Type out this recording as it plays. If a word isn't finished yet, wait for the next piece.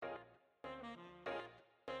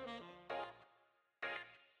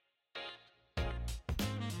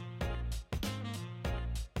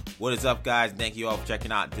What is up, guys? Thank you all for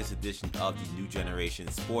checking out this edition of the New Generation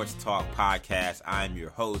Sports Talk Podcast. I'm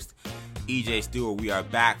your host, EJ Stewart. We are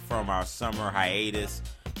back from our summer hiatus.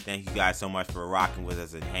 Thank you guys so much for rocking with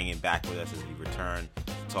us and hanging back with us as we return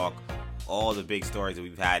to talk all the big stories that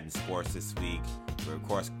we've had in sports this week. We're, of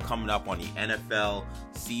course, coming up on the NFL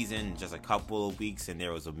season in just a couple of weeks, and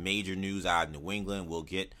there was a major news out of New England. We'll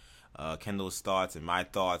get Kendall's thoughts and my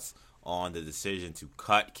thoughts on the decision to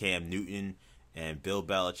cut Cam Newton and Bill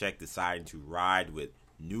Belichick deciding to ride with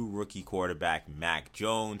new rookie quarterback Mac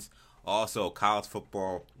Jones. Also, college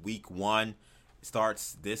football week 1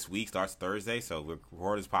 starts this week, starts Thursday. So we're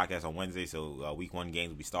recording this podcast on Wednesday, so week 1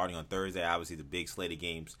 games will be starting on Thursday. Obviously, the big slate of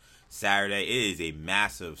games Saturday. It is a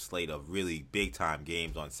massive slate of really big-time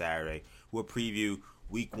games on Saturday. We'll preview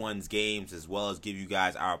week 1's games as well as give you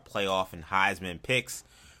guys our playoff and Heisman picks.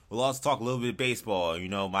 We'll also talk a little bit of baseball. You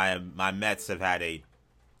know, my Mets have had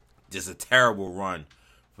just a terrible run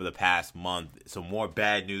for the past month. Some more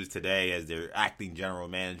bad news today as their acting general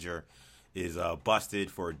manager is busted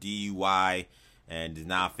for DUI and is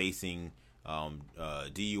now facing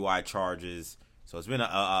DUI charges. So it's been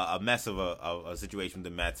a mess of a situation with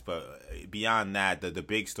the Mets. But beyond that, the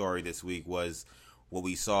big story this week was what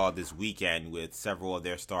we saw this weekend with several of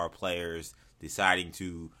their star players deciding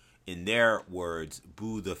to, in their words,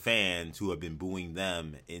 boo the fans who have been booing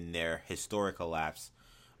them in their historic collapse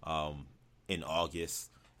in August.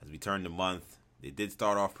 As we turn the month, it did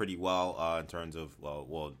start off pretty well in terms of,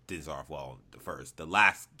 didn't start off well the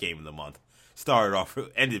last game of the month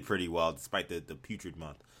ended pretty well despite the putrid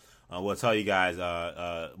month. We'll tell you guys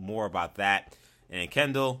more about that. And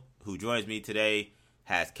Kendall, who joins me today,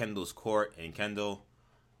 has Kendall's Court. And Kendall,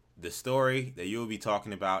 the story that you'll be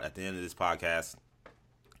talking about at the end of this podcast,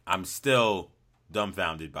 I'm still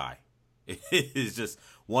dumbfounded by. It is just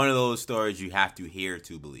one of those stories you have to hear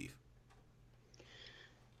to believe.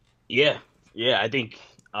 Yeah, I think,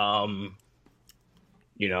 I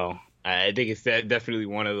think it's definitely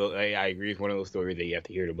one of those. I agree, it's one of those stories that you have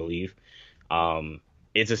to hear to believe.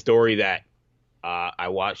 It's a story that I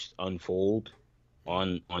watched unfold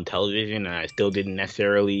on television, and I still didn't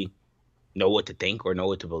necessarily know what to think or know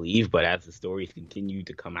what to believe. But as the stories continue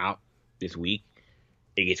to come out this week,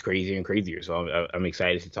 it gets crazier and crazier. So I'm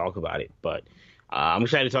excited to talk about it. But I'm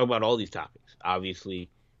excited to talk about all these topics. Obviously,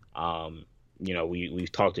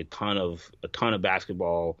 we've talked a ton of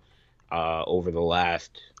basketball over the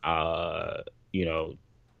last 3-4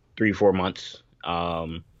 months,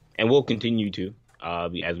 and we'll continue to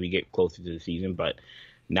as we get closer to the season. But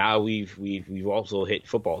now we've also hit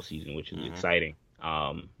football season, which is exciting.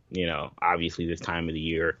 Obviously this time of the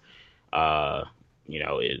year,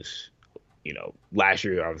 is. Last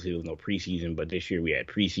year obviously there was no preseason, but this year we had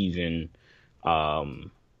preseason.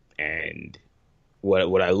 And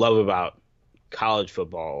what I love about college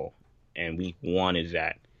football and week 1 is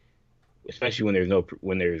that, especially when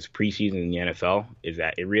there's preseason in the NFL, is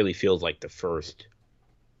that it really feels like the first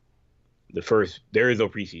there is no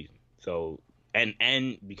preseason. So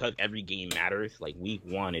and because every game matters, like week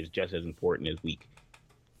 1 is just as important as week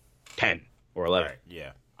 10 or 11. Right,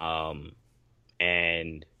 yeah.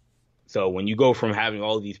 And so when you go from having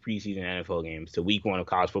all these preseason NFL games to week 1 of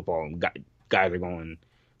college football, and guys are going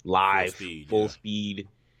live, full speed,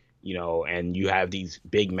 and you have these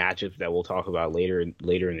big matchups that we'll talk about later in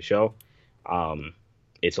the show.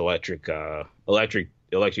 It's electric theater, electric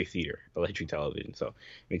television. So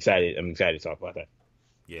I'm excited to talk about that.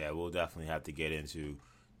 Yeah, we'll definitely have to get into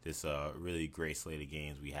this really great slate of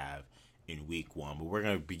games we have in week 1. But we're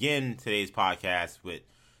going to begin today's podcast with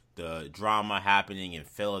the drama happening in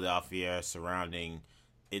Philadelphia surrounding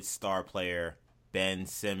its star player, Ben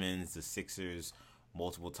Simmons. The Sixers,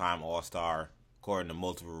 multiple-time All-Star, according to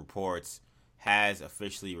multiple reports, has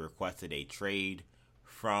officially requested a trade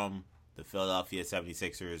from the Philadelphia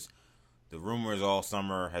 76ers. The rumors all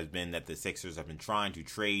summer has been that the Sixers have been trying to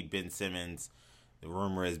trade Ben Simmons. The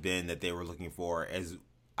rumor has been that they were looking for,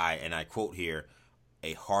 I quote here,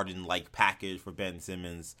 a Harden-like package for Ben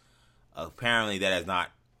Simmons. Apparently that has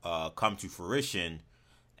not come to fruition,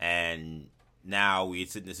 and now we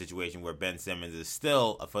sit in a situation where Ben Simmons is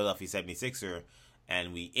still a Philadelphia 76er,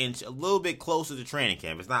 and we inch a little bit closer to training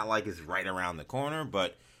camp. It's not like it's right around the corner,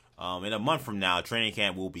 but in a month from now, training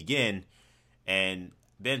camp will begin, and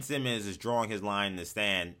Ben Simmons is drawing his line in the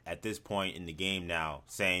sand at this point in the game now,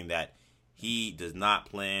 saying that he does not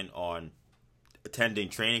plan on attending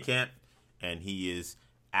training camp, and he is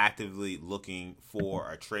actively looking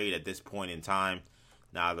for a trade at this point in time.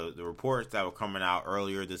 Now, the reports that were coming out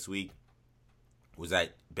earlier this week was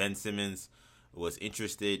that Ben Simmons was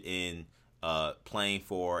interested in playing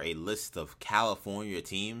for a list of California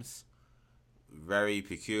teams, very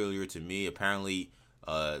peculiar to me. Apparently,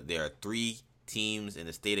 there are 3 teams in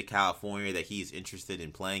the state of California that he's interested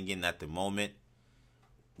in playing in at the moment.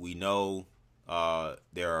 We know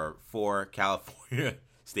there are 4 California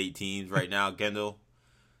state teams right now, Kendall.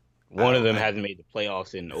 One of them hasn't made the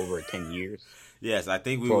playoffs in over 10 years. Yes, I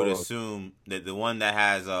think we would assume that the one that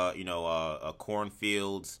has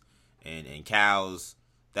cornfields and cows,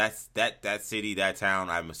 that's that city, that town.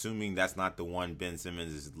 I'm assuming that's not the one Ben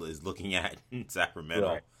Simmons is looking at in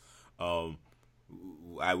Sacramento.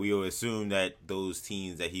 Right. We would assume that those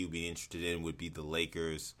teams that he would be interested in would be the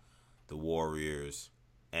Lakers, the Warriors,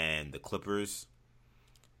 and the Clippers.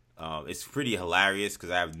 It's pretty hilarious because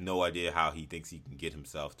I have no idea how he thinks he can get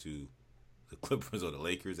himself to the Clippers or the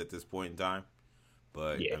Lakers at this point in time.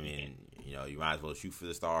 But, yeah, I mean, you might as well shoot for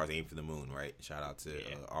the stars, aim for the moon, right? Shout out to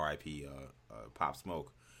R.I.P. Pop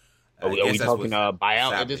Smoke. Are we talking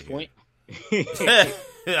buyout at this point?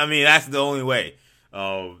 I mean, that's the only way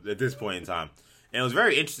at this point in time. And it was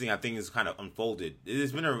very interesting. I think it's kind of unfolded.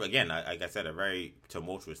 It's been, like I said, a very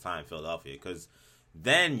tumultuous time in Philadelphia. Because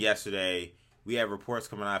then yesterday, we have reports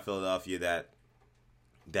coming out of Philadelphia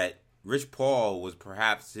that Rich Paul was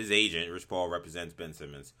perhaps his agent. Rich Paul represents Ben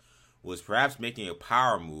Simmons. Was perhaps making a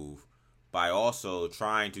power move by also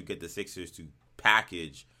trying to get the Sixers to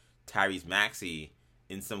package Tyrese Maxey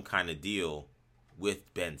in some kind of deal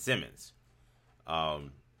with Ben Simmons. The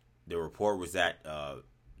report was that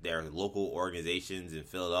there are local organizations in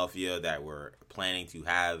Philadelphia that were planning to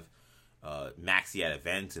have Maxey at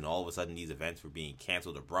events, and all of a sudden these events were being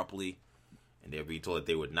canceled abruptly, and they were being told that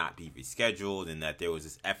they would not be rescheduled, and that there was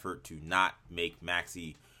this effort to not make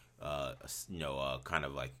Maxey, kind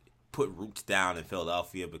of like put roots down in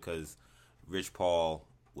Philadelphia because Rich Paul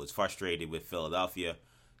was frustrated with Philadelphia.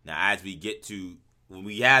 Now, as we get to when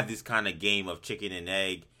we have this kind of game of chicken and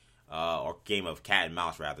egg, or game of cat and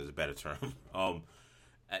mouse, rather, is a better term.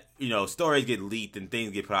 Stories get leaked and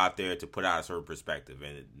things get put out there to put out a certain perspective,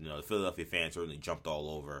 and the Philadelphia fans certainly jumped all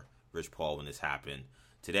over Rich Paul when this happened.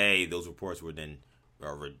 Today, those reports were then, I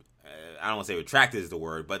don't want to say retracted is the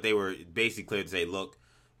word, but they were basically clear to say, look,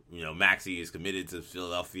 Maxey is committed to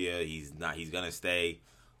Philadelphia. He's going to stay.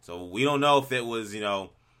 So we don't know if it was,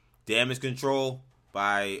 damage control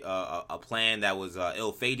by a plan that was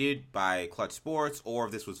ill-fated by Clutch Sports, or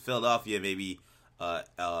if this was Philadelphia maybe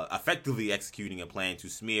effectively executing a plan to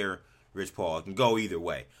smear Rich Paul. It can go either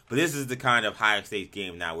way. But this is the kind of higher stakes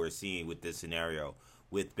game now we're seeing with this scenario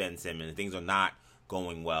with Ben Simmons. Things are not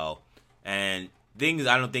going well. And things,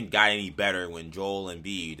 I don't think, got any better when Joel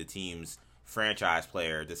Embiid, the team's franchise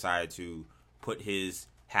player, decided to put his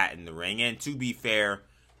hat in the ring. And to be fair,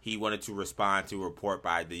 he wanted to respond to a report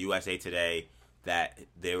by the USA Today that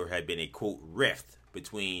there had been a, quote, rift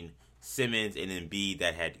between Simmons and Embiid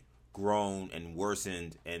that had grown and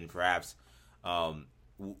worsened and perhaps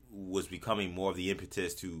was becoming more of the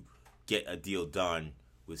impetus to get a deal done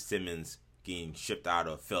with Simmons getting shipped out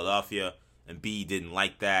of Philadelphia. Embiid didn't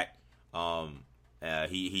like that.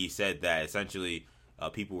 He said that essentially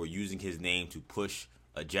people were using his name to push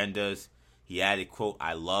agendas. He added, quote,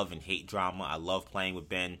 I love and hate drama. I love playing with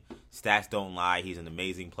Ben. Stats don't lie. He's an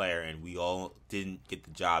amazing player, and we all didn't get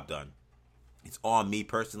the job done. It's on me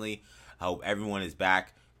personally. I hope everyone is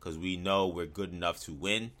back because we know we're good enough to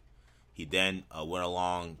win. He then went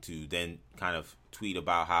along to then kind of tweet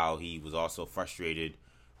about how he was also frustrated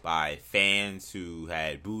by fans who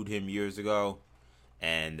had booed him years ago,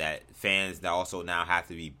 and that fans now have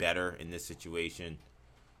to be better in this situation.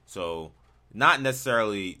 So not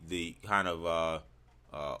necessarily the kind of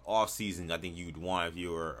off season I think you'd want if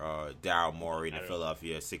you were Daryl Morey in the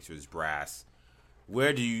Philadelphia Sixers brass.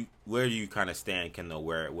 Where do you kind of stand, Kendall,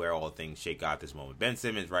 where all things shake out at this moment? Ben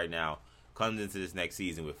Simmons right now comes into this next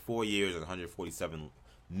season with 4 years and $147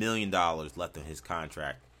 million left in his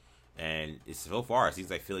contract. And so far, it seems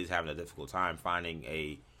like Philly's having a difficult time finding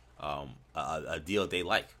a deal they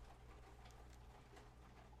like.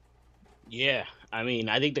 Yeah, I mean,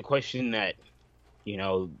 I think the question that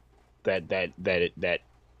that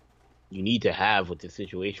you need to have with the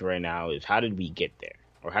situation right now is how did we get there,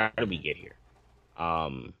 or how did we get here?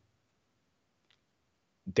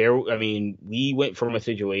 We went from a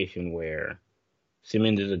situation where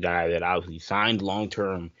Simmons is a guy that obviously signed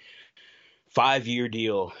long-term 5-year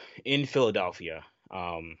deal in Philadelphia.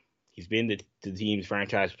 He's been the team's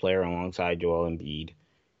franchise player alongside Joel Embiid.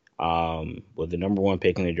 Was the number 1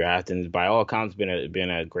 pick in the draft, and by all accounts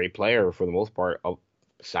been a great player for the most part,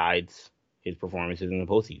 besides his performances in the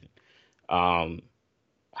postseason.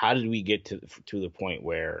 How did we get to the point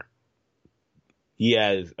where he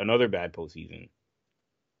has another bad postseason,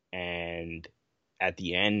 and at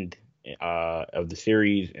the end of the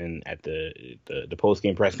series, and at the post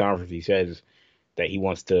game press conference, he says that he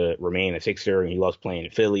wants to remain a Sixer and he loves playing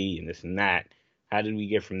in Philly and this and that. How did we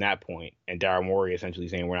get from that point? And Daryl Morey essentially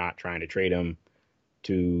saying we're not trying to trade him,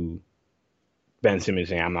 to Ben Simmons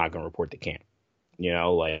saying I'm not going to report to camp.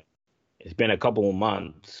 Like, it's been a couple of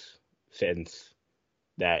months since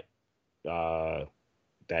that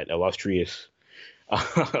that illustrious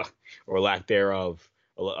or lack thereof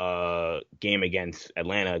game against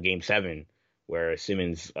Atlanta, Game 7, where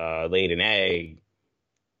Simmons laid an egg.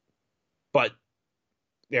 But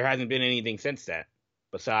there hasn't been anything since that,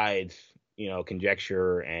 besides,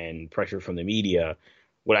 conjecture and pressure from the media.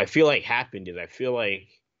 What I feel like happened is I feel like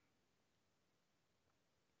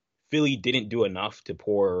Philly didn't do enough to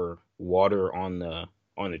pour water on the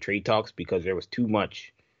trade talks, because there was too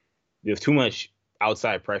much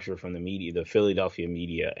outside pressure from the media, the Philadelphia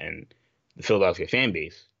media and the Philadelphia fan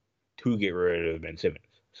base, to get rid of Ben Simmons.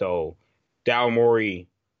 So Daryl Morey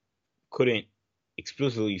couldn't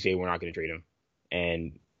explicitly say we're not going to trade him,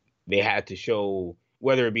 and they had to show,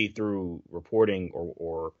 whether it be through reporting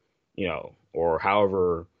or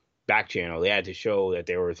however back channel, they had to show that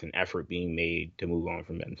there was an effort being made to move on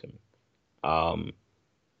from Ben Simmons.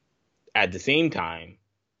 At the same time,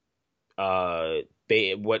 the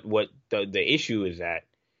issue is that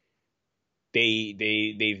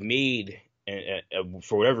they've made,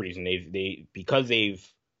 for whatever reason,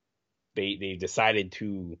 they've decided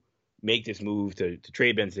to make this move to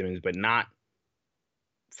trade Ben Simmons, but not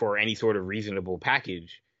for any sort of reasonable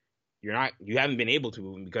package. You haven't been able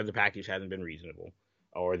to, because the package hasn't been reasonable,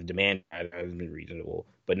 or the demand hasn't been reasonable.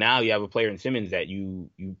 But now you have a player in Simmons that you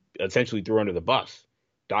essentially threw under the bus.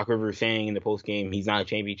 Doc Rivers saying in the post game he's not a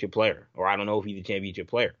championship player, or I don't know if he's a championship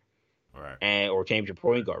player, right? Or championship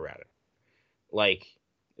point guard rather. Like,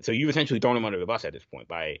 so you've essentially thrown him under the bus at this point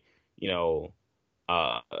by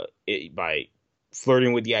by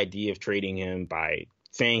flirting with the idea of trading him, by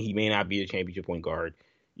saying he may not be a championship point guard.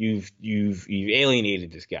 You've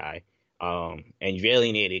alienated this guy, and you've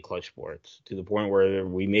alienated Clutch Sports to the point where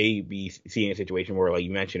we may be seeing a situation where, like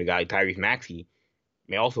you mentioned, a guy Tyrese Maxey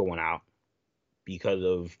may also want out because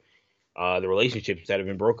of the relationships that have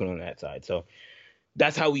been broken on that side. So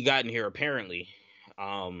that's how we got in here, apparently.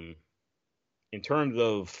 In terms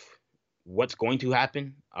of what's going to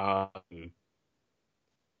happen, I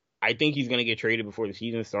think he's going to get traded before the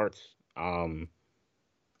season starts. I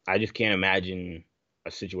just can't imagine a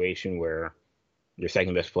situation where your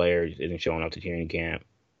second best player isn't showing up to training camp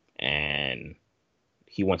and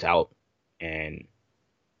he wants out. And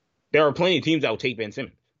there are plenty of teams that will take Ben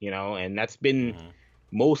Simmons, and that's been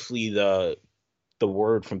mostly the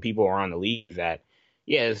word from people around the league, that,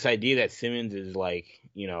 yeah, this idea that Simmons is like,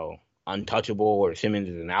 untouchable, or Simmons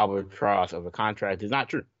is an albatross of a contract, is not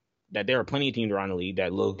true. That there are plenty of teams around the league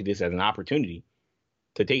that look at this as an opportunity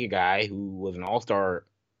to take a guy who was an all-star,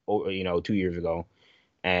 2 years ago,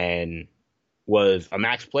 and was a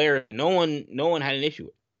max player. No one had an issue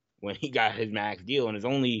with when he got his max deal, and is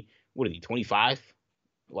only, what is he, 25?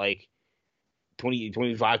 Like 20,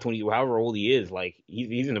 25, 20, however old he is. Like,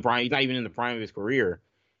 he's in the prime. He's not even in the prime of his career.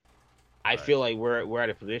 I feel like we're at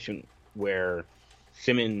a position where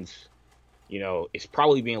Simmons, is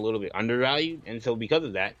probably being a little bit undervalued, and so because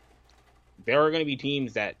of that, there are going to be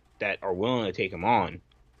teams that are willing to take him on,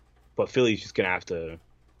 but Philly's just going to have to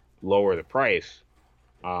lower the price.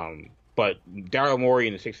 But Daryl Morey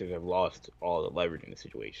and the Sixers have lost all the leverage in the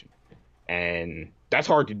situation, and that's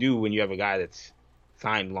hard to do when you have a guy that's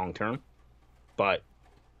signed long term. But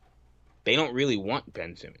they don't really want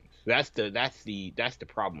Ben Simmons. That's the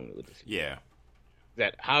problem with this. Yeah.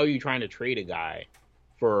 That how are you trying to trade a guy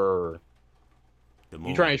for the moon?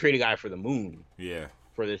 You're trying to trade a guy for the moon. Yeah.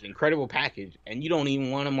 For this incredible package, and you don't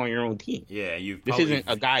even want him on your own team. Yeah, this isn't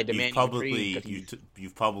a guy demanding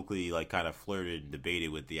you've publicly like kind of flirted and debated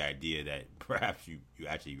with the idea that perhaps you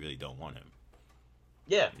actually really don't want him.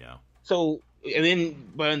 Yeah. Yeah. So, and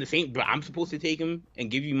then, but I'm supposed to take him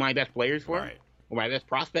and give you my best players for him, or my best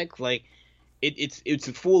prospects. Like, it's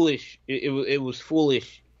foolish. It was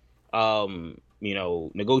foolish,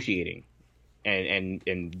 negotiating,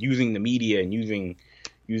 and using the media and using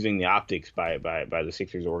the optics by the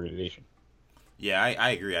Sixers organization. Yeah,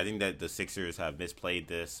 I agree. I think that the Sixers have misplayed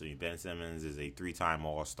this. I mean, Ben Simmons is a 3-time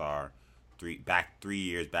All-Star, 3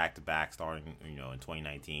 years back to back, starting in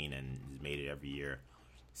 2019, and he's made it every year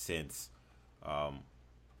since.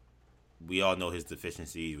 We all know his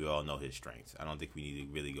deficiencies. We all know his strengths. I don't think we need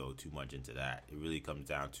to really go too much into that. It really comes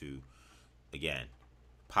down to, again,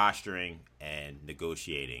 posturing and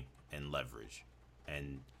negotiating and leverage.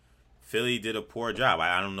 And Philly did a poor job.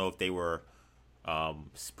 I don't know if they were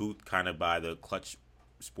spooked kind of by the Clutch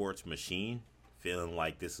sports machine, feeling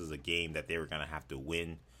like this is a game that they were going to have to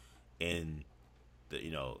win in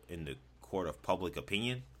in the court of public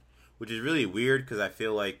opinion, which is really weird because I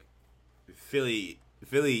feel like Philly,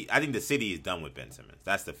 I think the city is done with Ben Simmons.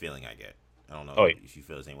 That's the feeling I get. I don't know if you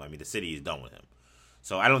feel the same way. I mean, the city is done with him.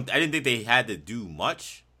 So I didn't think they had to do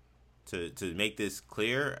much to make this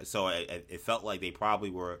clear. So it felt like they probably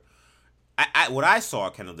were. What I saw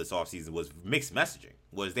kind of this offseason was mixed messaging.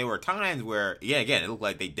 There were times where, again, it looked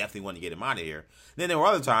like they definitely wanted to get him out of here. Then there were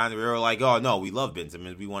other times where they were like, oh no, we love Ben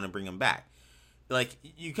Simmons, we want to bring him back. Like,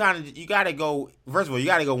 you gotta go, first of all, you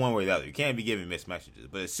gotta go one way or the other. You can't be giving mixed messages.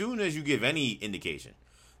 But as soon as you give any indication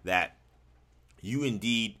that you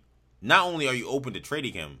indeed, not only are you open to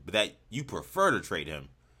trading him, but that you prefer to trade him,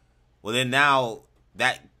 well then now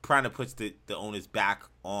that kind of puts the onus back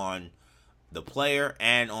on the player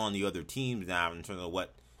and on the other teams now in terms of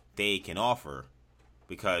what they can offer.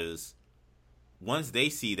 Because once they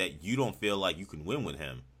see that you don't feel like you can win with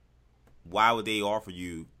him, why would they offer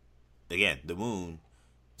you, again, the moon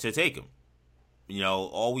to take him?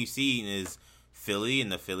 All we've seen is Philly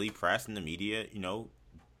and the Philly press and the media,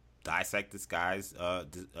 dissect this guy's,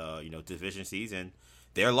 deficiencies, and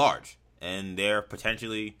they're large and they're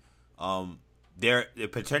potentially, they're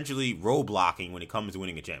potentially roadblocking when it comes to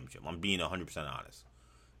winning a championship. I'm being 100% honest.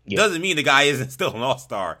 Yeah. Doesn't mean the guy isn't still an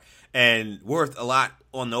all-star and worth a lot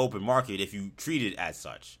on the open market if you treat it as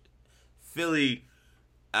such. Philly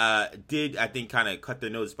did, I think, kind of cut their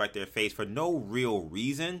nose despite their face for no real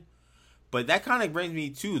reason. But that kind of brings me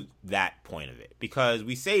to that point of it. Because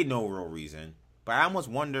we say no real reason, but I almost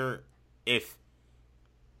wonder if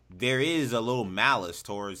there is a little malice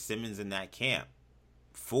towards Simmons in that camp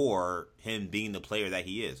for him being the player that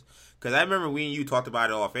he is. Because I remember we and you talked about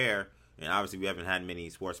it off air, and obviously we haven't had many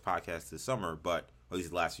sports podcasts this summer, but or at least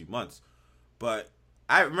the last few months. But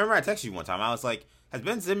I remember I texted you one time. I was like, has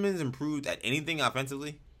Ben Simmons improved at anything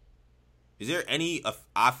offensively? Is there any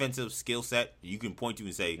offensive skill set you can point to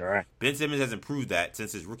and say, right, Ben Simmons has improved that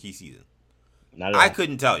since his rookie season? Not at all. I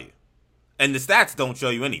couldn't tell you. And the stats don't show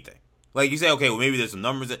you anything. Like, you say, okay, well, maybe there's some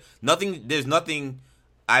numbers. There's nothing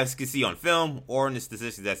I can see on film or in the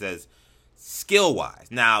statistics that says skill-wise.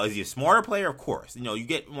 Now, is he a smarter player? Of course. You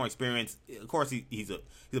get more experience. Of course, he's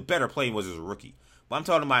a better player than he was as a rookie. But I'm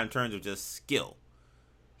talking about in terms of just skill.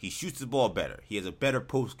 He shoots the ball better. He has a better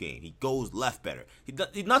post game. He goes left better.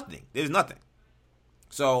 He's nothing. There's nothing.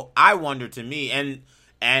 So I wonder, to me, and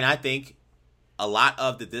I think a lot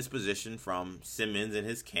of the disposition from Simmons and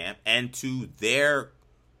his camp, and to their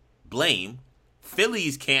blame,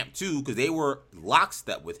 Philly's camp too, because they were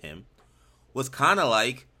lockstep with him, was kind of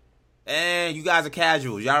like, you guys are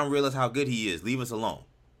casuals. Y'all don't realize how good he is. Leave us alone.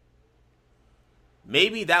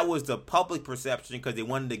 Maybe that was the public perception because they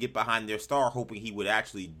wanted to get behind their star, hoping he would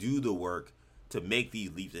actually do the work to make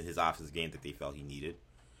these leaps in his offensive game that they felt he needed.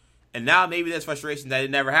 And now maybe there's frustration that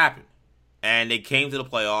it never happened. And they came to the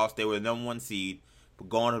playoffs. They were the number one seed, but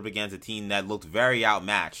going up against a team that looked very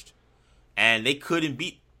outmatched. And they couldn't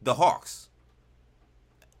beat the Hawks.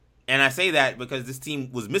 And I say that because this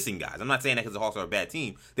team was missing guys. I'm not saying that because the Hawks are a bad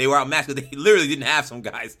team. They were outmatched because they literally didn't have some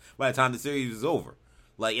guys by the time the series was over.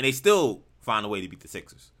 And they still found a way to beat the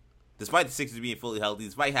Sixers. Despite the Sixers being fully healthy,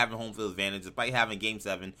 despite having home field advantage, despite having Game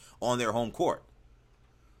 7 on their home court.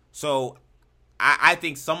 So, I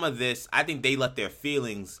think some of this, I think they let their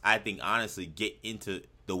feelings, honestly, get into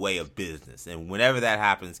the way of business. And whenever that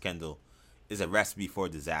happens, Kendall, is a recipe for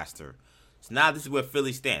disaster. So now this is where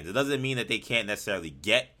Philly stands. It doesn't mean that they can't necessarily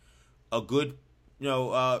get a good,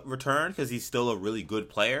 return, because he's still a really good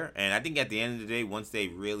player. And I think at the end of the day, once they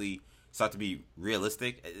really start to be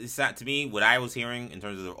realistic, it's not, to me, what I was hearing in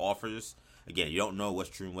terms of their offers, again, you don't know what's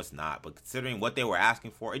true and what's not, but considering what they were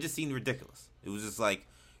asking for, it just seemed ridiculous. It was just like,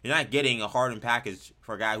 you're not getting a Harden package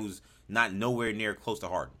for a guy who's not nowhere near close to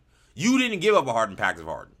Harden. You didn't give up a Harden package of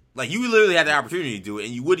Harden. Like, you literally had the opportunity to do it,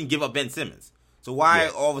 and you wouldn't give up Ben Simmons. So why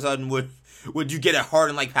all of a sudden would you get a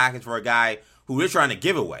Harden-like package for a guy who they're trying to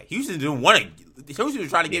give away? Houston didn't want to. Houston was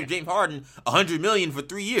trying to give James Harden $100 million for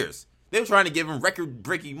 3 years. They were trying to give him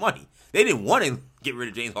record-breaking money. They didn't want to get rid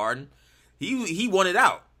of James Harden. He wanted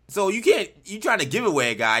out. So you trying to give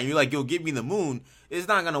away a guy, and you're like, yo, give me the moon. It's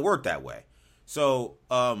not going to work that way. So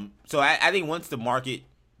I think once the market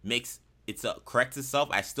corrects itself,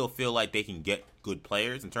 I still feel like they can get good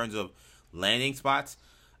players in terms of landing spots.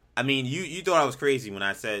 I mean, you thought I was crazy when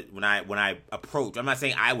I said when I approached. I'm not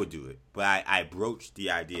saying I would do it, but I broached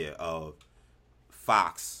the idea of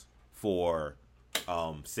Fox for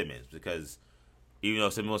Simmons, because even though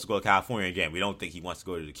Simmons wants to go to California again, we don't think he wants to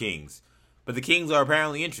go to the Kings. But the Kings are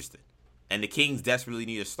apparently interested, and the Kings desperately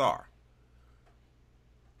need a star.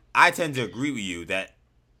 I tend to agree with you that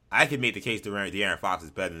I could make the case that De'Aaron Fox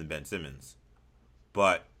is better than Ben Simmons,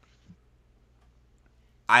 but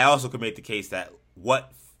I also could make the case that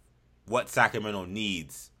what Sacramento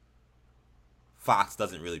needs, Fox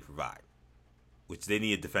doesn't really provide, which they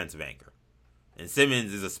need a defensive anchor. And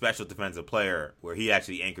Simmons is a special defensive player where he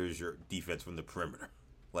actually anchors your defense from the perimeter.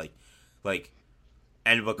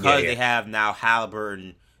 And because they have now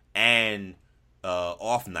Halliburton and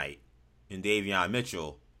Off Night and Davion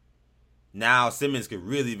Mitchell, now Simmons could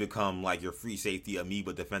really become like your free safety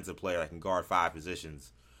amoeba defensive player that can guard 5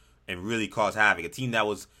 positions and really cause havoc. A team that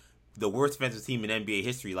was the worst defensive team in NBA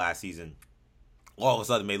history last season, all of a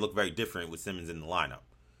sudden may look very different with Simmons in the lineup.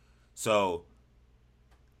 So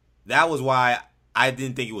that was why I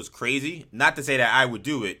didn't think it was crazy. Not to say that I would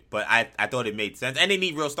do it, but I thought it made sense. And they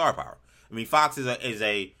need real star power. I mean, Fox is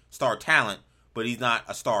a star talent, but he's not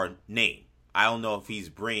a star name. I don't know if he's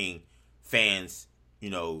bringing fans,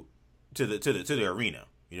 to the arena.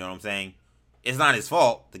 You know what I'm saying? It's not his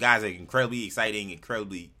fault. The guy's an incredibly exciting,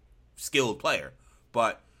 incredibly skilled player.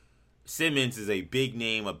 But Simmons is a big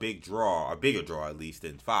name, a bigger draw at least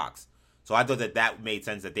than Fox. So I thought that made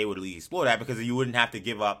sense that they would at least explore that because you wouldn't have to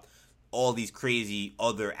give up all these crazy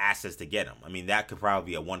other assets to get him. I mean, that could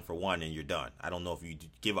probably be a 1-for-1 and you're done. I don't know if you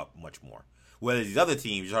give up much more. Whereas these other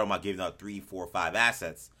teams, you're talking about giving up 3, 4, 5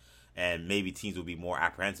 assets, and maybe teams will be more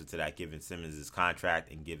apprehensive to that given Simmons'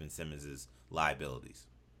 contract and given Simmons' liabilities.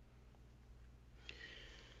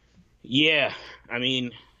 Yeah, I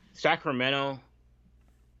mean, Sacramento,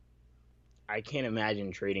 I can't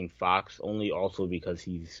imagine trading Fox, only also because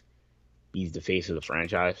he's the face of the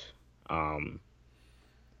franchise.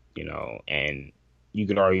 And you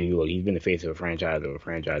could argue, look, he's been the face of a franchise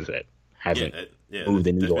that hasn't moved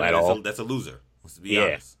the needle at all. That's a loser. Let's be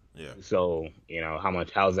honest. Yeah. So,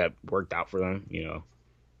 how's that worked out for them?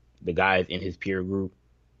 The guys in his peer group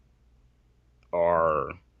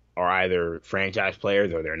are either franchise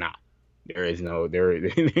players or they're not. There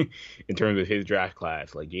in terms of his draft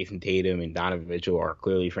class, like Jason Tatum and Donovan Mitchell are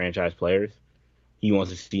clearly franchise players. He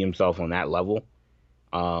wants to see himself on that level.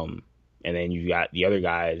 And then you've got the other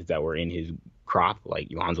guys that were in his crop, like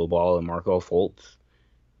Lonzo Ball and Marco Fultz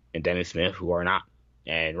and Dennis Smith, who are not.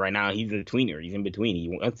 And right now he's a tweener. He's in between. He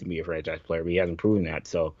wants to be a franchise player, but he hasn't proven that.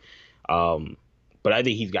 So, but I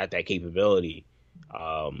think he's got that capability.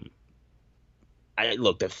 The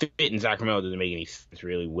fit in Sacramento doesn't make any sense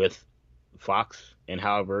really with Fox and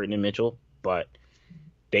Halliburton and Mitchell, but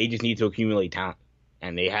they just need to accumulate talent.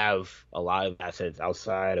 And they have a lot of assets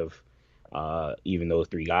outside of even those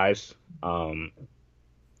 3 guys.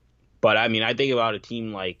 But I mean, I think about a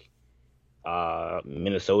team like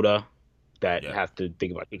Minnesota that have to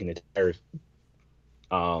think about kicking the tires.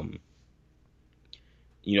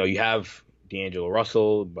 You have D'Angelo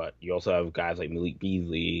Russell, but you also have guys like Malik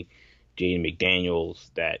Beasley, Jaden McDaniels.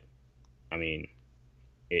 That, I mean,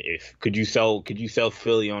 could you sell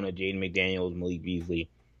Philly on a Jaden McDaniels, Malik Beasley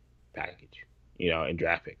package, in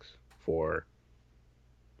draft picks for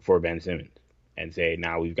Ben Simmons, and say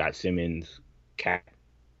now we've got Simmons, Cat,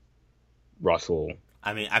 Russell.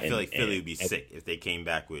 I mean, I feel like Philly would be sick if they came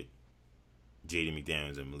back with Jaden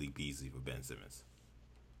McDaniels and Malik Beasley for Ben Simmons.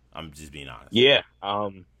 I'm just being honest. Yeah.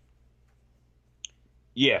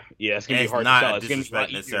 It's gonna be hard to sell. It's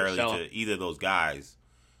disrespect necessarily to either of those guys.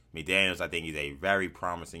 McDaniels, I think, is a very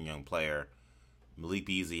promising young player. Malik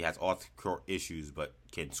Beasley has off-court issues, but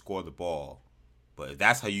can score the ball. But if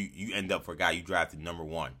that's how you end up for a guy you drafted number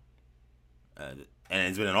 1, and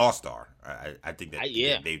it's been an all-star, I think that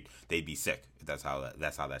they'd be sick if that's how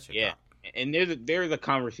that shit out. And there's a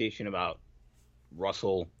conversation about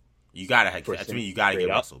Russell. You gotta get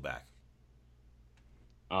Russell back.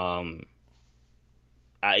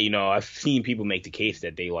 I've seen people make the case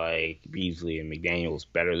that they like Beasley and McDaniels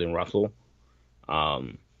better than Russell. I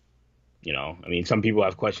mean, some people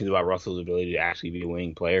have questions about Russell's ability to actually be a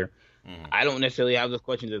winning player. Mm-hmm. I don't necessarily have those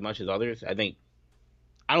questions as much as others. I don't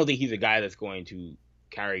think he's a guy that's going to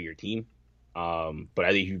carry your team. But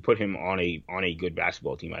I think if you put him on a good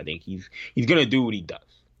basketball team, I think he's gonna do what he does.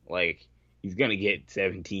 Like, he's gonna get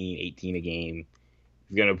 17, 18 a game.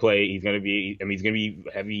 He's gonna play. He's gonna be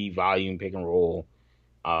heavy volume pick and roll.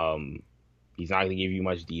 He's not gonna give you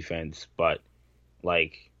much defense, but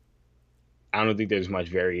like, I don't think there's much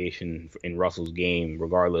variation in Russell's game,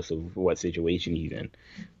 regardless of what situation he's in.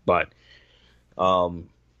 But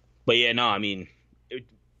yeah, no, I mean,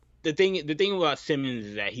 the thing about Simmons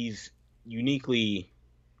is that he's uniquely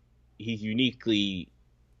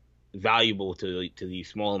valuable to these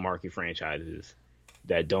smaller market franchises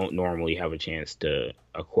that don't normally have a chance to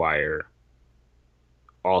acquire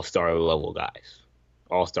all-star level guys,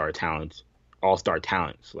 all-star talents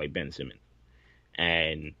like Ben Simmons.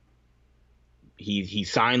 And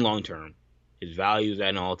he's signed long term. His value is at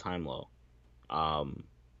an all time low,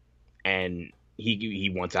 and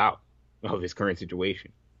he wants out of his current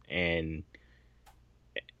situation, and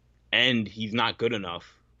he's not good enough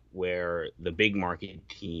where the big market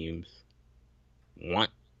teams want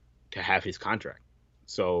to have his contract.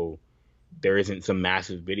 So there isn't some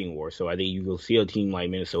massive bidding war. So I think you will see a team like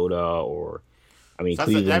Minnesota or, I mean, So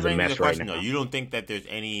Cleveland's a mess right now. Though. You don't think that there's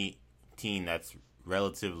any team that's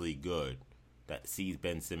relatively good that sees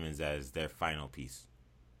Ben Simmons as their final piece?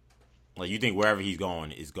 Like, you think wherever he's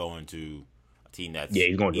going is going to a team that's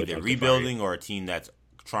he's going to either rebuilding or a team that's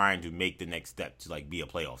trying to make the next step to like be a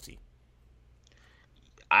playoff team?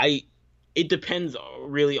 It depends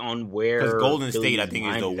really on where. Because Golden State, I think,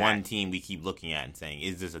 is the one team we keep looking at and saying,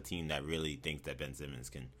 is this a team that really thinks that Ben Simmons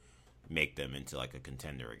can make them into like a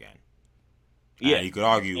contender again? Yeah, you could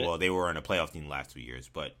argue, well, they were in a playoff team the last 2 years,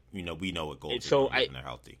 but we know what Golden State is when they're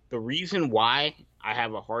healthy. The reason why I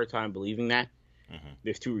have a hard time believing that,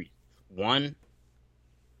 there's two reasons. One,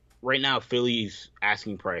 right now Philly's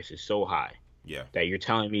asking price is so high, that you're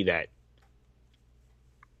telling me that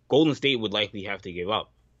Golden State would likely have to give up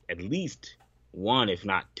at least one, if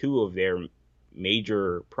not two, of their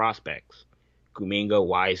major prospects, Kuminga,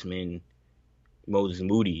 Wiseman, Moses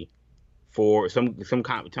Moody, for some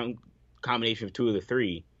combination of two of the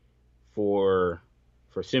three for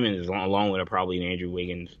Simmons, along with probably an Andrew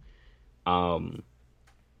Wiggins, and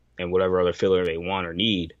whatever other filler they want or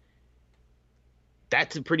need.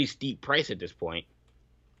 That's a pretty steep price at this point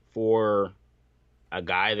for a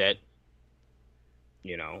guy that,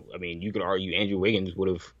 I mean, you could argue Andrew Wiggins would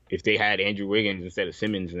have, if they had Andrew Wiggins instead of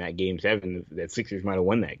Simmons in that Game 7, that Sixers might have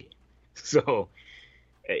won that game. So,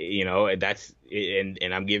 that's, and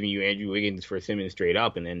I'm giving you Andrew Wiggins for Simmons straight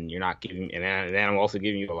up, and then you're not giving, and then I'm also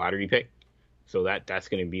giving you a lottery pick. So that's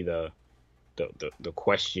going to be the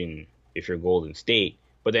question if you're Golden State.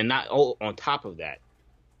 But then on top of that,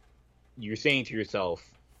 you're saying to yourself,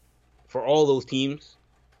 for all those teams,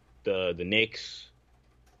 the Knicks,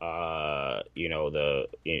 the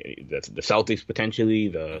Celtics potentially,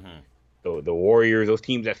 the Warriors, those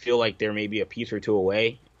teams that feel like they're maybe a piece or two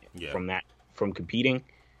away from competing,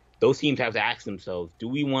 those teams have to ask themselves, do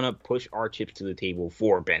we want to push our chips to the table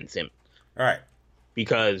for Ben Simmons? All right.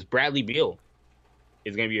 Because Bradley Beal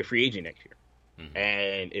is going to be a free agent next year.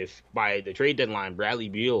 And if by the trade deadline Bradley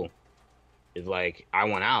Beal is like, I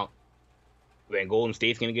want out, then Golden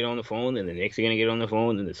State's going to get on the phone, and the Knicks are going to get on the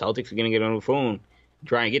phone, and the Celtics are going to get on the phone,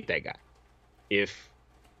 try and get that guy. If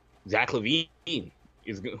Zach LaVine,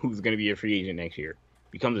 who's going to be a free agent next year,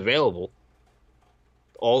 becomes available,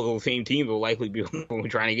 all those same teams will likely be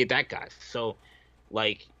trying to get that guy. So,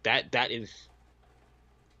 like, that is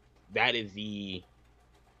the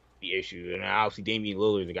issue. And obviously Damian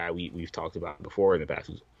Lillard is a guy we've talked about before in the past,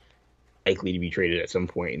 who's likely to be traded at some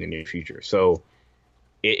point in the near future. So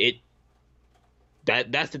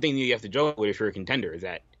that's the thing that you have to juggle with if you're a contender, is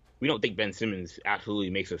that we don't think Ben Simmons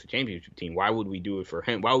absolutely makes us a championship team. Why would we do it for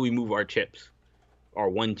him? Why would we move our chips, our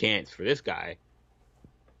one chance for this guy,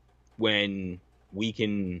 when we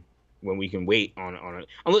can wait on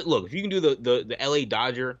a look? If you can do the LA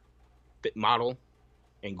Dodger model,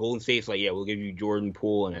 and Golden State's like, we'll give you Jordan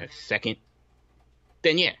Poole in a second,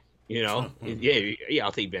 then I'll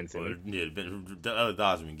take Ben Simmons. The other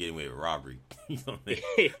Dodgers have been getting away with robbery.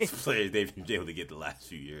 Players they've been able to get the last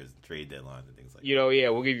few years, trade deadlines and things like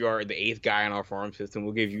that. We'll give you the eighth guy in our farm system.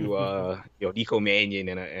 We'll give you Nico Mannion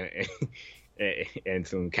and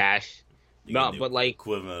some cash. No, but like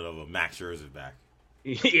equivalent of a Max Scherzer back.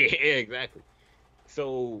 Yeah, exactly.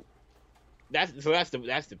 So that's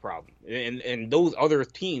the problem. And those other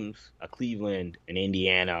teams, a Cleveland, an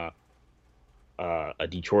Indiana, a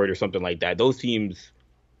Detroit or something like that, those teams,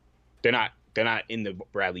 they're not in the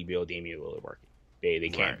Bradley Beal, Damian Lillard market. They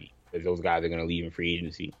can't be, because those guys are going to leave in free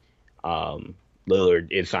agency. Lillard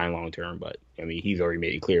is signed long term, but I mean, he's already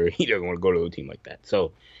made it clear he doesn't want to go to a team like that.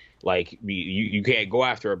 So, like, you can't go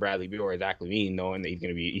after a Bradley Beal or a Zach LaVine knowing that they're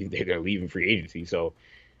going to leave in free agency. So,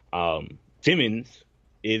 Simmons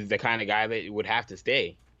is the kind of guy that would have to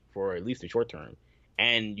stay for at least the short term,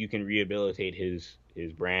 and you can rehabilitate his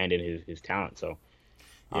brand and his talent. So,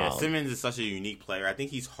 Simmons is such a unique player. I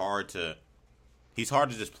think he's hard to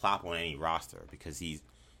just plop on any roster, because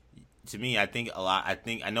to me, I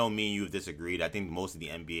know me and you have disagreed. I think most of the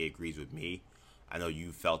NBA agrees with me. I know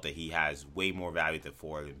you felt that he has way more value to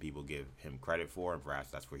four than people give him credit for, and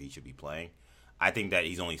perhaps that's where he should be playing. I think that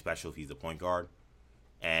he's only special if he's the point guard,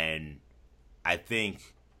 and I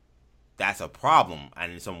think that's a problem,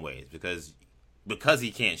 and in some ways, because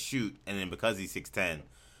he can't shoot, and then because he's 6'10",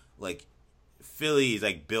 like, Philly is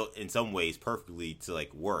like built in some ways perfectly to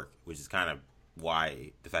like work, which is kind of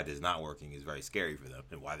why the fact that it's not working is very scary for them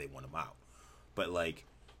and why they want him out. But like,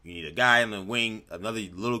 you need a guy in the wing, another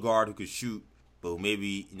little guard who could shoot, but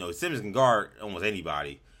maybe Simmons can guard almost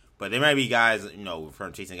anybody. But there might be guys,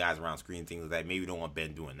 from chasing guys around screen, things like that. Maybe you don't want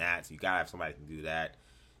Ben doing that, so you gotta have somebody who can do that.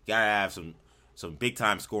 You gotta have some big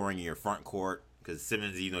time scoring in your front court because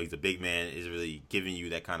Simmons, he's a big man, is really giving you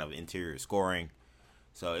that kind of interior scoring.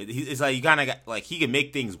 So it's like you kind of got like he can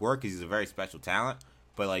make things work because he's a very special talent,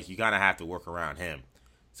 but like you kind of have to work around him.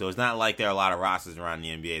 So it's not like there are a lot of rosters around the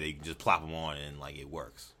NBA that you can just plop them on and like it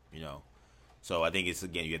works, So I think it's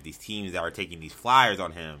again you have these teams that are taking these flyers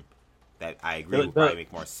on him that I agree would probably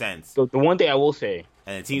make more sense. So the one thing I will say,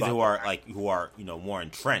 and the teams who are more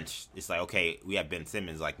entrenched, it's like okay, we have Ben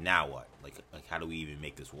Simmons, like now what? Like how do we even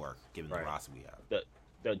make this work given the roster we have?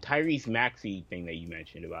 The Tyrese Maxey thing that you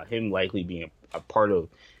mentioned about him likely being a part of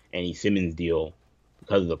any Simmons deal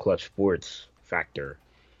because of the clutch sports factor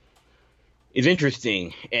is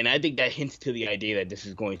interesting, and I think that hints to the idea that this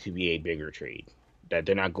is going to be a bigger trade. That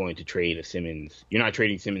they're not going to trade a Simmons. You're not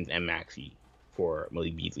trading Simmons and Maxey for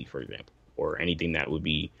Malik Beasley, for example, or anything that would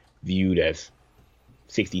be viewed as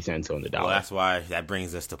 60 cents on the dollar. Well, that's why that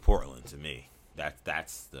brings us to Portland. To me, that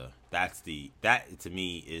to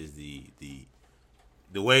me is the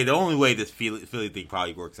only way this Philly thing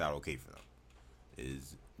probably works out okay for them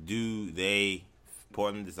is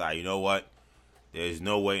Portland decide, you know what? There's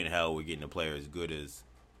no way in hell we're getting a player as good as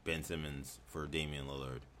Ben Simmons for Damian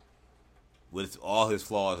Lillard. With all his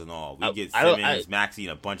flaws and all, we get Simmons, Maxey,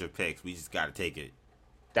 and a bunch of picks. We just got to take it.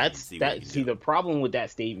 The problem with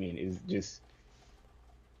that statement is just,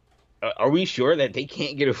 are we sure that they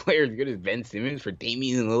can't get a player as good as Ben Simmons for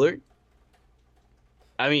Damian Lillard?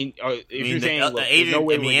 I mean, you're saying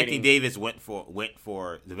Anthony Davis went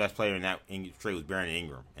for the best player in that trade was Brandon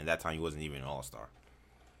Ingram, and that time he wasn't even an All-Star.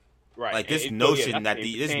 Right. Like this notion that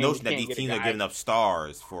these teams are giving up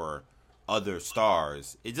stars for other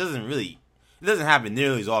stars, it doesn't happen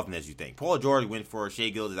nearly as often as you think. Paul George went for Shai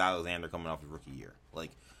Gilgeous-Alexander coming off his rookie year.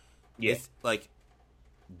 It's like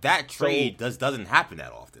that trade doesn't happen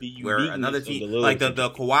that often. Where another team like the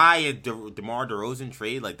Kawhi and DeMar DeRozan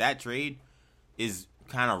trade, like that trade is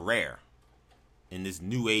kind of rare in this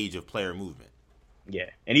new age of player movement. Yeah,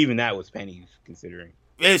 and even that was pennies considering.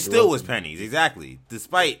 It still was pennies, exactly,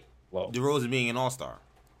 despite DeRozan being an all-star.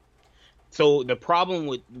 So the problem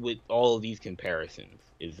with all of these comparisons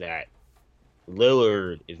is that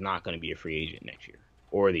Lillard is not going to be a free agent next year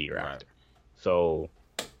or the year after. So,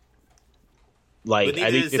 I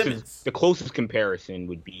think the closest comparison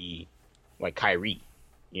would be like Kyrie,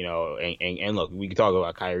 and look, we can talk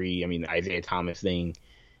about Kyrie. I mean, the Isaiah Thomas thing,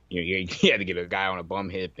 you had to get a guy on a bum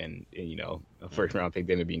hip and a first round pick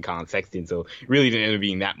ended up being Colin Sexton, so it really didn't end up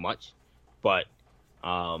being that much. But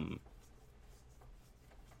I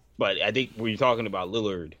think when you're talking about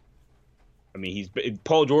Lillard, I mean,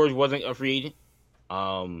 Paul George wasn't a free agent.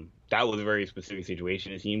 That was a very specific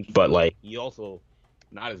situation, it seems. But he also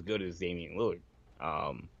not as good as Damian Lillard.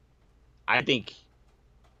 I think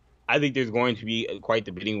there's going to be quite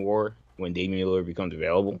the bidding war when Damian Lillard becomes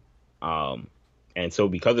available. And so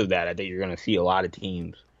because of that, I think you're going to see a lot of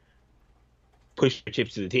teams push their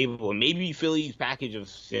chips to the table, and maybe Philly's package of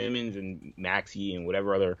Simmons and Maxey and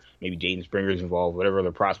whatever other, maybe Jaden Springer's involved, whatever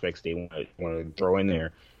other prospects they want to throw in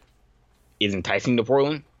there, is enticing to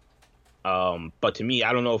Portland. But to me,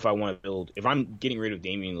 I don't know if I want to build. If I'm getting rid of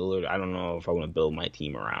Damian Lillard, I don't know if I want to build my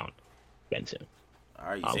team around Ben Simmons. All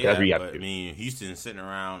right, you say that, but I mean, Houston's sitting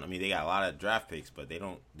around. I mean, they got a lot of draft picks, but they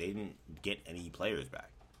didn't get any players back.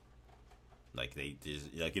 Like they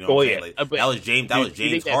just that was James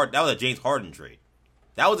Harden. That was a James Harden trade.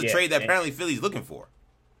 That was a trade that apparently Philly's looking for.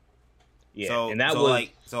 Yeah, so and I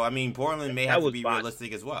mean, Portland may have to be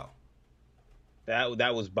realistic as well.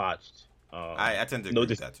 That was botched. I tend to agree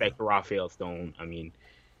with that too. To Raphael Stone. I mean,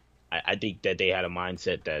 I think that they had a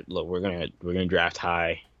mindset that look, we're gonna draft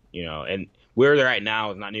high, and where they're at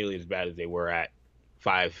now is not nearly as bad as they were at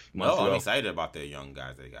 5 months ago. I'm excited about the young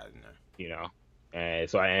guys they got in there.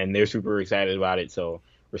 And they're super excited about it. So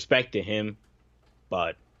respect to him,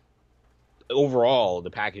 but overall, the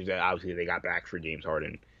package that obviously they got back for James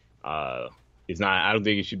Harden is not. I don't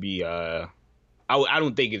think it should be. I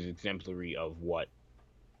don't think it's exemplary of what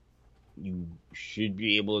you should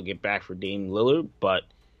be able to get back for Dame Lillard. But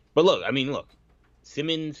look,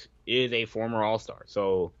 Simmons is a former All-Star,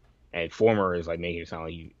 so. And former is making it sound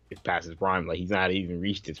like he's past his prime. Like he's not even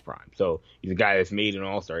reached his prime. So he's a guy that's made an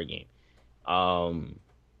All-Star game.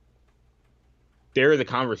 There is a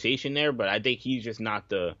conversation there, but I think he's just not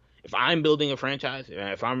the. If I'm building a franchise,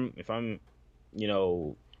 if I'm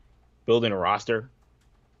building a roster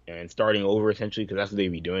and starting over essentially, because that's what they'd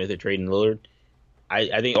be doing if they're trading Lillard,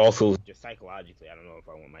 I think also just psychologically, I don't know if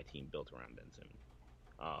I want my team built around Ben Simmons.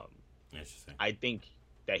 Interesting. I think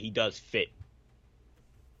that he does fit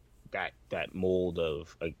that mold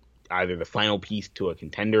of either the final piece to a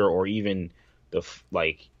contender or even the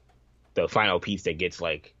final piece that gets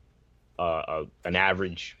an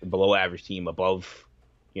average, below average team above,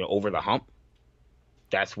 over the hump.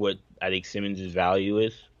 That's what I think Simmons' value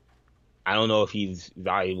is. I don't know if he's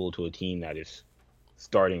valuable to a team that is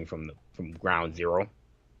starting from ground zero,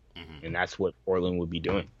 and that's what Portland would be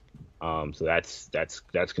doing. So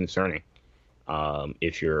that's concerning.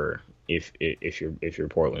 If you're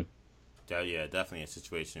Portland. Yeah, definitely a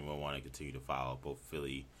situation we'll want to continue to follow, both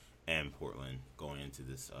Philly and Portland going into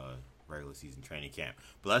this regular season training camp.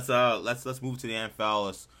 But let's move to the NFL.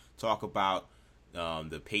 Let's talk about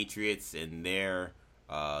the Patriots and their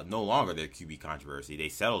no longer their QB controversy. They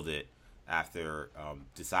settled it after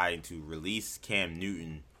deciding to release Cam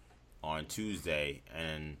Newton on Tuesday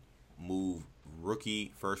and move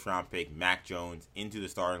rookie first-round pick Mac Jones into the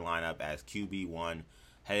starting lineup as QB1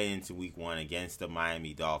 heading into Week 1 against the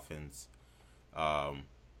Miami Dolphins.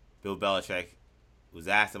 Bill Belichick was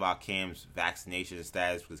asked about Cam's vaccination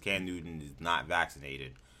status because Cam Newton is not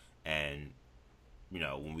vaccinated. And,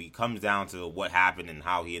 when we comes down to what happened and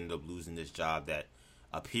how he ended up losing this job that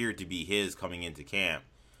appeared to be his coming into camp,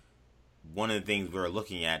 one of the things we're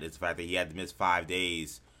looking at is the fact that he had to miss 5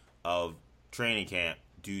 days of training camp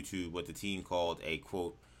due to what the team called a,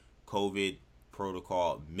 quote, COVID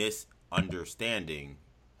protocol misunderstanding.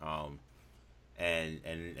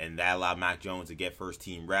 And that allowed Mac Jones to get first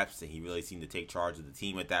team reps, and he really seemed to take charge of the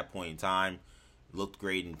team at that point in time. Looked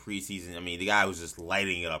great in preseason. I mean, the guy was just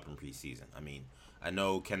lighting it up in preseason. I mean, I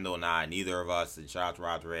know Kendall and I, neither of us, and shout out to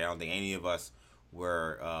Roger Ray, I don't think any of us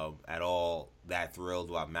were at all that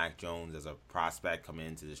thrilled about Mac Jones as a prospect coming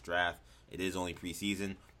into this draft. It is only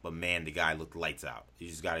preseason, but man, the guy looked lights out. You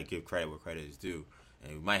just got to give credit where credit is due.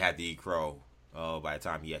 And we might have to eat crow by the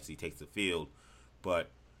time he actually takes the field. But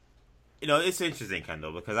it's interesting,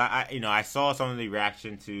 Kendall, because I saw some of the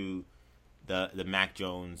reaction to the Mac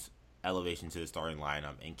Jones elevation to the starting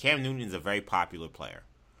lineup, and Cam Newton is a very popular player.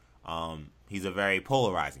 He's a very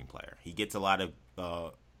polarizing player. He gets a lot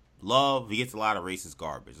of love. He gets a lot of racist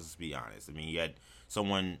garbage. Let's be honest. I mean, you had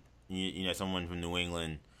someone from New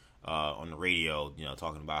England on the radio,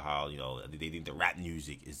 talking about how they think the rap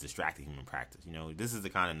music is distracting him in practice. This is the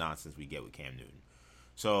kind of nonsense we get with Cam Newton.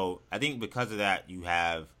 So I think because of that, you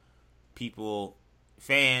have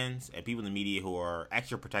fans and people in the media who are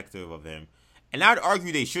extra protective of him. And I'd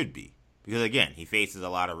argue they should be. Because, again, he faces a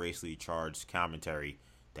lot of racially charged commentary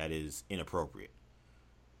that is inappropriate.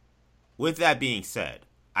 With that being said,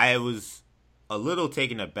 I was a little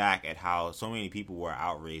taken aback at how so many people were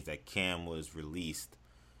outraged that Cam was released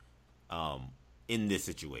in this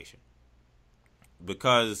situation.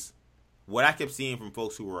 Because what I kept seeing from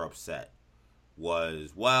folks who were upset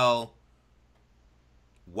was, well,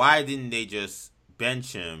 why didn't they just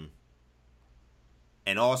bench him?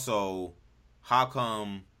 And also, how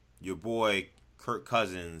come your boy Kirk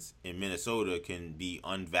Cousins in Minnesota can be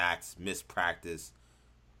unvaxxed, mispractice,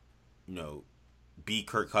 be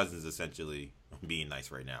Kirk Cousins essentially? I'm being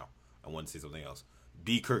nice right now. I want to say something else.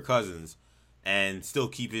 Be Kirk Cousins and still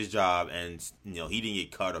keep his job, and he didn't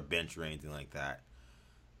get cut or benched or anything like that.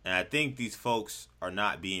 And I think these folks are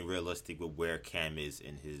not being realistic with where Cam is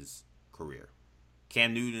in his career.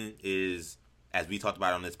 Cam Newton is, as we talked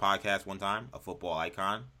about on this podcast one time, a football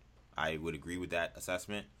icon. I would agree with that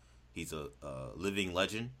assessment. He's a living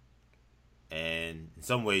legend, and in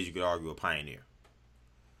some ways you could argue a pioneer.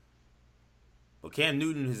 But Cam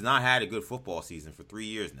Newton has not had a good football season for 3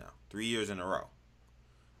 years now. 3 years in a row.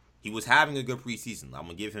 He was having a good preseason. I'm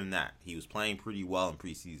gonna give him that. He was playing pretty well in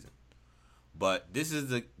preseason. But this is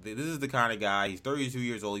the kind of guy. He's 32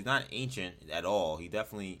 years old. He's not ancient at all. He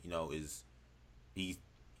definitely is.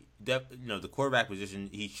 The quarterback position,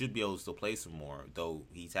 he should be able to still play some more, though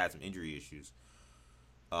he's had some injury issues.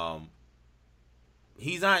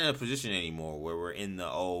 He's not in a position anymore where we're in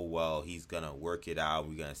the, he's going to work it out.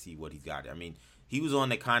 We're going to see what he's got. I mean, he was on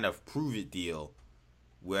the kind of prove it deal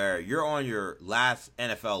where you're on your last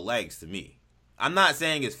NFL legs to me. I'm not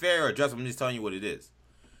saying it's fair or just, I'm just telling you what it is.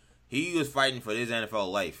 He was fighting for his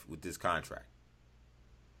NFL life with this contract.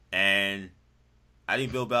 And I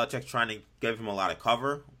think Bill Belichick's trying to give him a lot of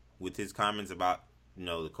cover with his comments about,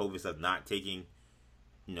 the COVID stuff not taking,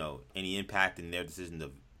 any impact in their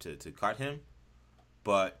decision to cut him.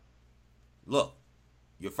 But, look,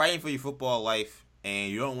 you're fighting for your football life,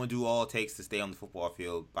 and you don't want to do all it takes to stay on the football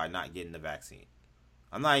field by not getting the vaccine.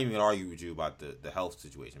 I'm not even going to argue with you about the health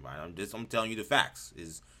situation, Brian. I'm telling you the facts.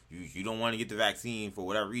 Is you don't want to get the vaccine for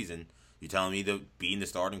whatever reason, You're telling me that being the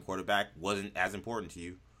starting quarterback wasn't as important to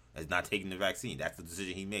you as not taking the vaccine. That's the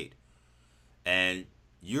decision he made. And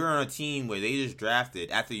you're on a team where they just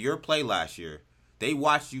drafted, after your play last year, they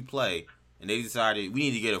watched you play, and they decided, we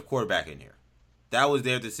need to get a quarterback in here. That was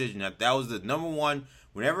their decision. That was the number one.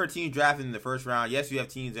 Whenever a team drafted in the first round, yes, you have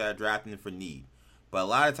teams that are drafting for need. But a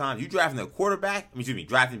lot of times, you drafting a quarterback,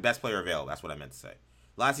 drafting best player available. That's what I meant to say.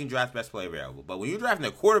 A lot of teams draft best player available. But when you're drafting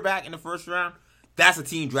a quarterback in the first round, that's a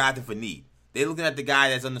team drafting for need. They're looking at the guy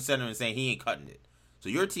that's on the center and saying he ain't cutting it. So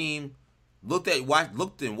your team looked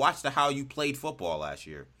and watched how you played football last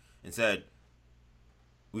year and said,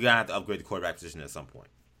 we're going to have to upgrade the quarterback position at some point.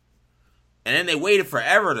 And then they waited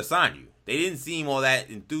forever to sign you. They didn't seem all that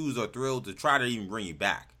enthused or thrilled to try to even bring you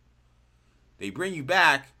back. They bring you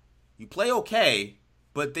back, you play okay,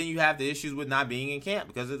 but then you have the issues with not being in camp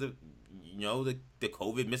because of the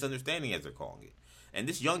COVID misunderstanding, as they're calling it. And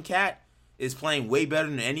this young cat is playing way better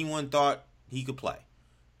than anyone thought he could play.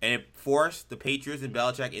 And it forced the Patriots and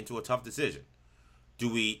Belichick into a tough decision.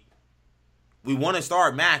 Do we want to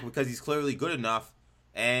start Mac because he's clearly good enough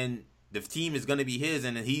and the team is going to be his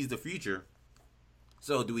and he's the future?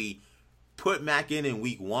 So do we put Mac in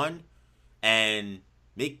week 1 and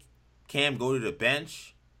make Cam go to the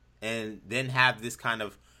bench and then have this kind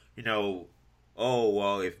of,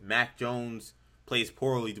 if Mac Jones plays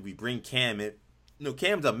poorly, do we bring Cam in?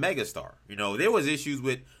 Cam's a megastar. There was issues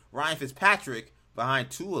with Ryan Fitzpatrick behind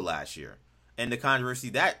Tua last year and the controversy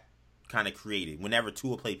that kind of created whenever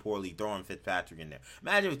Tua played poorly, throwing Fitzpatrick in there.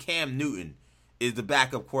 Imagine if Cam Newton is the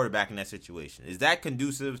backup quarterback in that situation. Is that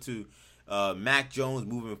conducive to Mac Jones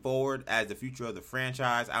moving forward as the future of the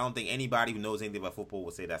franchise? I don't think anybody who knows anything about football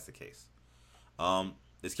will say that's the case.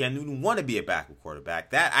 Does Cam Newton want to be a backup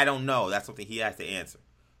quarterback? That I don't know. That's something he has to answer.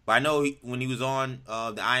 But I know when he was on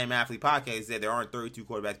the I Am Athlete podcast, he said there aren't 32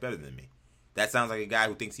 quarterbacks better than me. That sounds like a guy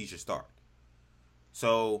who thinks he should start.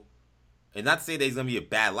 So, and not to say that he's going to be a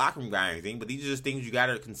bad locker room guy or anything, but these are just things you got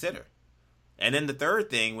to consider. And then the third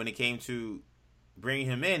thing when it came to bringing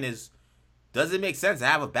him in is, does it make sense to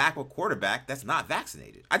have a backup quarterback that's not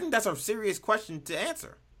vaccinated? I think that's a serious question to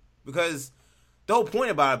answer. Because the whole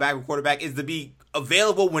point about a backup quarterback is to be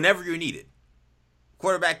available whenever you're needed.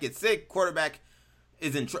 Quarterback gets sick, quarterback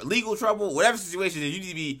is in legal trouble, whatever situation, you need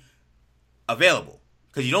to be available.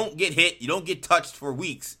 Because you don't get hit, you don't get touched for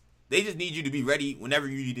weeks. They just need you to be ready whenever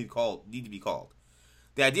you need to be called.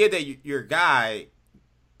 The idea that your guy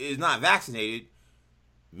is not vaccinated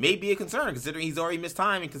may be a concern, considering he's already missed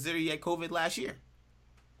time and considering he had COVID last year.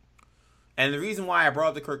 And the reason why I brought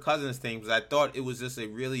up the Kirk Cousins thing was I thought it was just a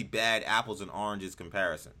really bad apples and oranges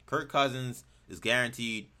comparison. Kirk Cousins is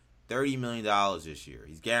guaranteed $30 million this year.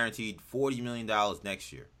 He's guaranteed $40 million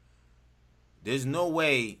next year. There's no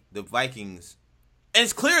way the Vikings, and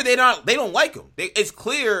it's clear they don't like him. It's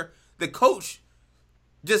clear the coach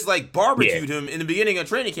just barbecued him in the beginning of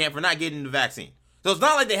training camp for not getting the vaccine. So it's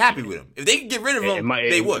not like they're happy with him. If they could get rid of him,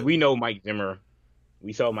 they would. We know Mike Zimmer.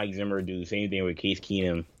 We saw Mike Zimmer do the same thing with Case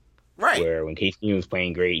Keenum. Right. Where when Case Keenum was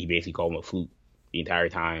playing great, he basically called him a fluke the entire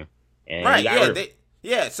time. And right.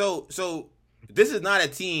 So this is not a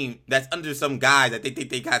team that's under some guy that they think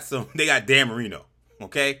they got Dan Marino.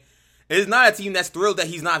 Okay? It is not a team that's thrilled that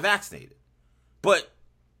he's not vaccinated. But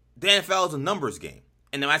the NFL is a numbers game.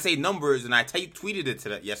 And when I say numbers, and I tweeted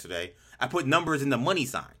it yesterday, I put numbers in the money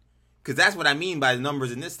sign. Because that's what I mean by the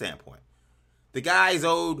numbers in this standpoint. The guy's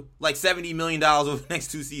owed $70 million over the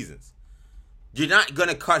next 2 seasons. You're not going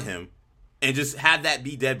to cut him and just have that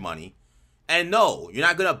be dead money. And no, you're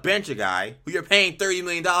not going to bench a guy who you're paying $30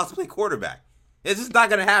 million to play quarterback. It's just not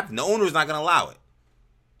going to happen. The owner is not going to allow it.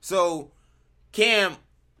 So Cam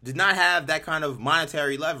did not have that kind of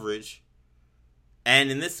monetary leverage. And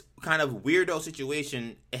in this kind of weirdo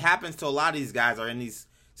situation, it happens to a lot of these guys are in these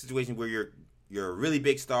situations where you're a really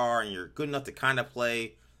big star and you're good enough to kind of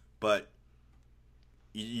play, but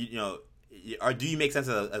or do you make sense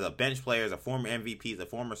as a bench player, as a former MVP, as a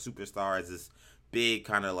former superstar, as this big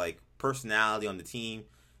kind of personality on the team?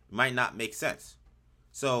 It might not make sense.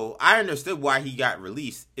 So I understood why he got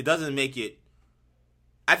released. It doesn't make it.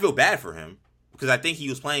 I feel bad for him because I think he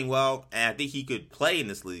was playing well and I think he could play in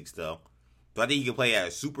this league still. Do I think he could play at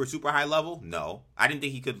a super, super high level? No. I didn't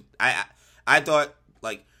think he could. I thought,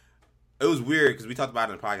 it was weird because we talked about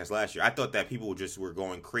it in the podcast last year. I thought that people were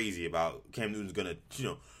going crazy about Cam Newton's going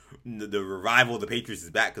to, the revival of the Patriots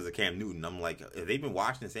is back because of Cam Newton. I'm like, have they been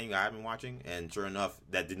watching the same guy I've been watching? And sure enough,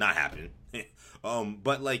 that did not happen.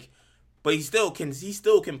 But he still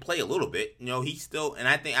can play a little bit. And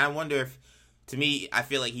I wonder if, to me, I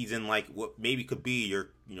feel like he's in what maybe could be your,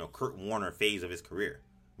 Kurt Warner phase of his career.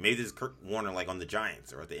 Maybe this is Kurt Warner on the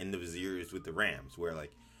Giants or at the end of his years with the Rams, where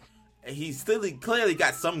he's still clearly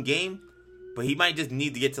got some game, but he might just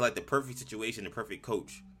need to get to like the perfect situation, the perfect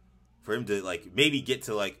coach, for him to like maybe get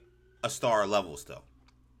to like a star level still.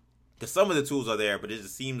 Because some of the tools are there, but it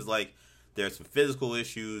just seems like there's some physical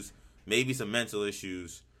issues, maybe some mental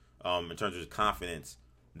issues, in terms of his confidence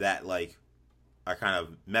that like are kind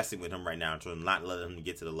of messing with him right now, in terms of not letting him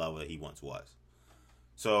get to the level that he once was.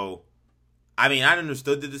 So, I mean, I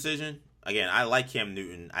understood the decision. Again, I like Cam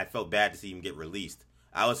Newton. I felt bad to see him get released.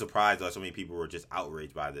 I was surprised that so many people were just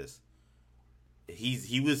outraged by this.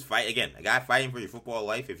 He was fighting again, a guy fighting for your football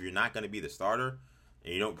life. If you're not going to be the starter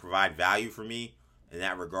and you don't provide value for me in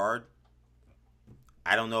that regard,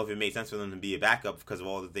 I don't know if it made sense for them to be a backup because of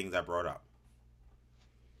all the things I brought up.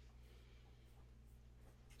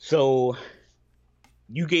 So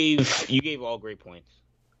you gave all great points.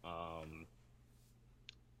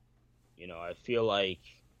 I feel like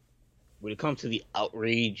when it comes to the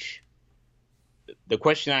outrage, the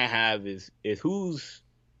question I have is who's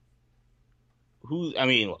I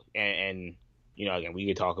mean, look, and again, we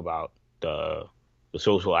could talk about the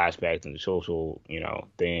social aspect and the social,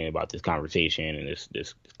 thing about this conversation and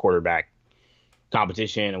this quarterback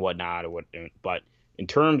competition and whatnot, but in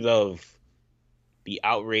terms of the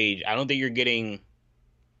outrage, I don't think you're getting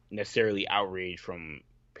necessarily outrage from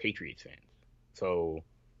Patriots fans. So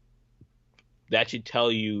that should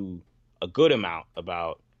tell you a good amount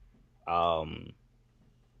about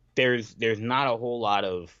there's not a whole lot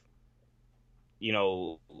of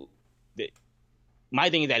my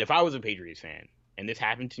thing is that if I was a Patriots fan and this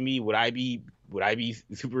happened to me, would I be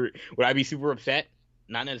super upset?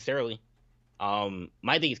 Not necessarily.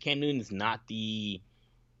 My thing is Cam Newton is not the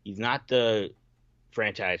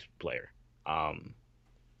franchise player. I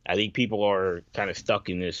think people are kind of stuck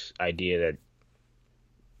in this idea that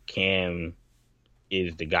Cam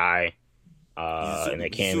is the guy, and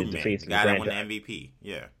that Cam is the face of the franchise. Guy that won the MVP,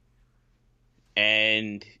 yeah.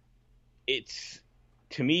 And it's,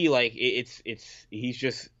 to me, like he's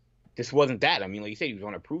just, this wasn't that. I mean, like you said, he was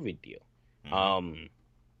on a prove it deal. Mm-hmm.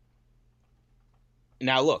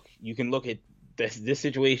 Now look, you can look at this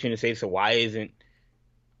situation and say, so why isn't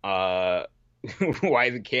Cam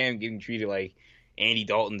getting treated like Andy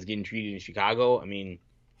Dalton's getting treated in Chicago? I mean,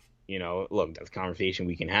 look, that's a conversation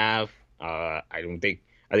we can have. I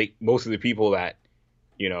think most of the people that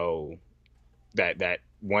that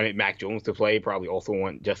wanted Mac Jones to play probably also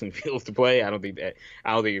want Justin Fields to play. I don't think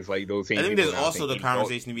it's like those same. I think there's also the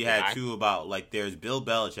conversation we had too about like there's Bill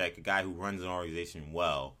Belichick, a guy who runs an organization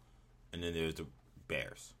well, and then there's the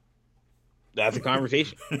Bears. That's a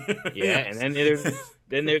conversation. Yeah, and then there's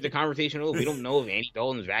the conversation. Oh, we don't know if Andy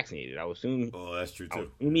Dalton is vaccinated. I would assume. Oh, that's true too. I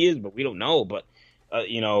assume he is, but we don't know. But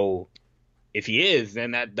if he is,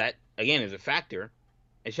 then that again is a factor.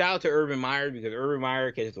 And shout out to Urban Meyer, because Urban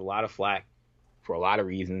Meyer catches a lot of flack for a lot of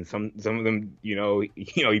reasons. Some of them,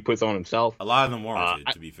 he puts on himself. A lot of them warranted,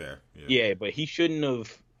 to be fair. Yeah, but he shouldn't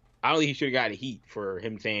have. I don't think he should have got heat for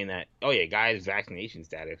him saying that. Oh yeah, guy's vaccination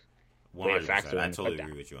status. 100%. I totally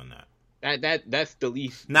agree with you on that. That's the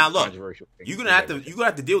least now look, controversial thing. You're gonna have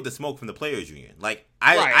to deal with the smoke from the players union. Like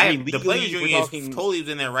the players union is totally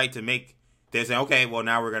within their right to make. They're saying, okay, well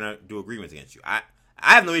now we're gonna do agreements against you. I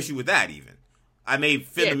have no issue with that even. I may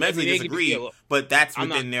fundamentally disagree, but that's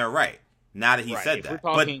within their right. Now that he said that,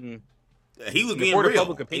 but he was being real.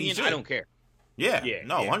 Public opinion, I don't care. Yeah,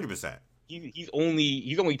 100%. He's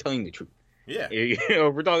only telling the truth. Yeah,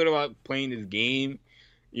 if we're talking about playing this game,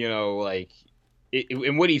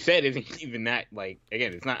 and what he said isn't even that. Like,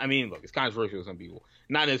 again, it's not. I mean, look, it's controversial to some people,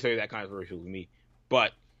 not necessarily that controversial to me,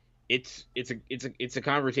 but it's a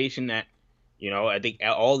conversation that I think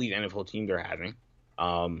all these NFL teams are having,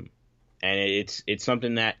 and it's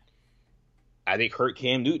something that I think hurt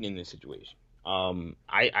Cam Newton in this situation.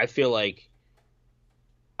 I feel like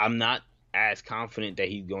I'm not as confident that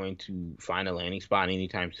he's going to find a landing spot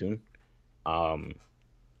anytime soon.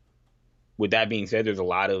 With that being said, there's a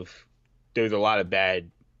lot of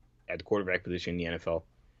bad at the quarterback position in the NFL.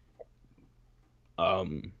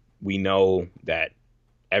 We know that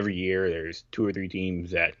every year there's 2 or 3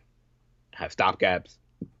 teams that have stopgaps.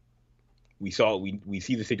 We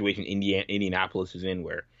see the situation Indianapolis is in,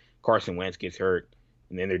 where Carson Wentz gets hurt,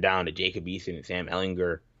 and then they're down to Jacob Eason and Sam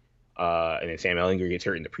Ehlinger, and then Sam Ehlinger gets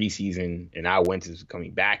hurt in the preseason, and now Wentz is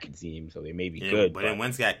coming back, it seems, so they may be good. But then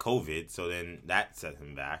Wentz got COVID, so then that set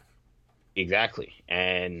him back. Exactly,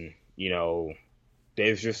 and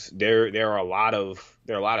there's just there are a lot of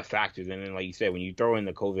factors, and then like you said, when you throw in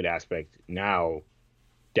the COVID aspect, now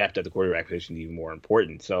depth at the quarterback position is even more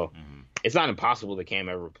important. So it's not impossible that Cam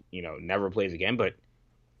ever never plays again, but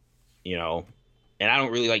and I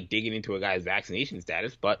don't really like digging into a guy's vaccination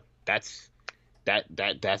status, but that's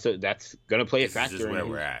that's gonna play a factor. This is where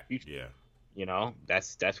we're at. Yeah. You know,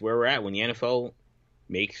 that's where we're at when the NFL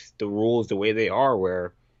makes the rules the way they are,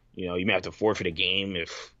 where you know you may have to forfeit a game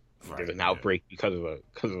if there's an outbreak because of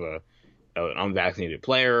an unvaccinated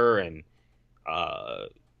player, and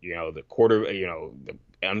you know the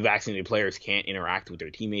unvaccinated players can't interact with their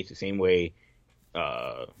teammates the same way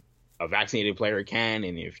a vaccinated player can.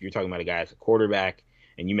 And if you're talking about a guy as a quarterback,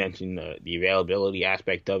 and you mentioned the availability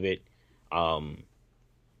aspect of it, all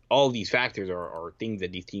of these factors are things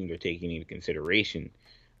that these teams are taking into consideration.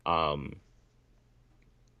 So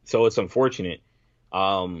it's unfortunate.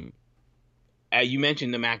 You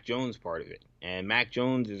mentioned the Mac Jones part of it, and Mac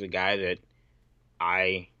Jones is a guy that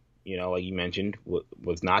I, like you mentioned,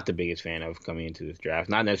 was not the biggest fan of coming into this draft.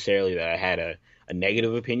 Not necessarily that I had a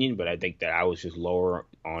negative opinion, but I think that I was just lower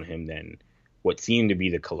on him than what seemed to be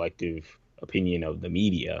the collective opinion of the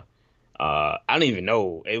media. I don't even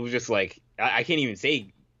know. It was just like, I can't even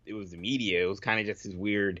say it was the media. It was kind of just this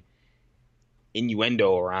weird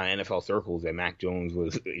innuendo around NFL circles that Mac Jones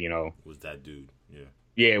was, was that dude. Yeah.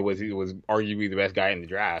 Yeah, it was arguably the best guy in the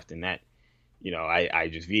draft, and that, I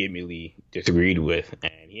just vehemently disagreed with.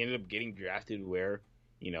 And he ended up getting drafted where,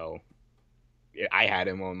 I had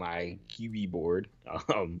him on my QB board,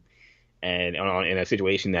 and in a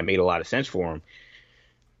situation that made a lot of sense for him.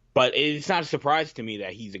 But it's not a surprise to me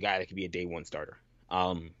that he's a guy that could be a day one starter.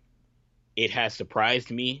 It has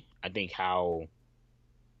surprised me, I think, how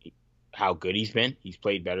good he's been. He's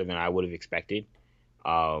played better than I would have expected.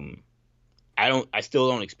 I still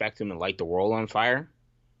don't expect him to light the world on fire,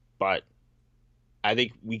 but I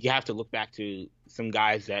think we have to look back to some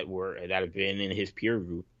guys that have been in his peer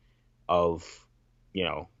group of,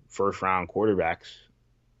 first round quarterbacks,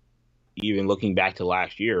 even looking back to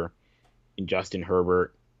last year, in Justin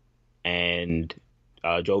Herbert and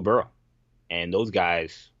Joe Burrow. And those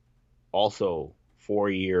guys also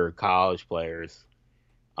 4-year college players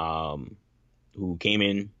who came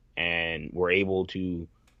in and were able to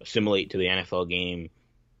assimilate to the NFL game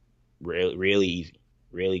really easy,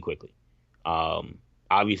 really quickly.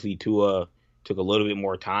 Obviously, Tua took a little bit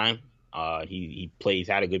more time. He's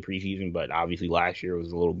had a good preseason, but obviously last year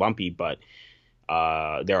was a little bumpy. But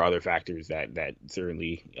there are other factors that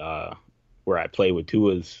certainly were at play with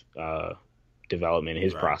Tua's development,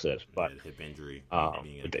 his process. But hip injury,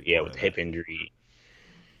 with the hip injury.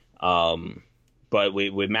 But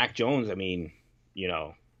with Mac Jones, I mean,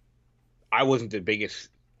 I wasn't the biggest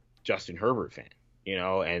Justin Herbert fan,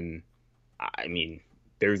 and I mean,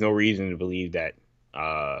 there's no reason to believe that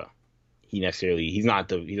he doesn't have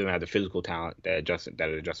the physical talent that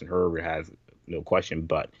Justin Herbert has, no question.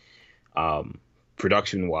 But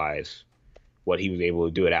production wise, what he was able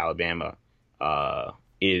to do at Alabama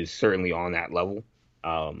is certainly on that level.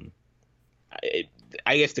 I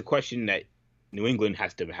guess the question that New England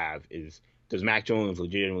has to have is, does Mac Jones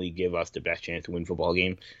legitimately give us the best chance to win football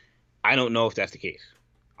games? I don't know if that's the case.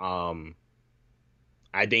 I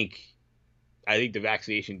think the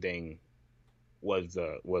vaccination thing was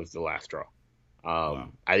the last straw. Wow.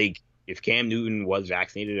 I think if Cam Newton was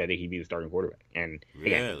vaccinated, I think he'd be the starting quarterback. And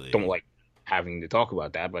again, Really? don't like having to talk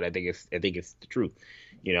about that, but I think it's the truth.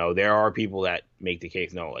 There are people that make the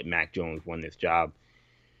case, no, like Mac Jones won this job.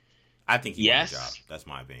 I think he won the job. That's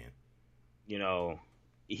my opinion.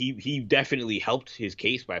 He definitely helped his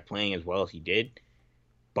case by playing as well as he did,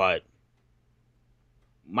 but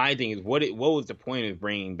my thing is, what was the point of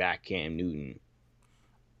bringing back Cam Newton?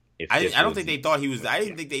 I don't think they thought he was. I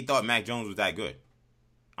didn't think they thought Mac Jones was that good.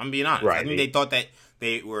 I'm being honest. Right. I think they thought that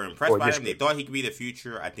they were impressed by him. They thought he could be the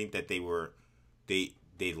future. I think that they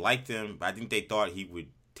liked him, but I think they thought he would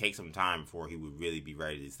take some time before he would really be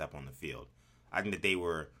ready to step on the field. I think that they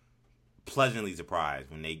were pleasantly surprised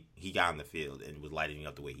when he got on the field and was lighting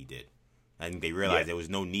up the way he did. I think they realized there was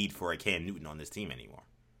no need for a Cam Newton on this team anymore.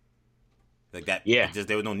 Like that,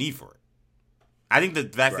 there was no need for it. I think the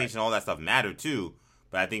vaccination and all that stuff mattered too,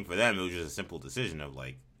 but I think for them it was just a simple decision of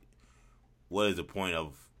like, what is the point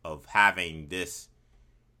of having this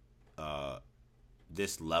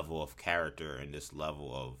this level of character and this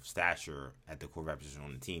level of stature at the quarterback position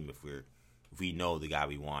on the team if we know the guy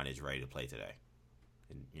we want is ready to play today,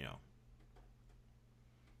 and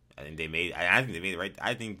I think they made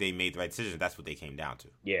the right decision. That's what they came down to.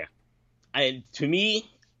 Yeah, and to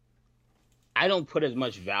me, I don't put as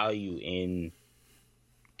much value in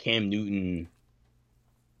Cam Newton's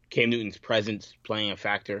presence playing a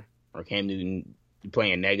factor, or Cam Newton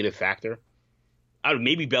playing a negative factor.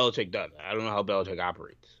 Maybe Belichick does. I don't know how Belichick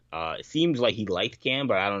operates. It seems like he liked Cam,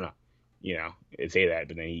 but I don't know. They say that,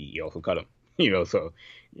 but then he also cut him. So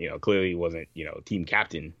clearly he wasn't team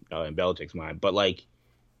captain in Belichick's mind. But like,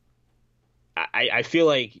 I feel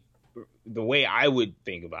like the way I would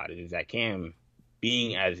think about it is that Cam,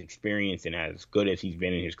 being as experienced and as good as he's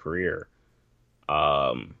been in his career,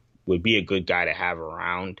 would be a good guy to have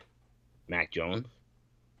around Mac Jones.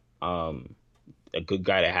 A good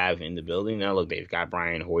guy to have in the building. Now, look, they've got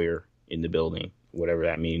Brian Hoyer in the building, whatever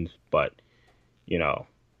that means. But, you know,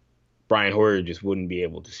 Brian Hoyer just wouldn't be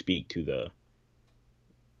able to speak to the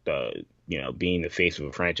being the face of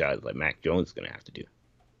a franchise like Mac Jones is going to have to do.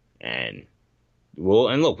 And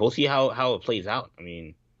we'll see how it plays out. I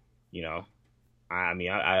mean,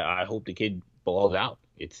 I hope the kid balls out.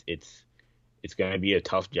 It's going to be a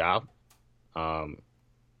tough job. But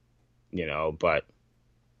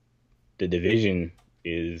the division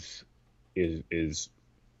is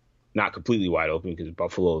not completely wide open because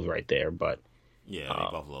Buffalo is right there. But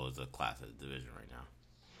Buffalo is a class of the division right now.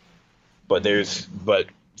 But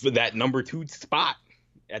for that number 2 spot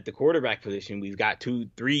at the quarterback position, we've got 3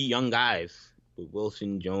 young guys with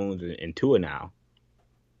Wilson, Jones, and Tua now,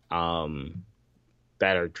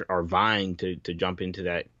 that are vying to jump into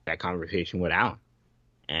that conversation with Allen.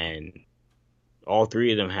 And all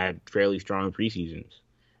 3 of them had fairly strong preseasons.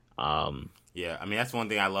 That's one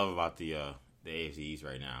thing I love about the AFC East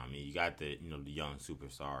right now. I mean, you got the young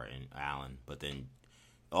superstar in Allen, but then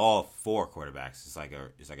all 4 quarterbacks. It's like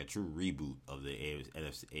a true reboot of the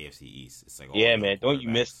AFC East. It's like man. Don't you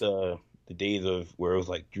miss the days of where it was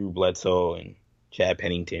like Drew Bledsoe and Chad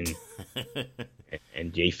Pennington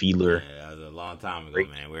and Jay Fiedler? Yeah, that was a long time ago,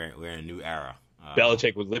 man. We're in a new era.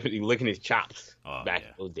 Belichick was licking his chops back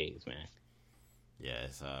in those days, man.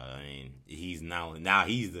 Yes, he's now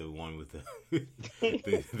he's the one with the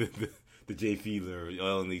the Jay Fiedler.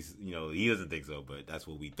 Well, at least he doesn't think so, but that's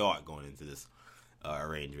what we thought going into this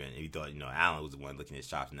arrangement. And we thought Allen was the one licking his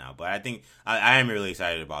chops now. But I think I am really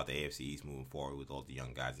excited about the AFC East moving forward with all the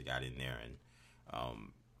young guys that got in there,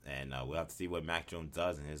 and we'll have to see what Mac Jones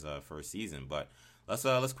does in his first season. But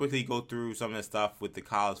let's quickly go through some of the stuff with the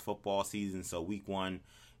college football season. So week 1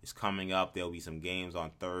 is coming up. There'll be some games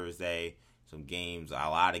on Thursday. A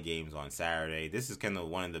lot of games on Saturday. This is kind of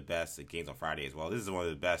one of the best games on Friday as well. This is one of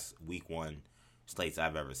the best week 1 slates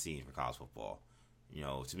I've ever seen for college football.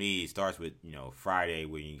 To me, it starts with, Friday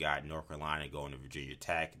when you got North Carolina going to Virginia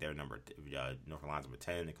Tech. They're North Carolina's number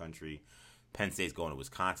 10 in the country. Penn State's going to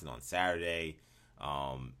Wisconsin on Saturday.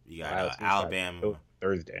 You got Alabama.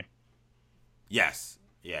 Thursday. Yes.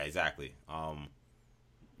 Yeah, exactly.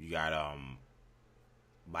 You got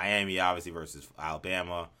Miami, obviously, versus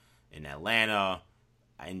Alabama. In Atlanta,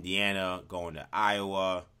 Indiana going to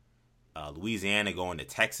Iowa, Louisiana going to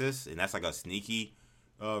Texas, and that's like a sneaky,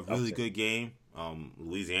 really good game.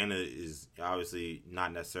 Louisiana is obviously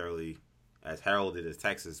not necessarily as heralded as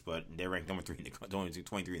Texas, but they're ranked number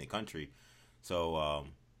 23 in the country, so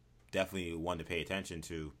definitely one to pay attention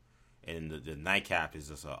to. And the nightcap is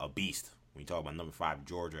just a beast when you talk about number 5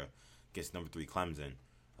 Georgia against number 3 Clemson.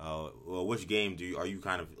 Which game are you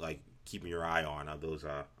kind of like keeping your eye on those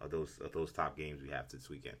top games we have this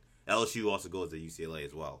weekend? LSU also goes to UCLA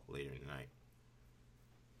as well later in the night.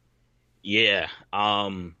 Yeah,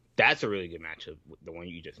 that's a really good matchup. The one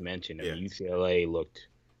you just mentioned. I mean, UCLA looked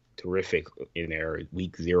terrific in their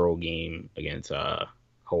week 0 game against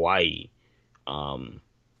Hawaii.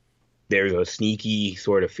 There's a sneaky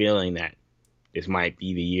sort of feeling that this might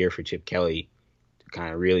be the year for Chip Kelly to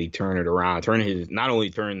kind of really turn it around, not only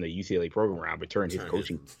turn the UCLA program around, but turn his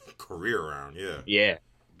coaching career around. Yeah,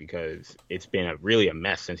 because it's been really a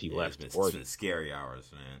mess since he left. It's been scary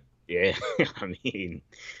hours, man. Yeah, I mean,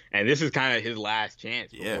 and this is kind of his last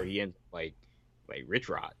chance before he ends like Rich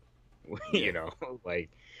Rod, because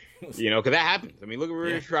that happens. I mean, look at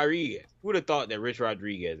Rich Rodriguez. Who would have thought that Rich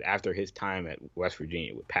Rodriguez, after his time at West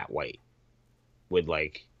Virginia with Pat White, would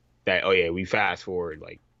like that? Oh yeah, we fast forward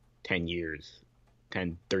like 13 years,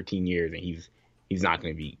 and he's not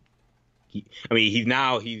going to be. He's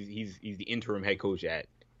the interim head coach at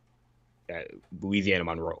Louisiana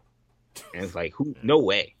Monroe, and it's like no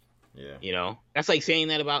way. Yeah. That's like saying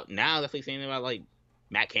that about now. That's like saying that about like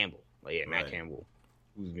Matt Campbell. Matt Campbell,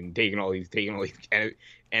 who's been taking all these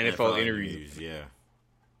NFL interviews. Yeah.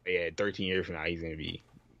 13 years from now, he's gonna be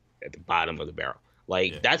at the bottom of the barrel.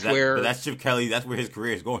 That's Chip Kelly. That's where his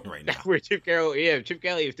career is going right now. That's where Chip Kelly. Yeah, Chip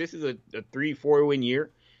Kelly. If this is a 3-4 win year,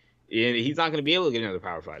 he's not gonna be able to get another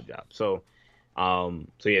Power 5 job. So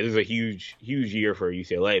this is a huge year for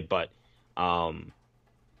UCLA, but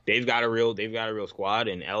they've got a real squad,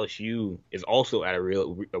 and LSU is also at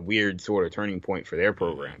a weird sort of turning point for their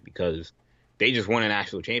program because they just won a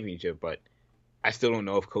national championship, but I still don't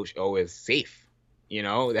know if Coach O is safe.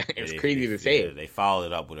 It's crazy to say. They followed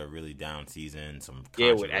it up with a really down season, some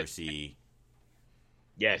controversy.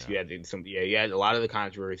 Yes, you had some. Yeah, you had a lot of the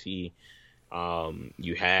controversy.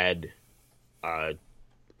 You had a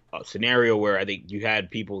scenario where I think you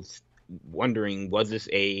had people wondering, was this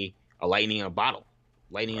a lightning in a bottle,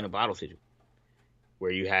 situation,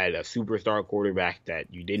 where you had a superstar quarterback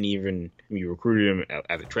that you didn't even you recruited him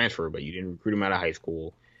as a transfer, but you didn't recruit him out of high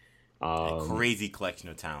school. A crazy collection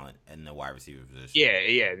of talent in the wide receiver position.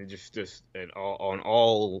 Yeah, just an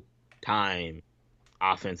all time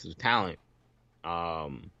offensive talent.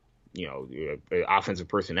 Offensive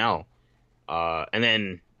personnel, and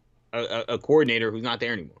then a coordinator who's not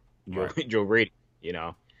there anymore, right. Joe Brady.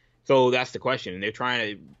 So that's the question, and they're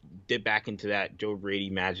trying to dip back into that Joe Brady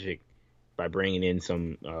magic by bringing in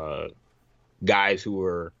some guys who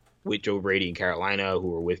were with Joe Brady in Carolina, who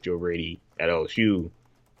were with Joe Brady at LSU,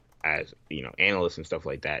 as analysts and stuff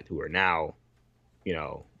like that, who are now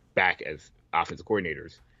back as offensive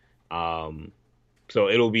coordinators. So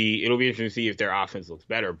it'll be interesting to see if their offense looks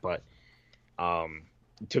better. But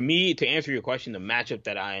to answer your question, the matchup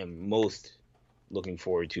that I am most looking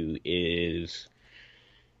forward to is,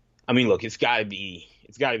 look, it's got to be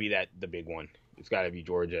that the big one. It's got to be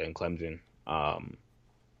Georgia and Clemson. I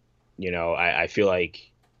feel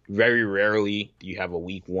like very rarely do you have a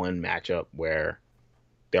week one matchup where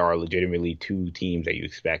there are legitimately two teams that you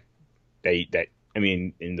expect in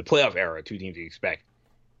the playoff era, two teams you expect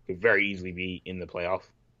could very easily be in the playoff,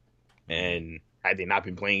 and had they not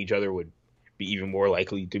been playing each other, would be even more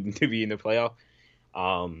likely to be in the playoff.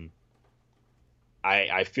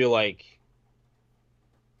 I feel like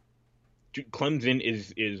Clemson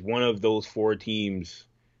is one of those four teams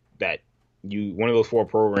one of those four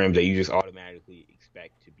programs that you just automatically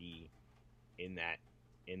expect to be in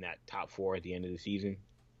that top four at the end of the season.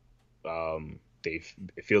 It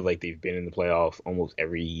feels like they've been in the playoffs almost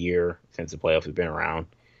every year since the playoffs have been around.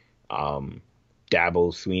 Dabo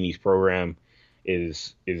Swinney's program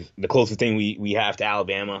is the closest thing we have to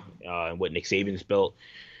Alabama and what Nick Saban's built.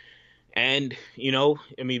 And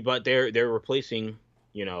but they're replacing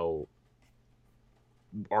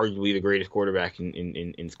arguably the greatest quarterback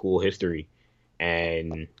in school history,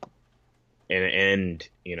 and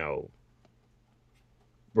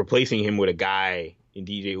replacing him with a guy in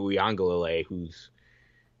DJ Uiagalelei who's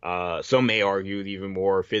some may argue even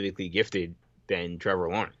more physically gifted than Trevor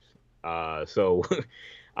Lawrence.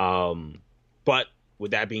 But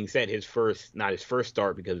with that being said, not his first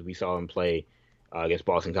start, because we saw him play against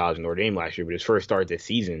Boston College and Notre Dame last year, but his first start this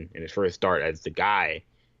season and his first start as the guy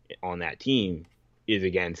on that team is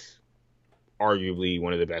against arguably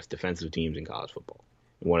one of the best defensive teams in college football,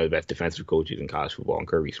 one of the best defensive coaches in college football, and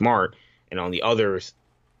Kirby Smart. And on the other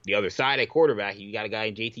side at quarterback, you got a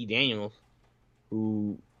guy, JT Daniels,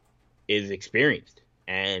 who is experienced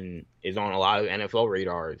and is on a lot of NFL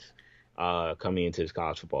radars coming into this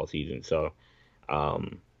college football season. So,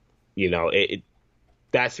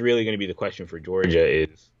 that's really going to be the question for Georgia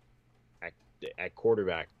is at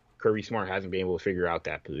quarterback. Kirby Smart hasn't been able to figure out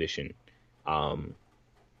that position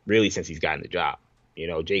really since he's gotten the job.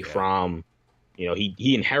 Jake Fromm,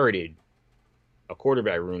 he inherited a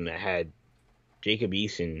quarterback room that had Jacob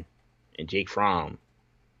Eason and Jake Fromm,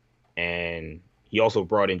 and he also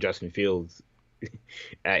brought in Justin Fields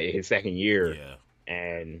at his second year. Yeah.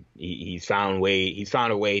 And he's found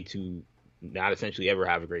a way to not essentially ever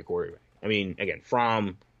have a great quarterback. Again,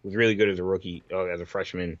 Fromm was really good as a rookie, as a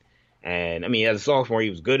freshman, and as a sophomore he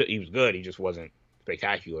was good. He just wasn't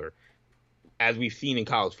spectacular. As we've seen in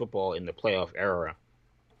college football in the playoff era,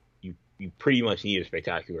 you pretty much need a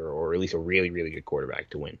spectacular or at least a really, really good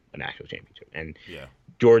quarterback to win a national championship. And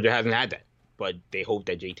Georgia hasn't had that, but they hope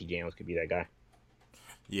that JT Daniels could be that guy.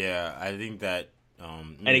 Yeah, I think that.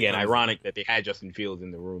 And again, ironic that they had Justin Fields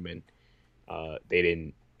in the room and they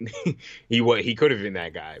didn't. he could have been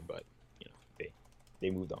that guy, but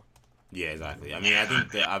they moved on. Yeah, exactly. I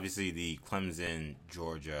think that obviously the Clemson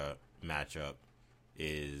Georgia matchup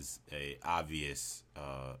is a obvious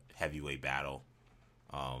heavyweight battle.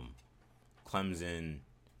 Clemson,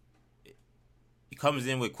 it comes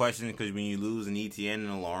in with questions because when you lose an Etienne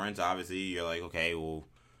and a Lawrence, obviously you're like, okay, well,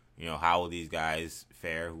 how will these guys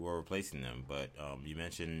fare who are replacing them? But you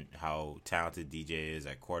mentioned how talented DJ is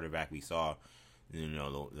at quarterback. We saw,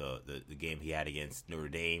 the game he had against Notre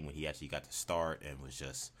Dame when he actually got to start and was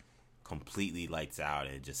just completely lights out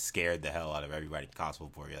and just scared the hell out of everybody in college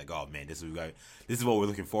football. You're like, oh man, this is what we're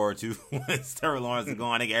looking forward to when Trevor Lawrence is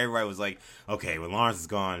gone. I think everybody was like, okay, when Lawrence is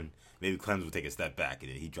gone, maybe Clemson will take a step back.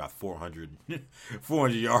 And then he dropped 400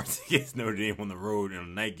 yards against Notre Dame on the road in a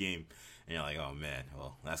night game. And you're like, oh man,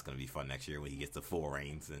 well, that's going to be fun next year when he gets the full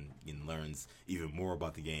reins and learns even more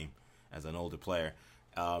about the game as an older player.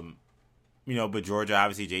 But Georgia,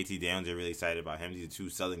 obviously, JT Daniels, they're really excited about him. These are two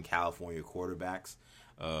Southern California quarterbacks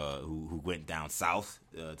who went down south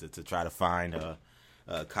to try to find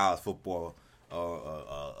college football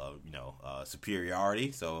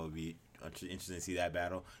superiority. So it'll be interesting to see that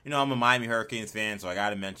battle. I'm a Miami Hurricanes fan, so I got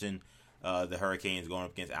to mention the Hurricanes going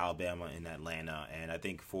up against Alabama in Atlanta. And I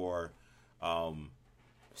think for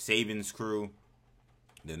Saban's crew,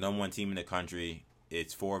 the number one team in the country,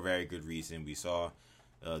 it's for a very good reason. We saw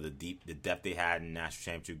the depth they had in the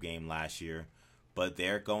national championship game last year, but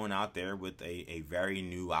they're going out there with a very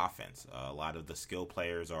new offense. A lot of the skill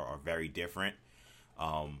players are very different,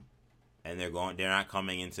 and they're not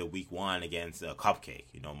coming into week one against a cupcake.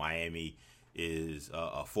 Miami is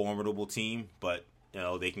a formidable team, but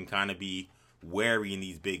they can kind of be wary in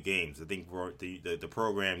these big games. I think for the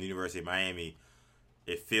program, the University of Miami,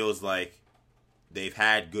 it feels like they've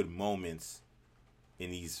had good moments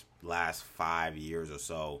in these last 5 years or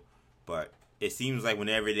so, but it seems like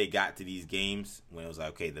whenever they got to these games, when it was like,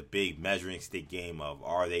 okay, the big measuring stick game of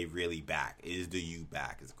are they really back? Is the U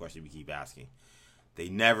back? Is the question we keep asking. They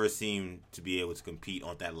never seem to be able to compete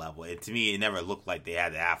on that level. And to me, it never looked like they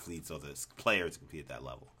had the athletes or the players to compete at that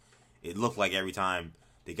level. It looked like every time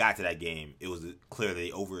they got to that game, it was clear that they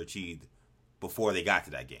overachieved before they got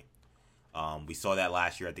to that game. We saw that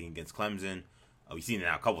last year, I think, against Clemson. We've seen it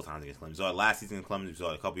now a couple times against Clemson. We saw it last season in Clemson. We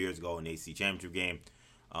saw it a couple years ago in the ACC championship game.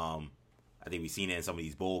 I think we've seen it in some of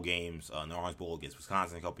these bowl games. The Orange Bowl against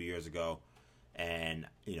Wisconsin a couple years ago. And,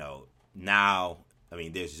 now,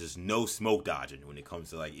 there's just no smoke dodging when it comes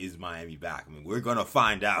to, is Miami back? We're going to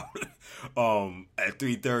find out at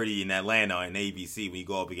 3:30 in Atlanta on ABC when you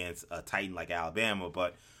go up against a Titan like Alabama.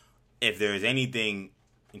 But if there's anything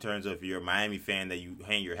in terms of if you're a Miami fan that you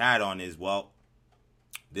hang your hat on is,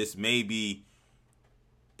 this may be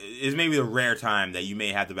the rare time that you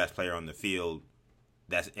may have the best player on the field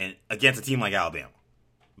against a team like Alabama.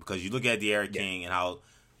 Because you look at D'Eriq King and how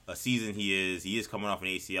a season he is coming off an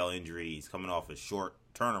ACL injury. He's coming off a short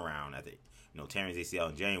turnaround at tearing his ACL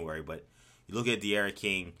in January. But you look at D'Eriq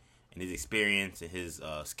King and his experience and his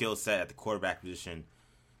skill set at the quarterback position,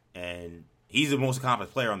 and he's the most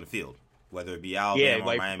accomplished player on the field, whether it be Alabama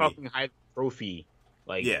or Miami. Fucking high trophy.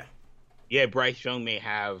 Bryce Young may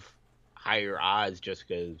have higher odds just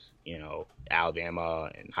because,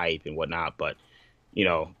 Alabama and hype and whatnot. But,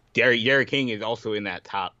 D'Eriq King is also in that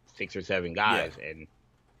top 6 or 7 guys, and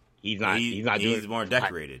he's more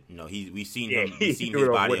decorated. We've seen his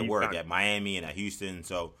body of work at Miami and at Houston.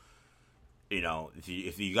 So, whenever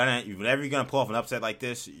you're gonna pull off an upset like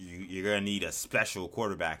this, you're gonna need a special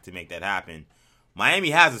quarterback to make that happen.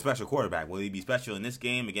 Miami has a special quarterback. Will he be special in this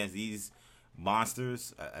game against these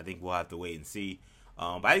monsters? I think we'll have to wait and see.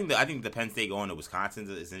 But I think the Penn State going to Wisconsin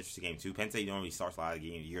is an interesting game too. Penn State normally starts a lot of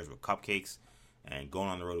years with cupcakes, and going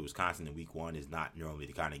on the road to Wisconsin in week 1 is not normally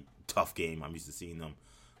the kind of tough game I'm used to seeing them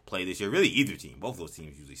play this year. Really, either team. Both of those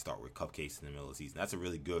teams usually start with cupcakes in the middle of the season. That's a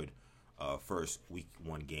really good first week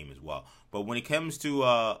 1 game as well. But when it comes to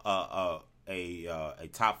a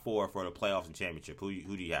top 4 for the playoffs and championship, who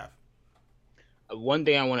do you have? One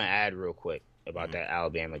thing I want to add real quick about that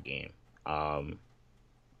Alabama game.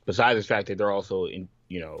 Besides the fact that they're also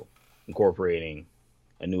incorporating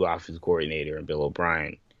a new offensive coordinator in Bill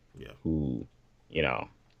O'Brien, who,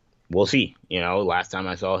 we'll see. Last time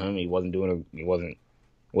I saw him, he wasn't the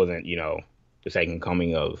second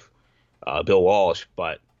coming of Bill Walsh,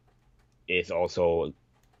 but it's also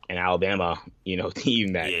an Alabama,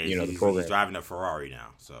 team that the program. He's driving a Ferrari now,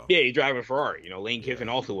 so he's driving a Ferrari. Lane Kiffin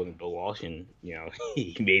also wasn't Bill Walsh, and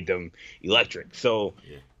he made them electric. So,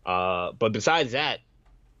 but besides that,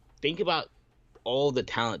 think about all the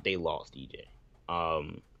talent they lost, EJ.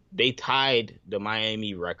 They tied the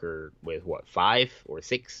Miami record with 5 or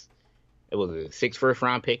 6? It was 6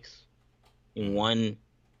 first-round picks in one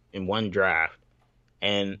draft,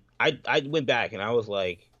 and I went back and I was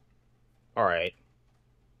like, all right,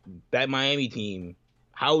 that Miami team,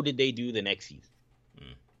 how did they do the next season?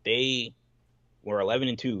 They were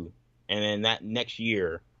 11-2, and then that next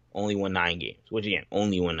year only won 9 games, which again,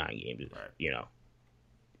 only won 9 games, right.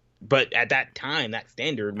 But at that time, that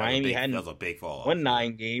standard, Miami hadn't won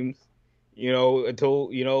 9 games, until,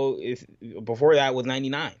 before that was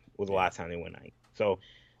 99 was the last time they won 9. So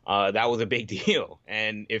that was a big deal.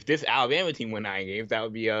 And if this Alabama team won 9 games, that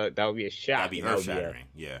would be a shock. That'd be earth-shattering,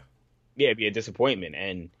 Yeah, it'd be a disappointment.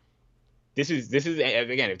 And this is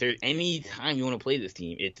again, if there's any time you want to play this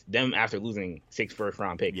team, it's them after losing 6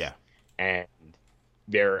 first-round picks. Yeah. And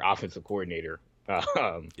their offensive coordinator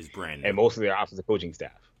is brand new. And most of their offensive coaching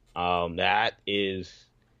staff.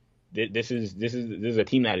 This is a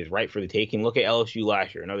team that is ripe for the taking. Look at LSU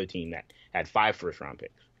last year, another team that had 5 first-round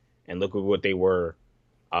picks. and look at what they were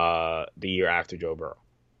the year after Joe Burrow.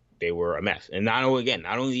 They were a mess. And not only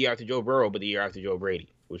the year after Joe Burrow, but the year after Joe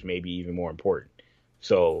Brady, which may be even more important.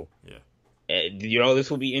 So, Yeah. This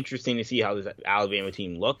will be interesting to see how this Alabama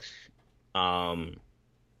team looks.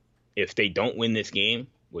 If they don't win this game,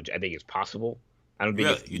 which I think is possible, I don't think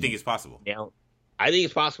Really? You think it's possible? Yeah, I think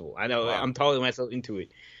it's possible. I know I'm talking myself into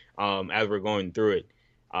it as we're going through it.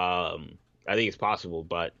 I think it's possible,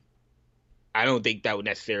 but I don't think that would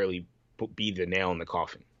necessarily be the nail in the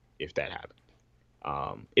coffin if that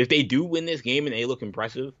happened. If they do win this game and they look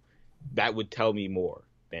impressive, that would tell me more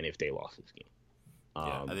than if they lost this game.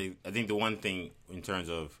 I think the one thing in terms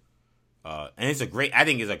of and it's a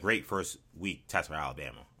great first week test for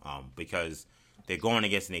Alabama because they're going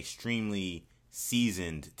against an extremely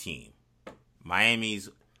seasoned team. Miami's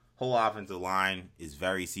whole offensive line is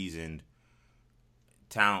very seasoned.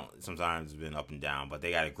 Talent sometimes has been up and down, but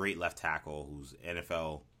they got a great left tackle who's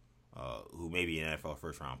NFL, who may be an NFL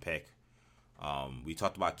first round pick. We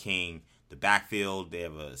talked about King. The backfield, they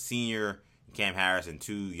have a senior, Cam Harris, and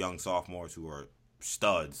two young sophomores who are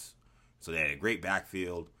studs. So they had a great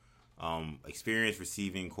backfield, experienced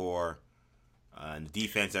receiving core, and the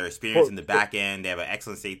defense are experienced in the back end. They have an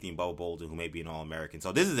excellent safety in Bo Bolden, who may be an All-American.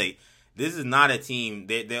 So this is not a team.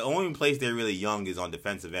 The only place they're really young is on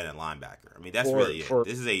defensive end and linebacker. I mean, that's really it.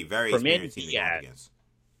 This is a very experienced team to go up against.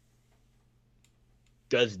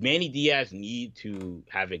 Does Manny Diaz need to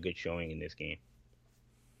have a good showing in this game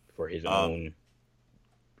for his own?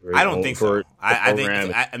 I don't think so. I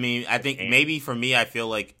think maybe for me, I feel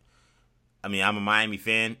like, I'm a Miami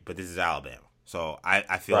fan, but this is Alabama, so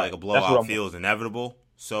I feel like a blowout feels inevitable.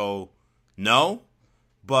 So no,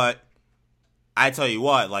 but I tell you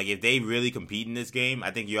what, like if they really compete in this game,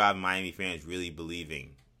 I think you have Miami fans really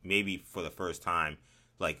believing, maybe for the first time,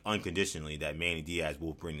 like unconditionally, that Manny Diaz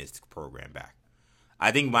will bring this program back.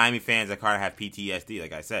 I think Miami fans that kind of have PTSD,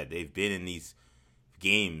 like I said, they've been in these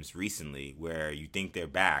games recently where you think they're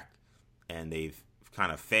back and they've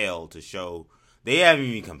kind of failed to show they haven't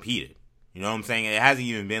even competed. You know what I'm saying? It hasn't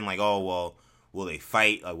even been like, oh, well, will they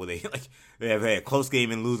fight? Like, will they they have had a close game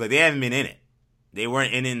and lose? Like, they haven't been in it. They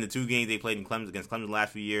weren't in the two games they played in Clemson against Clemson the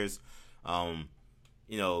last few years.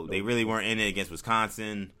 They really weren't in it against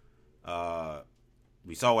Wisconsin.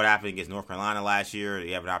 We saw what happened against North Carolina last year.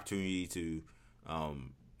 They have an opportunity to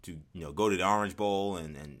go to the Orange Bowl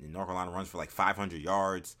and North Carolina runs for like 500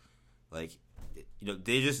 yards. Like,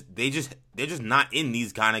 they're just not in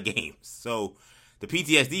these kind of games. So the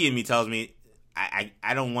PTSD in me tells me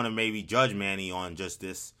I don't want to maybe judge Manny on just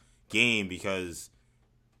this game because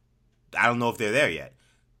I don't know if they're there yet.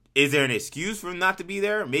 Is there an excuse for him not to be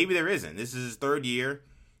there? Maybe there isn't. This is his third year.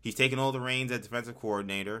 He's taken all the reins as defensive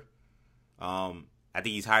coordinator. I think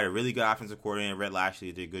he's hired a really good offensive coordinator. Rhett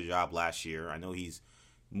Lashley did a good job last year. I know he's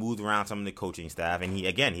moved around some of the coaching staff, and he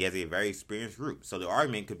has a very experienced group. So the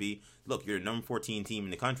argument could be, look, you're the number 14 team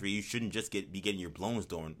in the country. You shouldn't just be getting your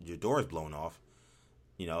doors blown off,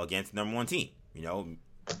 against the number 1 team.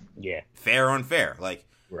 Yeah, fair or unfair, like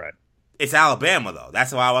right. It's Alabama though.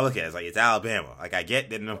 That's how I look at it. It's like it's Alabama. Like I get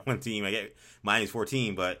the number 1 team, I get Miami's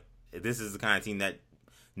 14, but this is the kind of team that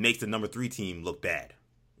makes the number 3 team look bad.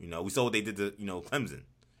 We saw what they did to Clemson.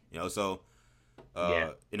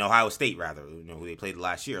 In Ohio State rather, who they played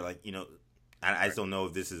last year. Like I just don't know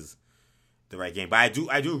if this is the right game. But I do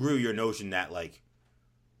agree with your notion that like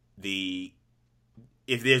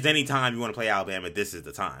if there's any time you want to play Alabama, this is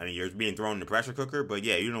the time. I mean, you're being thrown in the pressure cooker, but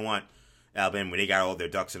yeah, you don't want Alabama when they got all their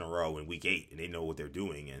ducks in a row in week 8 and they know what they're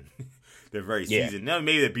doing and they're very seasoned. Now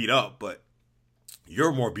maybe they're beat up, but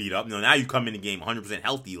you're more beat up. Now you come in the game 100%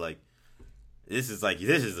 healthy. Like this is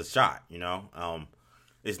a shot.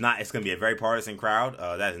 It's not. It's going to be a very partisan crowd.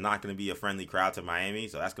 That is not going to be a friendly crowd to Miami,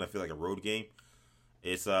 so that's going to feel like a road game.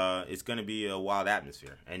 It's going to be a wild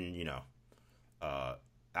atmosphere, and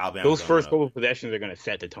Alabama. Those first couple of possessions are going to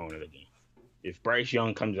set the tone of the game. If Bryce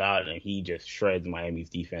Young comes out and he just shreds Miami's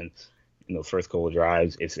defense in those first couple of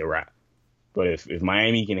drives, it's a wrap. But if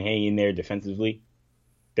Miami can hang in there defensively,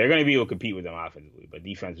 they're going to be able to compete with them offensively. But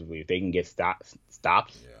defensively, if they can get stops,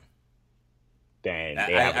 then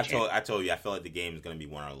they have a chance. I told you, I feel like the game is going to be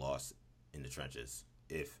won or lost in the trenches.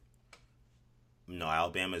 If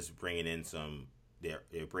Alabama's bringing in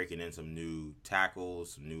they're breaking in some new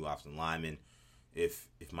tackles, some new offensive linemen. If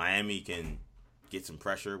Miami can get some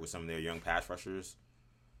pressure with some of their young pass rushers,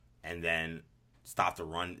 and then stop the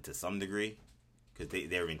run to some degree, because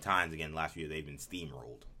there have been times again last year they've been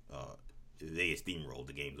steamrolled. They get steamrolled,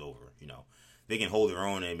 the game's over. They can hold their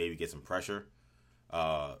own and maybe get some pressure.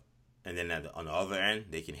 And then on the other end,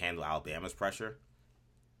 they can handle Alabama's pressure,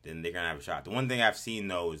 then they're going to have a shot. The one thing I've seen,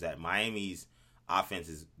 though, is that Miami's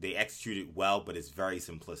offense they execute it well, but it's very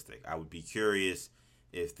simplistic. I would be curious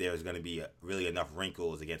if there's going to be really enough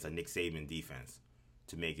wrinkles against a Nick Saban defense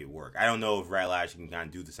to make it work. I don't know if Rat Lash can kind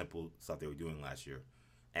of do the simple stuff they were doing last year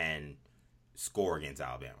and score against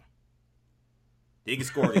Alabama. They can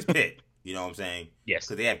score against Pitt, you know what I'm saying? Yes.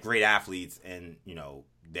 Because they have great athletes and,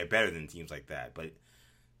 they're better than teams like that. But,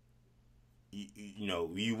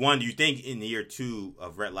 you think in the year 2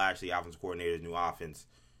 of Rhett Lashlee, offensive coordinator's new offense,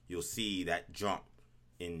 you'll see that jump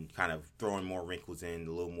in kind of throwing more wrinkles in,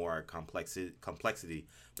 a little more complexity.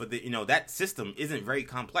 But, that system isn't very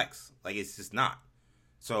complex. Like, it's just not.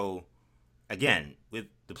 So, again, with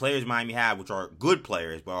the players Miami have, which are good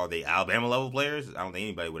players, but are they Alabama-level players? I don't think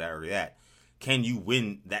anybody would argue that. Can you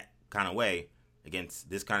win that kind of way against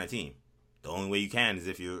this kind of team? The only way you can is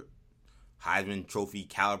if your Heisman Trophy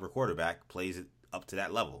caliber quarterback plays it up to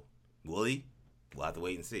that level. Will he? We'll have to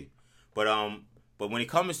wait and see. But when it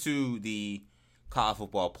comes to the college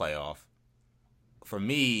football playoff, for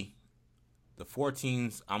me, the 4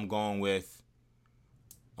 teams I'm going with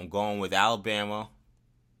Alabama.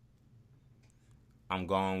 I'm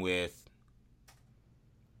going with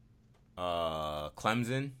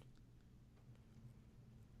Clemson.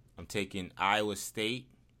 I'm taking Iowa State.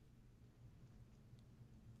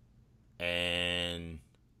 And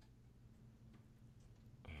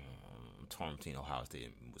I'm torn between Ohio State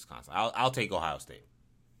and Wisconsin. I'll take Ohio State.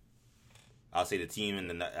 I'll say the team in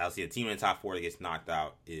the top 4 that gets knocked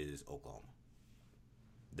out is Oklahoma.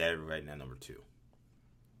 They're right now number 2.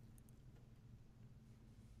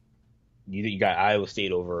 You got Iowa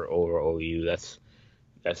State over OU. That's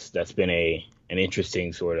been an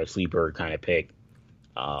interesting sort of sleeper kind of pick.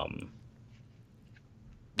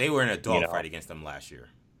 They were in a dogfight against them last year.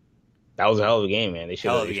 That was a hell of a game, man. They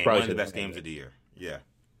should have. One of the best games of the year. Yeah.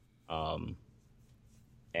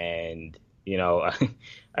 And I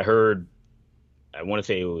heard. I want to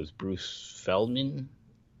say it was Bruce Feldman.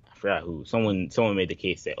 I forgot who. Someone made the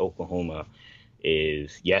case that Oklahoma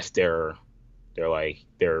is they're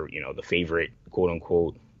the favorite, quote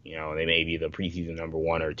unquote. They may be the preseason number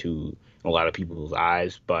 1 or 2 in a lot of people's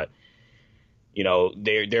eyes, but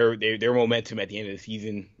their momentum at the end of the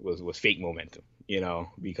season was fake momentum.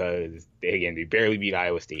 Because they barely beat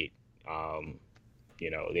Iowa State.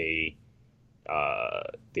 They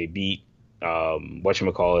beat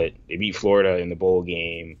whatchamacallit. They beat Florida in the bowl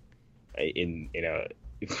game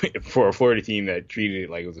for a Florida team that treated it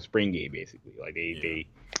like it was a spring game, basically. Like they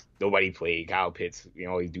nobody played. Kyle Pitts,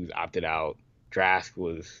 all these dudes opted out. Trask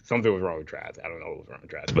something was wrong with Trask. I don't know what was wrong with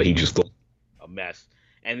Trask, but he just looked a mess.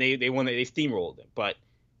 And they won. They steamrolled them. But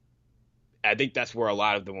I think that's where a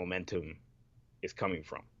lot of the momentum is coming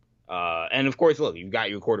from. And of course, look, you've got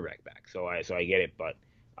your quarterback back. So I get it. But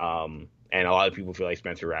and a lot of people feel like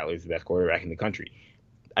Spencer Rattler is the best quarterback in the country.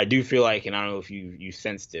 I do feel like, and I don't know if you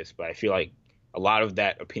sense this, but I feel like a lot of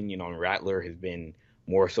that opinion on Rattler has been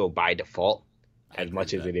more so by default, as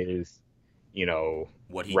much as it is,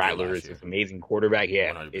 what Rattler is this amazing quarterback.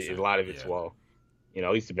 Yeah, a lot of it's,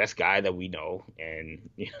 yeah. He's the best guy that we know and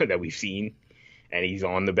that we've seen, and he's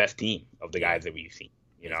on the best team of the guys that we've seen.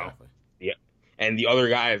 Exactly. Yeah, and the other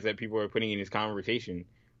guys that people are putting in this conversation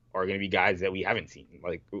are going to be guys that we haven't seen,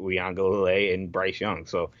 like Leon Galilei and Bryce Young.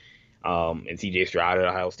 So, and C.J. Stroud at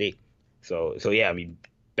Ohio State. So yeah, I mean,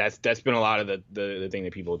 that's been a lot of the thing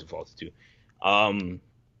that people default to.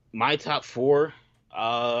 My top 4,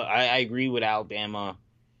 I agree with Alabama.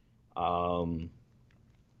 I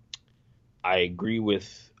agree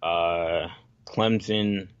with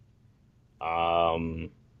Clemson. I'm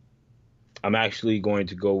actually going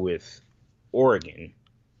to go with Oregon.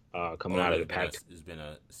 Coming out of the Pac. It's been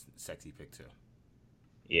a sexy pick too.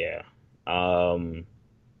 Yeah.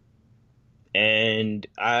 And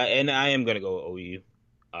I am gonna go OU.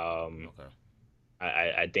 Okay.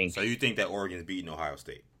 I think. So you think that Oregon's beating Ohio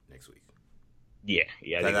State next week? Yeah.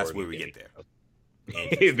 That's where we get there.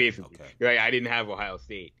 Basically, okay. Right. I didn't have Ohio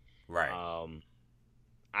State. Right.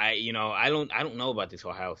 I don't know about this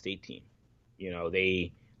Ohio State team.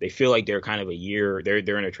 They feel like they're kind of a year.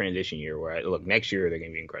 They're in a transition year where next year they're going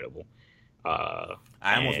to be incredible. I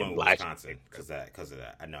almost went with Wisconsin because of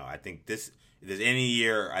that. I know. I think if there's any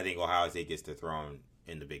year I think Ohio State gets to thrown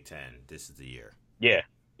in the Big Ten, this is the year. Yeah.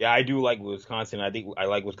 I do like Wisconsin. I think I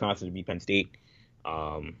like Wisconsin to beat Penn State.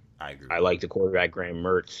 I agree. I like the quarterback Graham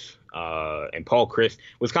Mertz and Paul Chryst.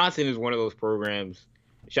 Wisconsin is one of those programs.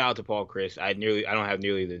 Shout out to Paul Chryst. I don't have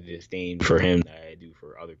nearly the disdain for him that I do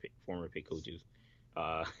for other former pick coaches.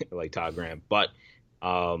 Like Todd Graham. But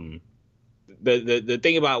the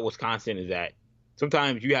thing about Wisconsin is that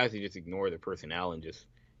sometimes you have to just ignore the personnel and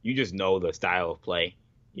you just know the style of play.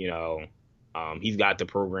 He's got the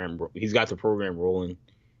program. He's got the program rolling.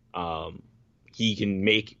 He can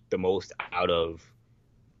make the most out of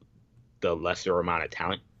the lesser amount of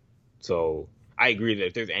talent. So I agree that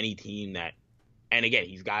if there's any team that, and again,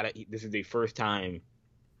 he's got it. This is the first time.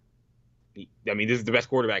 This is the best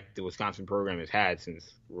quarterback the Wisconsin program has had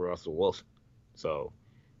since Russell Wilson. So,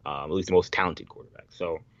 at least the most talented quarterback.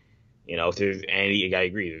 So, if there's any, I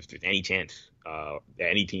agree. If there's any chance that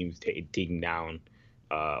any team's taking down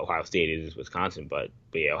Ohio State, is Wisconsin. But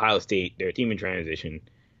yeah, Ohio State, they're a team in transition.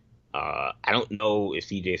 I don't know if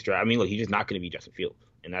CJ Stroud. Look, he's just not going to be Justin Fields,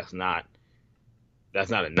 and that's not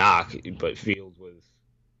a knock. But Fields was,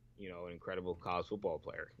 an incredible college football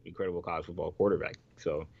player, incredible college football quarterback.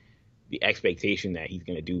 So the expectation that he's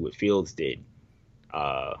going to do what Fields did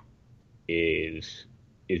is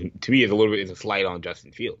to me is a slight on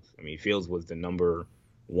Justin Fields. Fields was the number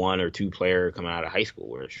 1 or 2 player coming out of high school,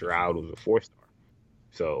 where Stroud was a 4-star.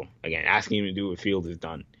 So again, asking him to do what Fields has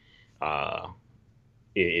done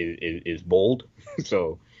is bold.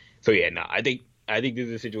 so yeah, no, I think this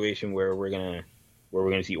is a situation where we're gonna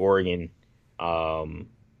see Oregon,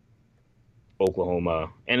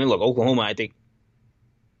 Oklahoma, and then look, Oklahoma. I think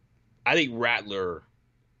Rattler.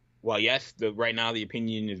 Well, yes, right now the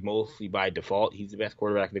opinion is mostly by default. He's the best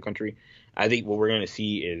quarterback in the country. I think what we're going to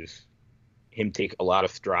see is him take a lot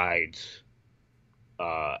of strides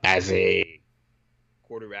as a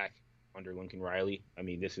quarterback under Lincoln Riley.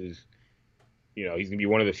 This is, he's going to be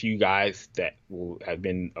one of the few guys that will have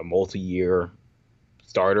been a multi-year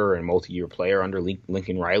starter and multi-year player under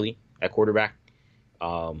Lincoln Riley at quarterback.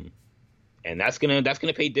 And that's gonna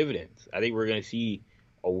pay dividends. I think we're going to see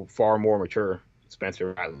a far more mature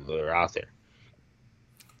Spencer Rattler out there.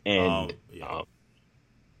 And no,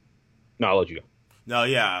 I'll let you go. No,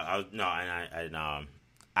 yeah,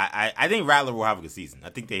 I think Rattler will have a good season. I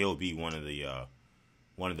think that he'll be one of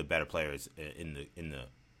the better players in the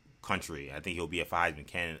country. I think he'll be a Heisman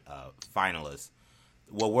finalist.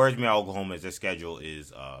 What worries me about Oklahoma is their schedule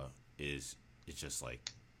is just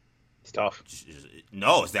like it's tough.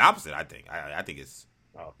 No, it's the opposite. I think it's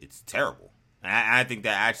terrible. And I think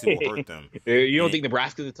that actually will hurt them. You don't think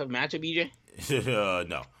Nebraska's a tough matchup, EJ?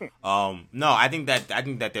 No. No, I think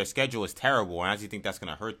that their schedule is terrible, and I actually think that's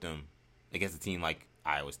going to hurt them against a team like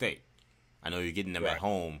Iowa State. I know you're getting them at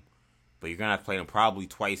home, but you're going to have to play them probably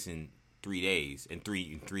twice in 3 days, in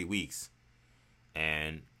 3 weeks.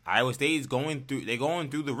 And Iowa State is going through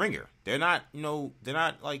the ringer. They're not kind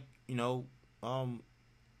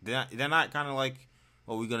of like,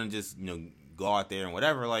 well, we're going to just, go out there and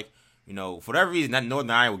whatever. Like, for whatever reason, that Northern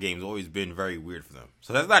Iowa game has always been very weird for them.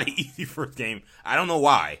 So that's not an easy first game. I don't know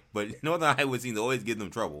why, but Northern Iowa seems to always give them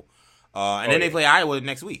trouble. And then they play Iowa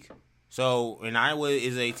next week. So, and Iowa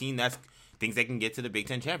is a team that thinks they can get to the Big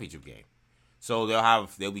Ten championship game. So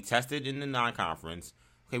they'll be tested in the non-conference.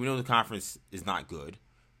 Okay, we know the conference is not good,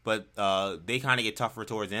 but they kind of get tougher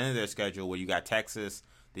towards the end of their schedule, where you got Texas,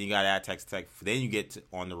 then you got at Texas Tech, then you get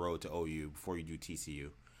on the road to OU before you do TCU.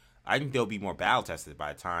 I think they'll be more battle tested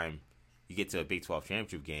by the time you get to a Big 12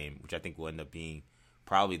 championship game, which I think will end up being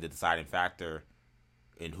probably the deciding factor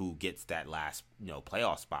in who gets that last,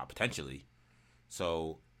 playoff spot potentially.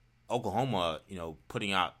 So Oklahoma,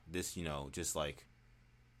 putting out this,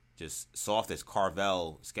 just soft as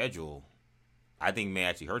Carvel schedule, I think may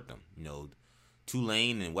actually hurt them.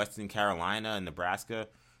 Tulane and Western Carolina and Nebraska,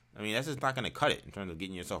 that's just not going to cut it in terms of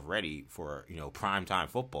getting yourself ready for, primetime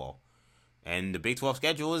football. And the Big 12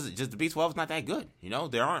 schedule is just, the Big 12 is not that good.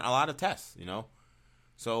 There aren't a lot of tests,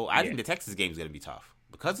 So I think the Texas game is going to be tough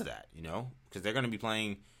because of that, because they're going to be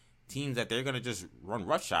playing teams that they're going to just run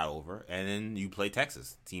roughshod over, and then you play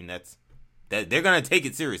Texas, team that they're going to take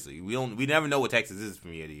it seriously. We never know what Texas is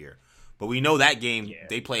from year to year, but we know that game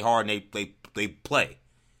they play hard and they play.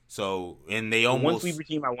 So, and they almost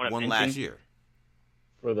won last year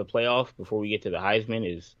for the playoff. Before we get to the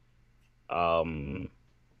Heisman, is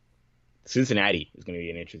Cincinnati is going to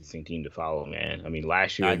be an interesting team to follow, man.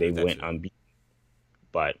 Last year they went unbeaten,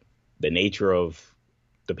 but the nature of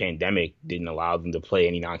the pandemic didn't allow them to play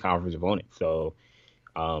any non-conference opponents. So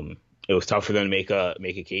it was tough for them to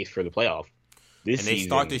make a case for the playoff. They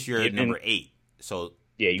start this year at number 8. So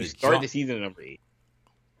yeah, you start the season at number 8.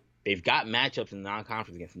 They've got matchups in the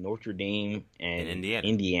non-conference against Notre Dame and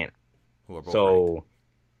Indiana. Who are both so ranked.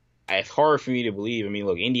 It's hard for me to believe.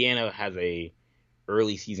 Look, Indiana has a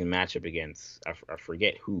early season matchup against I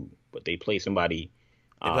forget who, but they play somebody.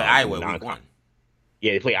 They play Iowa week 1.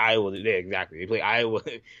 Yeah, they play Iowa. Yeah, exactly. They play Iowa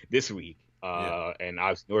this week. And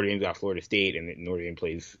obviously Notre Dame's got Florida State, and Notre Dame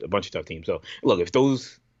plays a bunch of tough teams. So look, if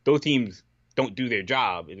those teams don't do their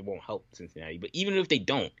job, it won't help Cincinnati. But even if they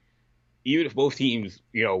don't, even if both teams,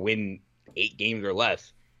 win 8 games or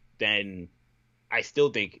less, then I still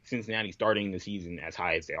think Cincinnati starting the season as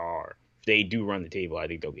high as they are, if they do run the table, I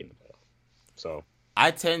think they'll be in the playoff. So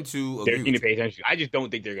I tend to they're agree going to with you. pay attention. I just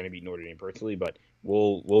don't think they're going to beat Notre Dame personally, but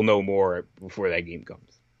we'll know more before that game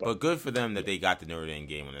comes. But good for them that they got the Notre Dame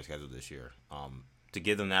game on their schedule this year, to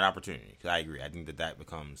give them that opportunity. Because I agree. I think that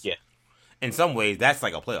becomes, in some ways, that's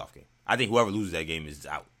like a playoff game. I think whoever loses that game is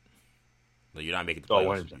out. Like, you're not making the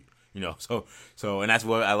playoffs. So and that's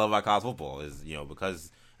what I love about college football is,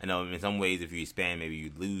 because I know in some ways if you expand, maybe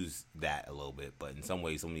you lose that a little bit. But in some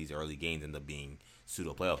ways, some of these early games end up being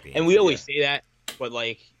pseudo playoff games. And we always say that, but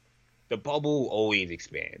like the bubble always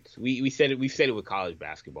expands. We've said it with college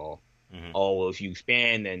basketball. Mm-hmm. Oh, well, if you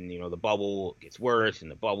expand, then the bubble gets worse,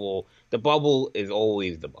 and the bubble is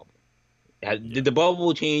always the bubble. Did the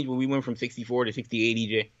bubble change when we went from 64 to 68,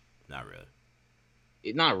 EJ? Not really.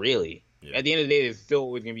 Not really. Yeah. At the end of the day, there's still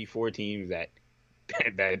always going to be 4 teams that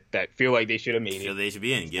feel like they should have made it. So they should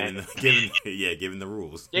be in, given the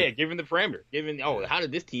rules. Yeah, given the parameter. How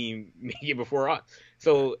did this team make it before us?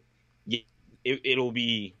 So the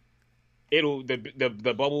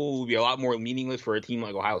bubble will be a lot more meaningless for a team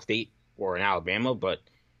like Ohio State or in Alabama, but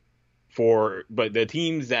the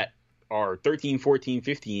teams that are 13, 14,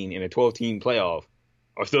 15 in a 12-team playoff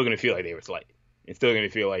are still going to feel like they were slighted. It's still going to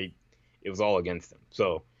feel like it was all against them.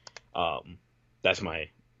 So that's my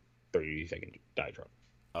 30-second diatribe.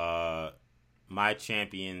 My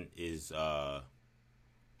champion is I'm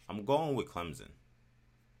going with Clemson.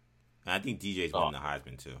 And I think DJ's winning the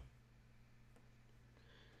Heisman too.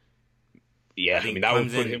 Yeah, I think that Clemson,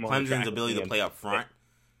 would put him on Clemson's ability to play up front,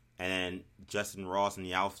 and then Justin Ross on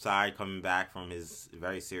the outside coming back from his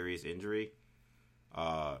very serious injury.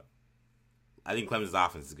 I think Clemson's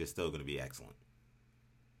offense is still going to be excellent,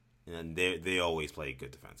 and they always play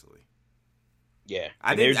good defensively. Yeah,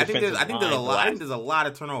 I think there's a lot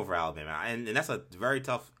of turnover for Alabama, and that's a very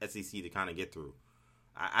tough SEC to kind of get through.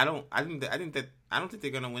 I don't think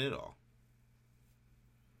they're going to win it all.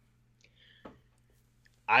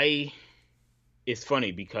 It's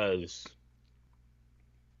funny because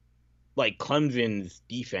like Clemson's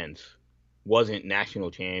defense wasn't national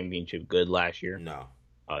championship good last year. No,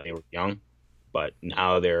 they were young, but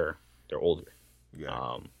now they're older.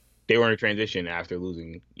 Yeah. They were in a transition after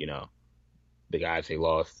losing, the guys they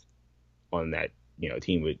lost on that,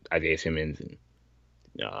 team with Isaiah Simmons and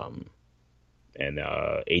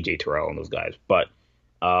AJ Terrell and those guys. But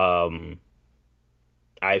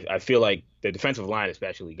I feel like the defensive line,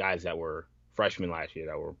 especially guys that were freshmen last year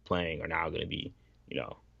that were playing, are now going to be,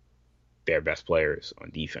 their best players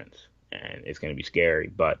on defense, and it's going to be scary.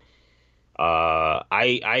 But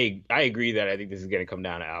I agree that I think this is going to come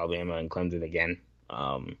down to Alabama and Clemson again.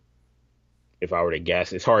 If I were to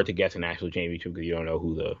guess, it's hard to guess a national championship because you don't know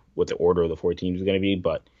what the order of the 4 teams is going to be.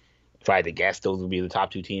 But if I had to guess, those would be the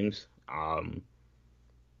top 2 teams.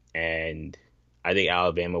 And I think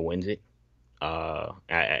Alabama wins it.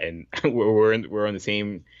 And we're on the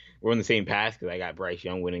same path because I got Bryce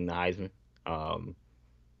Young winning the Heisman. I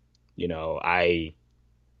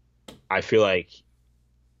feel like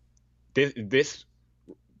this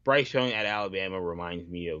Bryce Young at Alabama reminds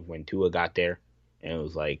me of when Tua got there, and it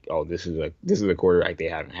was like, oh, this is a quarterback they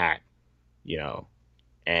haven't had,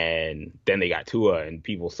 and then they got Tua, and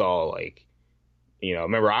people saw like,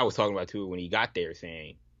 remember I was talking about Tua when he got there,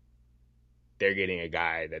 saying they're getting a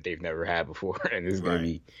guy that they've never had before, and this is going to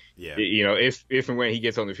be, if and when he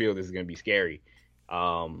gets on the field, this is going to be scary.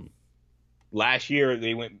 Last year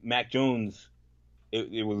they went Mac Jones.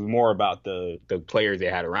 It was more about the players they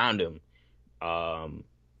had around him, and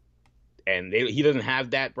he doesn't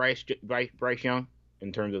have that Bryce Young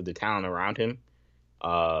in terms of the talent around him.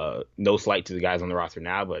 No slight to the guys on the roster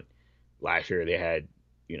now, but last year they had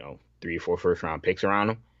 3 or 4 first round picks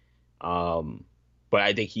around him. But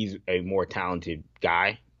I think he's a more talented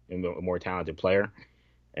guy and a more talented player,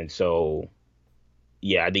 and so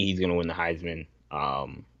I think he's going to win the Heisman.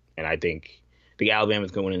 And I think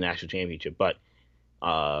Alabama's going to win the national championship. But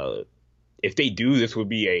if they do, this is going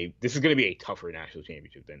to be a tougher national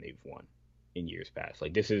championship than they've won in years past.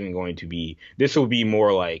 Like, this isn't going to be. This will be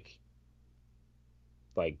more like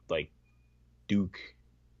Duke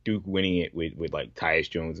winning it with like Tyus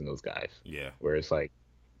Jones and those guys. Yeah. Where it's like,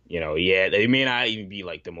 they may not even be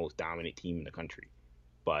like the most dominant team in the country,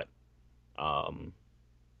 but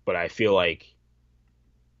I feel like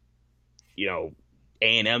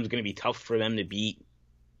A&M is going to be tough for them to beat.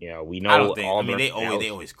 We know. I don't think. They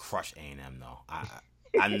always crush A&M though.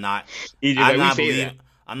 I'm not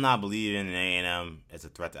believing in A&M as a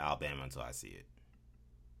threat to Alabama until I see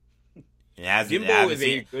it. Jimbo is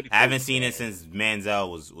a good coach. I haven't seen it since Manziel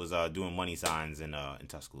was doing money signs in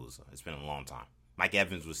Tuscaloosa. It's been a long time. Mike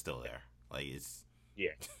Evans was still there. Like it's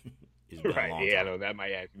it's been a long time. I know that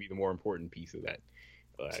might actually be the more important piece of that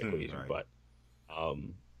equation. Right.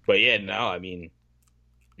 But yeah, no, I mean,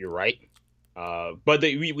 you're right. But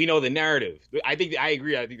we know the narrative. I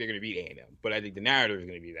agree. I think they're going to beat A&M, but I think the narrative is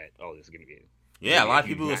going to be that this is going to be. Yeah, a lot of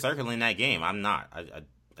people are circling that game. I'm not. I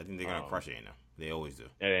think they're going to crush A&M. They always do.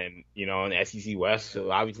 And in the SEC West, so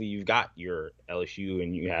obviously you've got your LSU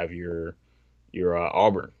and you have your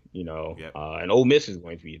Auburn. Yep. And Ole Miss is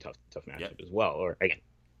going to be a tough matchup as well, or again,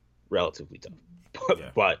 relatively tough.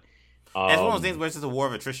 But it's one of those things where it's just a war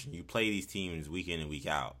of attrition. You play these teams week in and week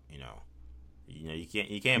out. You can't.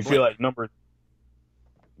 You feel like numbers.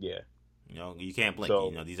 Yeah. You can't blink.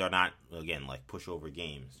 So, these are not again like pushover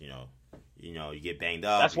games. You get banged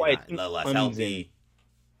up. That's why it's less healthy.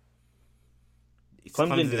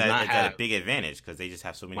 Clemson does not have a big advantage because they just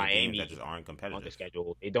have so many games that just aren't competitive on the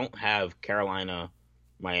schedule. They don't have Carolina,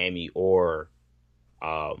 Miami, or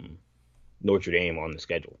Notre Dame on the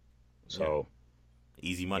schedule. So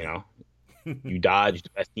easy money. You dodge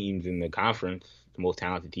the best teams in the conference, the most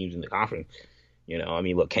talented teams in the conference. I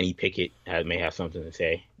mean, look, Kenny Pickett may have something to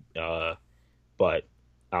say, but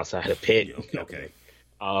outside of Pitt, okay.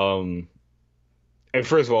 And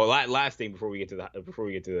first of all, last thing before we get to the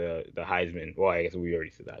Heisman. Well, I guess we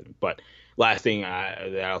already said the Heisman, but last thing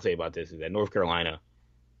that I'll say about this is that North Carolina.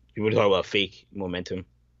 People talk about fake momentum.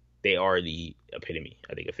 They are the epitome,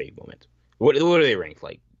 I think, of fake momentum. What are they ranked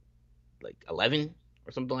like 11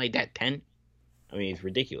 or something like that? 10? I mean, it's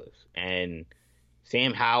ridiculous. And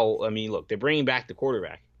Sam Howell. I mean, look, they're bringing back the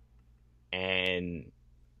quarterback,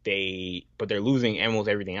 but they're losing almost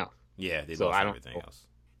everything else. Yeah, they lost everything else.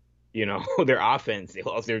 Their offense, they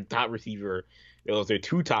lost their top receiver, they lost their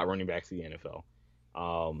 2 top running backs to the NFL,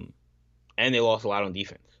 and they lost a lot on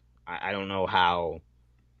defense. I don't know how.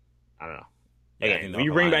 I don't know. Again, when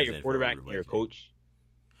you bring back your quarterback and your coach,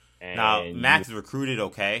 now Max is recruited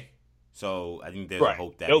okay, so I think there's a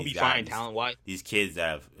hope that they'll be fine talent-wise. These kids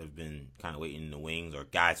that have been kind of waiting in the wings, or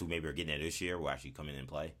guys who maybe are getting it this year, will actually come in and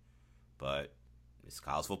play. But it's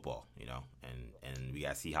college football, and we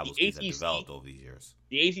got to see how those kids have developed over these years.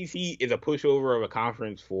 The ACC is a pushover of a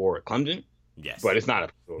conference for Clemson. Yes. But it's not a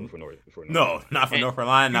pushover for North Carolina. No, not for North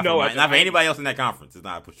Carolina, not for anybody else in that conference. It's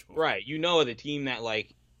not a pushover. Right. The team that,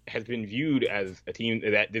 has been viewed as a team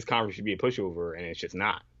that this conference should be a pushover, and it's just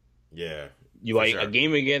not. Yeah. A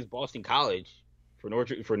game against Boston College for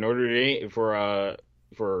Notre Dame, for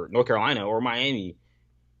North Carolina or Miami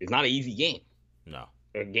is not an easy game. No.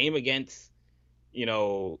 A game against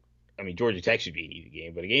Georgia Tech should be an easy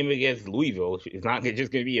game, but a game against Louisville is not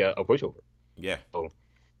just going to be a pushover. Yeah. So,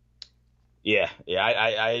 yeah.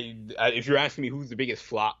 I if you're asking me who's the biggest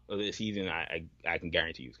flop of the season, I can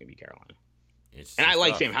guarantee you it's going to be Carolina. And I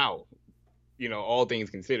like Sam Howell. All things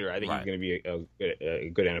considered, I think he's going to be a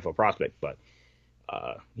good NFL prospect, but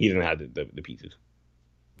he doesn't have the pieces.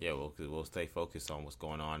 Yeah, we'll stay focused on what's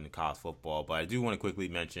going on in college football, but I do want to quickly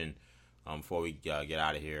mention before we get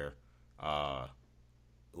out of here.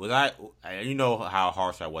 You know how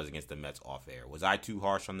harsh I was against the Mets off air. Was I too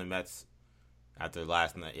harsh on the Mets after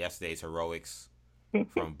yesterday's heroics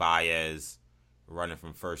from Baez running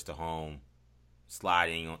from first to home,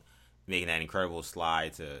 making that incredible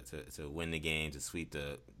slide to win the game, to sweep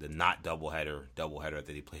the not doubleheader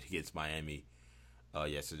that he played against Miami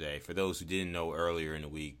yesterday? For those who didn't know, earlier in the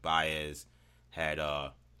week, Baez had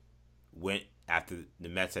went after the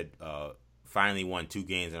Mets had finally won 2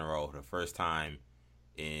 games in a row, the first time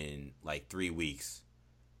in 3 weeks.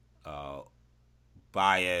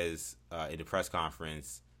 Baez in the press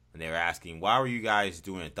conference, and they were asking, why were you guys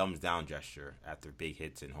doing a thumbs down gesture after big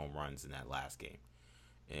hits and home runs in that last game?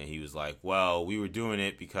 And he was like, well, we were doing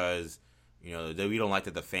it because, we don't like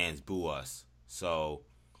that the fans boo us. So,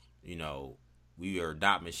 we are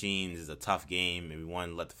not machines. It's a tough game, and we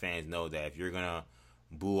want to let the fans know that if you're going to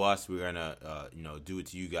boo us, we're going to, do it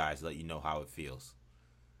to you guys, let you know how it feels.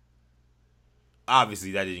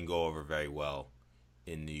 Obviously, that didn't go over very well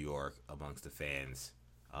in New York amongst the fans.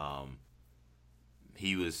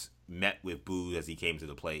 He was met with boos as he came to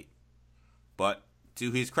the plate. But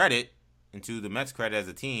to his credit, and to the Mets' credit as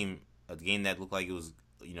a team, a game that looked like it was,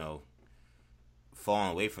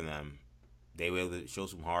 falling away from them, they were able to show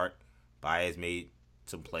some heart. Baez made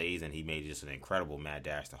some plays, and he made just an incredible mad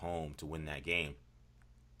dash to home to win that game.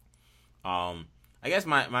 I guess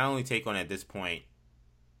my only take on it at this point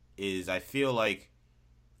is I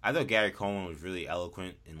thought Gary Coleman was really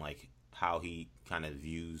eloquent in how he kind of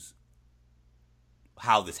views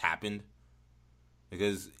how this happened.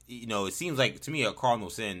 Because, it seems like, to me, a cardinal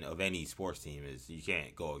sin of any sports team is you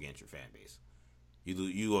can't go against your fan base.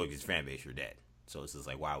 You go against your fan base, you're dead. So it's just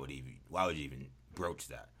like, why would you even broach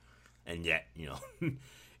that? And yet, as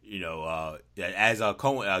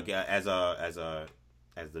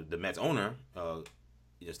the Mets owner,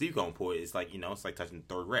 Steve Cohen put it, it's like touching the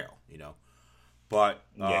third rail, But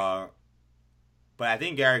but I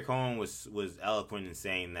think Gary Cohen was eloquent in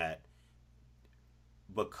saying that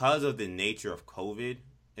because of the nature of COVID,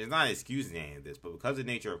 it's not excusing any of this, but because of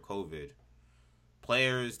the nature of COVID,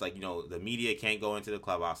 players, the media can't go into the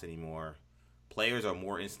clubhouse anymore. Players are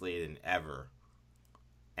more insulated than ever.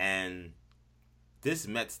 And this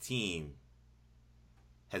Mets team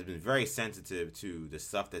has been very sensitive to the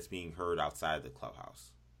stuff that's being heard outside of the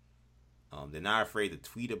clubhouse. They're not afraid to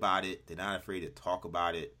tweet about it. They're not afraid to talk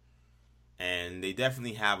about it. And they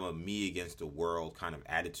definitely have a me against the world kind of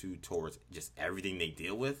attitude towards just everything they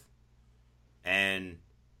deal with. And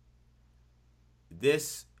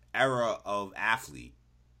this era of athlete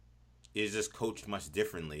is just coached much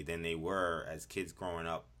differently than they were as kids growing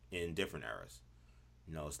up in different eras.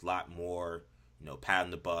 It's a lot more, pat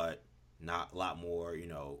on the butt, not a lot more,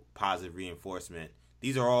 positive reinforcement.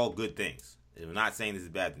 These are all good things. I'm not saying this is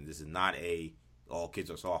a bad thing. This is not all kids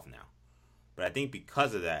are soft now. But I think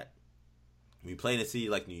because of that, when you play in a city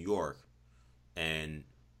like New York and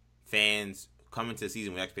fans come into the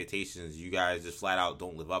season with expectations, you guys just flat out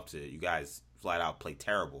don't live up to it. You guys flat out play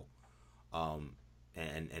terrible and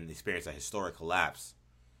experience a historic collapse.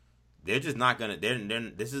 They're just not going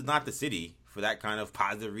to – this is not the city for that kind of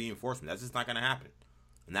positive reinforcement. That's just not going to happen.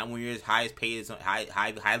 And not when you're as highly paid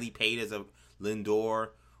as a Lindor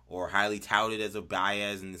or highly touted as a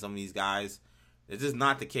Baez and some of these guys. It's just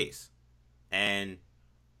not the case. And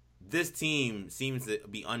this team seems to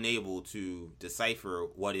be unable to decipher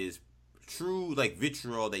what is true,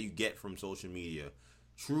 vitriol that you get from social media,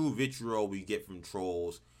 true vitriol we get from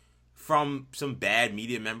trolls, from some bad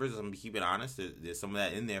media members. I'm keeping it honest. There's some of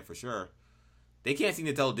that in there for sure. They can't seem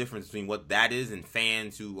to tell the difference between what that is and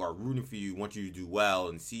fans who are rooting for you, want you to do well,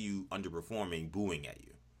 and see you underperforming, booing at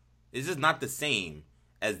you. It's just not the same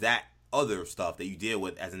as that other stuff that you deal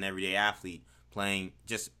with as an everyday athlete playing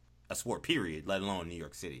just a sport, period, let alone New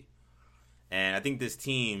York City. And I think this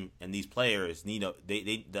team and these players need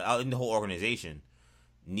the whole organization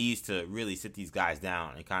needs to really sit these guys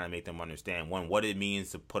down and kind of make them understand, one, what it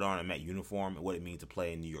means to put on a Met uniform and what it means to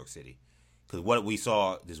play in New York City. Because what we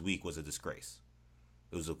saw this week was a disgrace.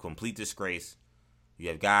 It was a complete disgrace. You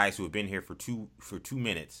have guys who have been here for 2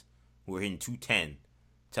 minutes, who are hitting 210,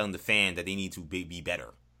 telling the fans that they need to be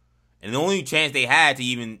better. And the only chance they had to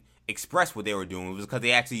even express what they were doing was because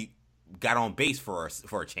they actually got on base for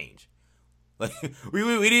a change. Like we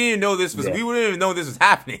didn't even know this was we wouldn't even know this was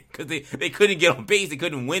happening because they couldn't get on base, they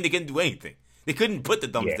couldn't win, they couldn't do anything. They couldn't put the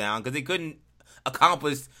thumbs down because they couldn't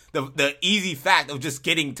accomplish the easy fact of just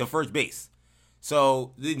getting to first base.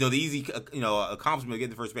 So the easy accomplishment of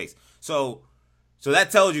getting to first base. So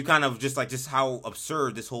that tells you kind of just how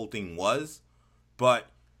absurd this whole thing was. But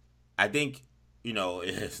I think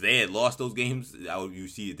if they had lost those games, you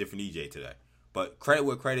see a different EJ today. But credit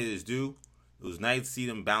where credit is due. It was nice to see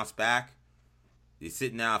them bounce back. They're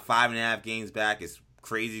sitting now 5.5 games back. It's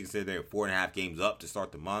crazy considering they're 4.5 games up to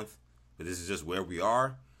start the month. But this is just where we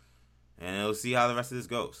are. And we'll see how the rest of this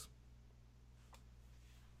goes.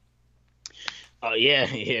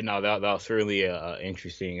 That was really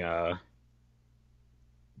interesting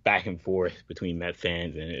back and forth between Met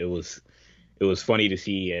fans, and it was funny to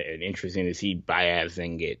see and interesting to see Baez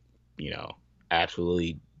then get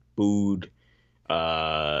absolutely booed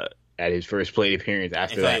at his first plate appearance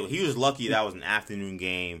after that. He was lucky that was an afternoon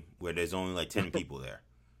game where there's only 10 people there,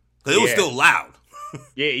 because it was still loud.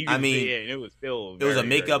 It was still. It was a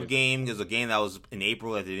makeup game. It was a game that was in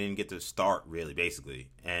April that they didn't get to start really, basically,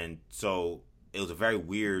 and so it was a very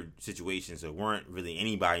weird situation. So there weren't really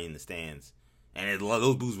anybody in the stands, and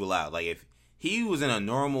those boos were loud. Like if he was in a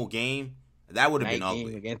normal game, that would have been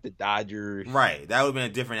ugly against the Dodgers. Right, that would have been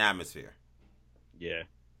a different atmosphere. Yeah,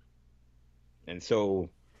 and so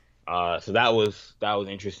that was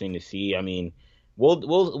interesting to see. I mean,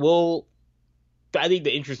 we'll. I think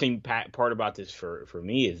the interesting part about this for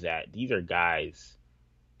me is that these are guys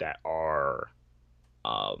that are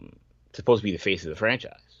supposed to be the face of the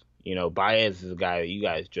franchise. Baez is a guy that you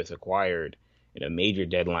guys just acquired in a major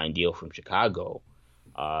deadline deal from Chicago.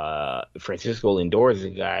 Francisco Lindor is a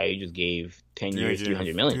guy you just gave 10 years,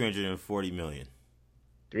 $300 million. $340 million.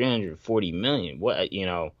 $340 million. What,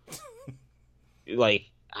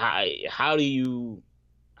 like, how do you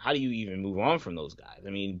even move on from those guys? I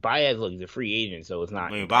mean, Baez, look, he's a free agent, so it's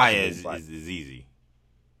not. I mean, Baez is easy.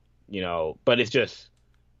 but it's just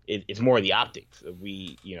it's more the optics of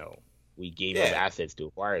we gave up Yeah. assets to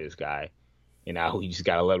acquire this guy, and now we just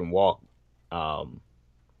gotta let him walk. I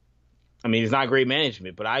mean, it's not great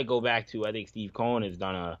management, but I go back to I think Steve Cohen has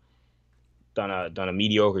done a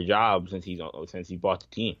mediocre job since he bought the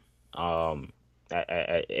team.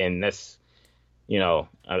 And that's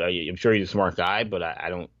I'm sure he's a smart guy, but I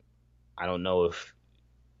don't know if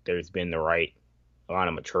there's been the right amount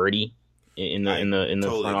of maturity in the totally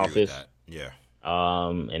front agree with office. that. Yeah.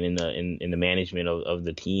 And in the management of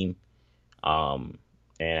the team. And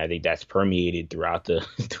I think that's permeated throughout the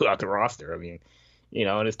throughout the roster. I mean,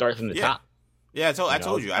 and it starts from the top. Yeah, I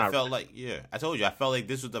told you. I not- felt like I told you. I felt like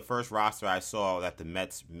this was the first roster I saw that the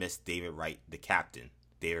Mets missed David Wright, the captain,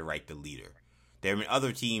 David Wright, the leader. There have been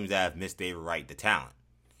other teams that have missed David Wright, the talent.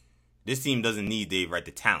 This team doesn't need David Wright,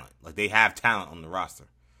 the talent. Like, they have talent on the roster.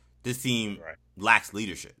 This team lacks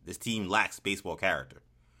leadership. This team lacks baseball character.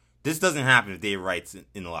 This doesn't happen if David Wright's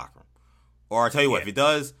in the locker room. Or I'll tell you what, if it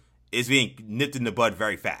does, it's being nipped in the bud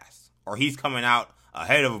very fast. Or he's coming out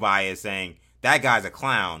ahead of Baez saying, that guy's a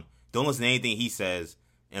clown. Don't listen to anything he says,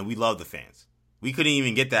 and we love the fans. We couldn't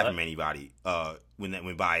even get that from anybody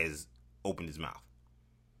when Baez opened his mouth.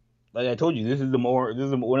 Like I told you, this is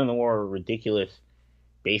one of the more ridiculous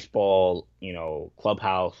baseball,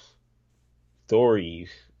 clubhouse stories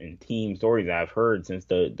and team stories that I've heard since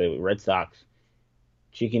the Red Sox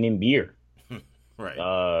chicken and beer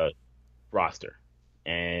roster.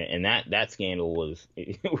 And that scandal was,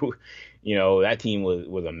 that team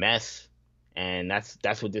was a mess, and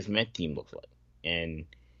that's what this Met team looks like. And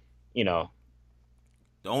the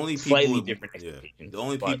only slightly different expectations. The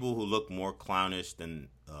only people who look more clownish than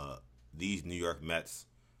these New York Mets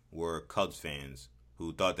were Cubs fans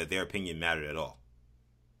who thought that their opinion mattered at all.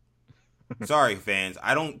 Sorry, fans,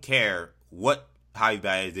 I don't care what Javi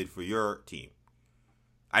Baez did for your team.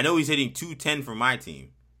 I know he's hitting .210 for my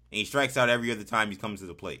team, and he strikes out every other time he comes to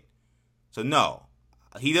the plate. So no,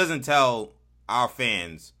 he doesn't tell our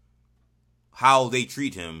fans how they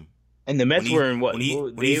treat him. And the Mets were in what? When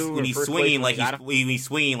he's swinging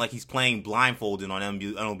like he's playing blindfolded on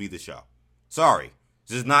MLB The Show. Sorry,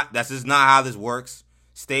 that's just not how this works.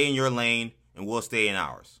 Stay in your lane, and we'll stay in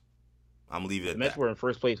ours. I'm leaving it at that. The Mets were in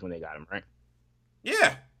first place when they got him, right?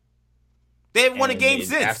 Yeah, they haven't won a game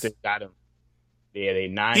since. After they got him, they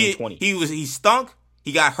 9-20. He stunk.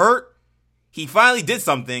 He got hurt. He finally did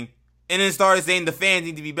something, and then started saying the fans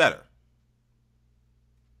need to be better.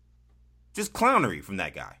 Just clownery from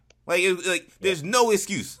that guy. There's no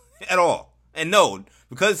excuse at all. And no,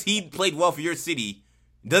 because he played well for your city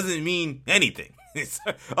doesn't mean anything. It's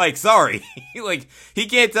sorry. He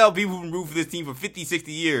can't tell people who root for this team for 50,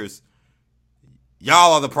 60 years,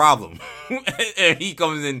 y'all are the problem. And he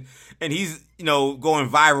comes in and he's, going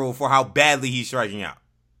viral for how badly he's striking out.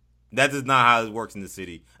 That is not how it works in the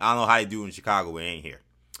city. I don't know how they do it in Chicago, but it ain't here.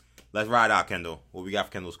 Let's ride out, Kendall. What we got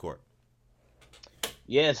for Kendall's Court?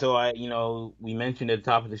 Yeah, so we mentioned at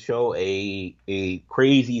the top of the show a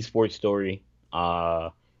crazy sports story,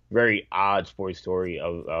 very odd sports story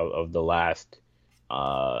of the last,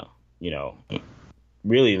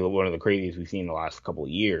 really one of the craziest we've seen in the last couple of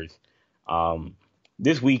years.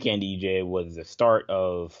 This weekend, EJ, was the start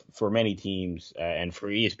of, for many teams, and for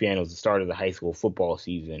ESPN, it was the start of the high school football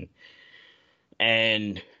season.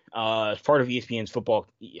 And as part of ESPN's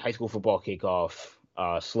high school football kickoff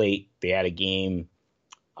slate, they had a game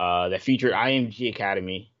that featured IMG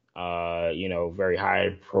Academy, very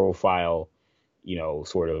high profile,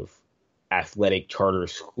 sort of athletic charter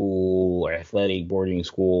school or athletic boarding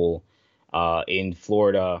school in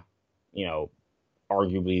Florida,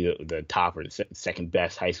 arguably the top or the second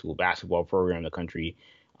best high school basketball program in the country.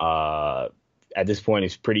 At this point,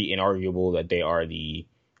 it's pretty inarguable that they are the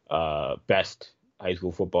best high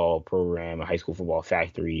school football program, a high school football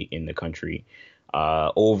factory in the country.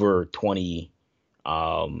 Over 20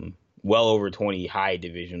 well over 20 high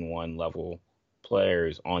Division I level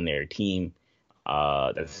players on their team.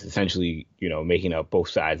 That's essentially, making up both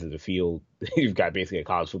sides of the field. You've got basically a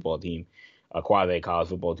college football team, a quasi college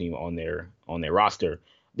football team on their roster.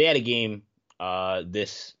 They had a game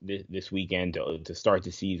this weekend to start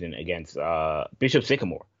the season against Bishop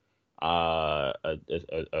Sycamore, a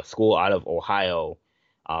school out of Ohio,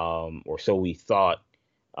 or so we thought.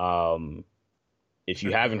 If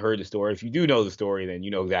you haven't heard the story, if you do know the story, then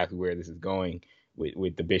you know exactly where this is going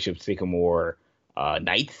with the Bishop Sycamore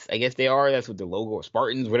Knights, I guess they are. That's what the logo, or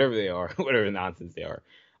Spartans, whatever they are, whatever nonsense they are.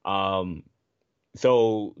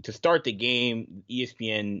 So to start the game,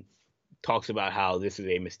 ESPN talks about how this is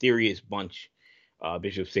a mysterious bunch,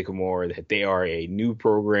 Bishop Sycamore, that they are a new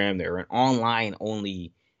program. They're an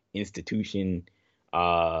online-only institution.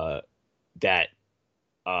 that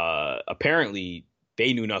apparently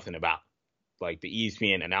they knew nothing about. Like the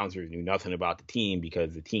ESPN announcers knew nothing about the team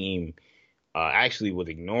because the team actually was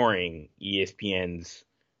ignoring ESPN's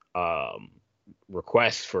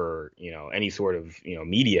requests for any sort of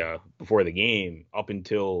media before the game up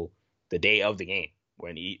until the day of the game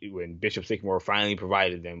when Bishop Sycamore finally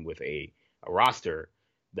provided them with a roster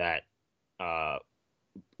that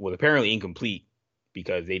was apparently incomplete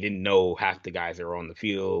because they didn't know half the guys that were on the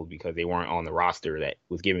field because they weren't on the roster that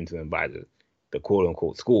was given to them by the quote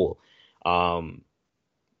unquote school.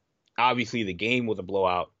 Obviously the game was a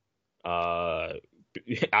blowout.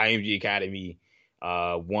 IMG Academy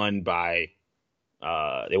won by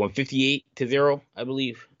they won 58-0, I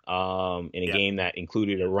believe, in a game that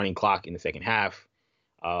included a running clock in the second half.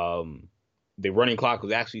 The running clock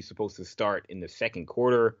was actually supposed to start in the second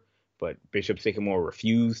quarter, but Bishop Sycamore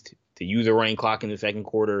refused to use a running clock in the second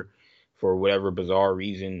quarter for whatever bizarre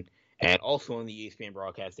reason. And also in the ESPN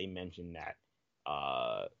broadcast, they mentioned that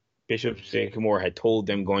Bishop Sycamore had told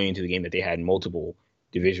them going into the game that they had multiple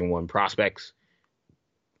Division I prospects,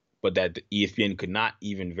 but that the ESPN could not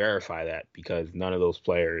even verify that because none of those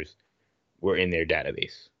players were in their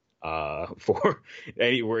database.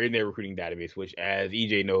 Were in their recruiting database, which, as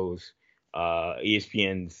EJ knows,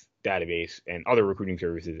 ESPN's database and other recruiting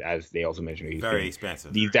services, as they also mentioned, ESPN, very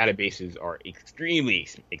expensive. These databases are extremely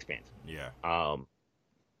expensive. Yeah.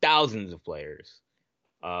 Thousands of players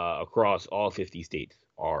across all 50 states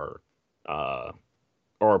are a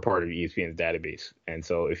part of ESPN's database, and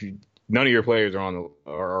so if none of your players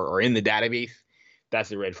are in the database,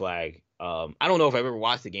 that's a red flag. I don't know if I've ever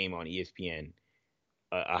watched a game on ESPN,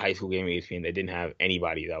 a high school game on ESPN that didn't have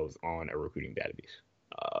anybody that was on a recruiting database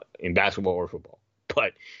in basketball or football.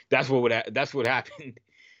 But that's what happened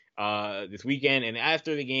this weekend. And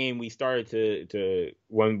after the game, we started to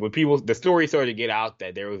when the story started to get out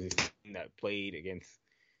that there was this team that played against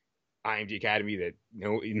IMG Academy that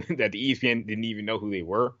that the ESPN didn't even know who they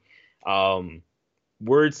were.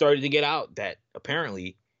 Word started to get out that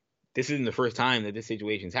apparently this isn't the first time that this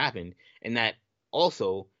situation's happened, and that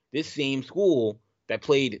also this same school that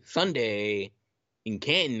played Sunday in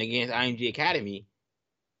Canton against IMG Academy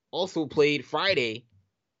also played Friday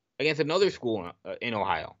against another school in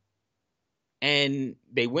Ohio. And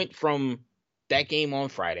they went from that game on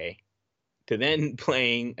Friday to then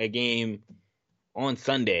playing a game on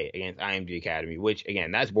Sunday against IMG Academy, which,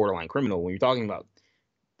 again, that's borderline criminal when you're talking about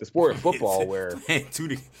the sport of football where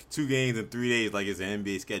two games in 3 days like it's an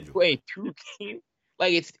NBA schedule. Playing 2 games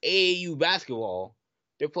like it's AAU basketball.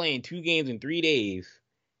 They're playing 2 games in 3 days,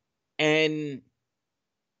 and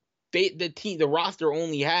the roster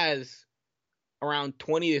only has around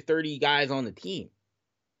 20 to 30 guys on the team.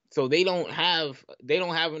 So they don't have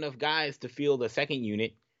enough guys to field the second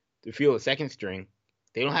unit, to field the second string.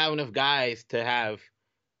 They don't have enough guys to have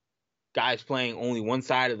guys playing only one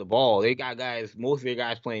side of the ball. They got most of their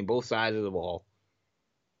guys playing both sides of the ball.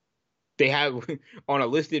 They have on a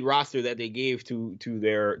listed roster that they gave to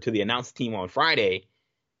the announced team on Friday,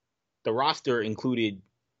 the roster included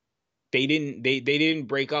they didn't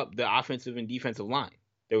break up the offensive and defensive line.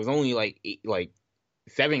 There was only like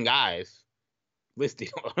 7 guys listed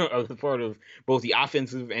as part of both the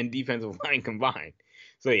offensive and defensive line combined.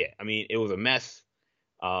 So yeah, I mean, it was a mess.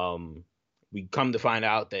 We come to find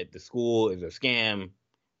out that the school is a scam.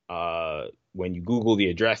 When you Google the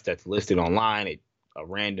address that's listed online, a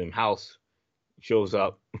random house shows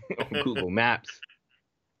up on Google Maps.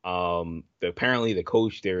 Apparently the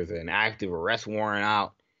coach, there's an active arrest warrant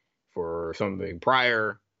out for something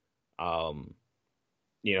prior. And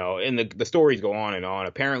the stories go on and on.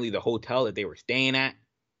 Apparently the hotel that they were staying at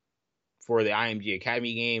for the IMG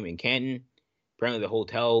Academy game in Canton, apparently the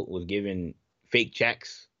hotel was given fake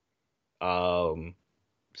checks. So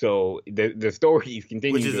the stories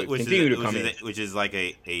continue to come in, which is like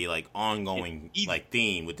a like ongoing like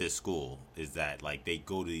theme with this school is that like they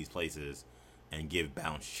go to these places and give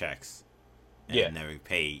bounce checks and never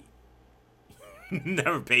pay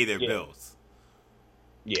their bills.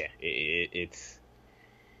 Yeah, it's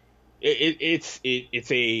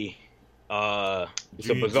a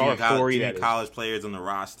bizarre story that college players on the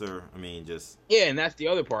roster. I mean, just and that's the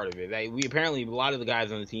other part of it. Like, a lot of the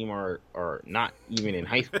guys on the team are not even in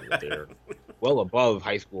high school. They're well above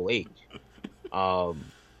high school age,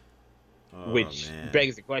 which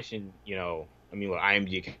begs the question. I mean,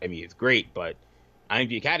 IMG Academy is great, but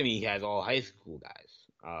IMG Academy has all high school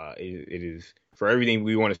guys. It is, for everything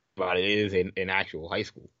we want to say about it, is an actual high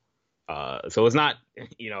school. So it's not,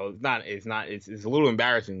 it's a little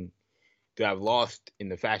embarrassing to have lost in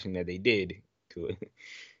the fashion that they did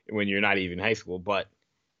when you're not even high school. But,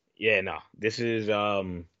 Yeah, no. This is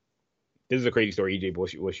a crazy story, EJ.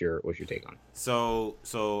 What's your take on it? So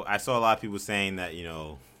I saw a lot of people saying that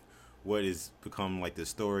what has become like the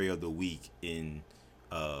story of the week in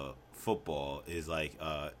football is like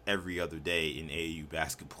every other day in AAU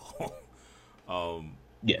basketball,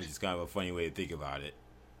 which Yes. is kind of a funny way to think about it.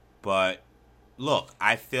 But look,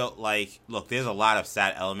 I felt like there's a lot of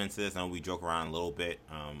sad elements to this. I know we joke around a little bit.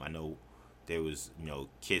 I know there was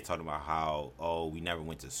kids talking about how we never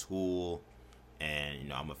went to school,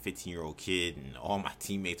 and I'm a 15-year-old kid and all my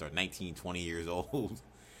teammates are 19, 20 years old.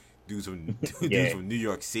 Dudes from Yeah. dudes from New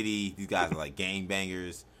York City. These guys are like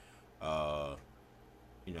gangbangers.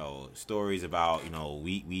 Stories about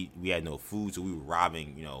we had no food, so we were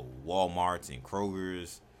robbing Walmarts and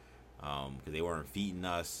Krogers because they weren't feeding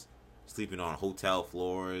us. Sleeping on hotel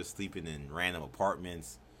floors, sleeping in random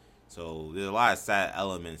apartments. So there's a lot of sad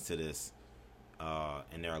elements to this,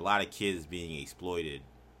 and there are a lot of kids being exploited.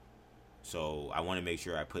 So I want to make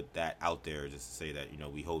sure I put that out there just to say that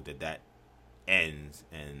we hope that ends,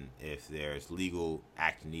 and if there's legal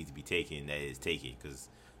action needs to be taken, that is taken. Because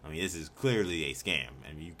this is clearly a scam.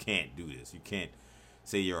 You can't do this. You can't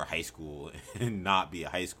say you're a high school and not be a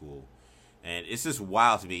high school. And it's just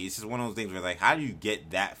wild to me. It's just one of those things where like, how do you get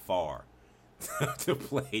that far to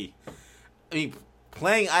play?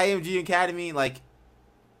 Playing IMG Academy, like,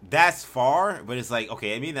 that's far, but it's like,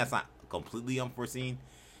 okay, that's not completely unforeseen.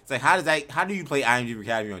 It's like, how do you play IMG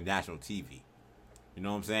Academy on national TV? You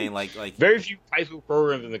know what I'm saying? Like Very few high school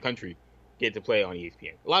programs in the country get to play on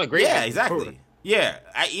ESPN. A lot of great. Yeah, exactly. Programs Yeah,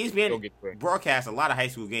 don't ESPN get to play. broadcasts a lot of high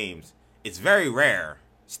school games. It's very rare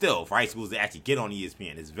still for high schools to actually get on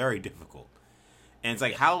ESPN. It's very difficult. And it's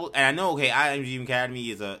like how, and I know, IMG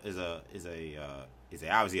Academy is obviously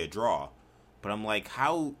a draw, but I'm like,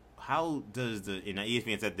 how does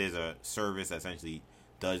ESPN said there's a service that essentially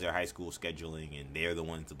does their high school scheduling, and they're the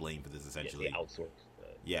ones to blame for this essentially. Yeah, they outsource.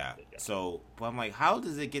 Yeah. So, but I'm like, how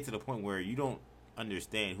does it get to the point where you don't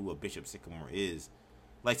understand who a Bishop Sycamore is?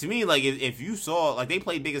 Like, to me, like, if you saw, like, they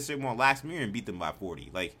played Bishop Sycamore last year and beat them by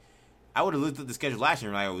 40. Like, I would have looked at the schedule last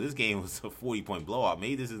year and like, oh, this game was a 40-point blowout.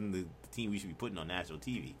 Maybe this isn't the team we should be putting on national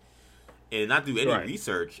TV. And not do any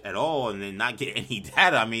research at all, and then not get any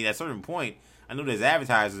data. At a certain point, I know there's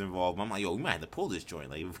advertisers involved, but I'm like, yo, we might have to pull this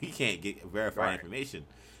joint. Like, if we can't get verified information.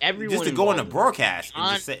 Everyone just to go on the broadcast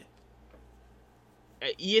and just say.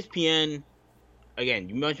 ESPN, again,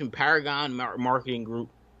 you mentioned Paragon Marketing Group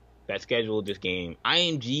that scheduled this game.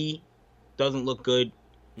 IMG doesn't look good.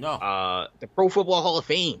 No. The Pro Football Hall of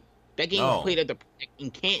Fame, that game was played in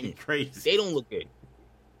Canton. Crazy. They don't look good.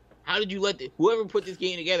 How did you let whoever put this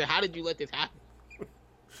game together? How did you let this happen?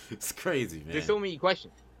 It's crazy, man. There's so many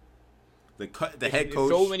questions. The head coach.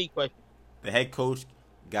 So many questions. The head coach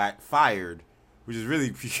got fired, which is really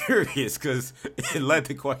curious because it led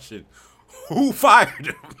to question: who fired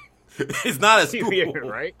him? It's not a school,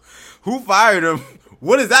 right? Who fired him?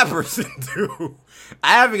 What does that person do?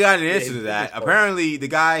 I haven't gotten an answer to that. Apparently, the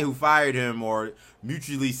guy who fired him or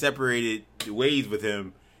mutually separated ways with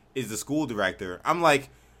him is the school director. I'm like,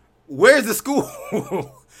 where's the school?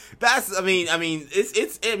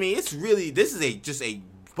 It's really, this is just a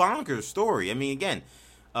bonkers story. Again,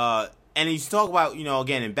 and you talk about,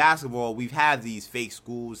 again, in basketball, we've had these fake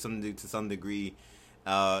schools to some degree,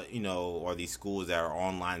 or these schools that are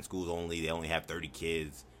online schools only. They only have 30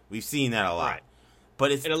 kids. We've seen that a lot. Right.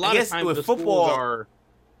 But it's, and a lot of times with the football, schools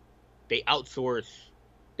they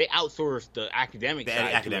outsource the academic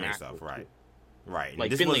side academic stuff, right? Right. Like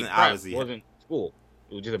this Finley wasn't Prep obviously wasn't school;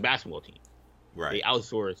 it was just a basketball team. Right. They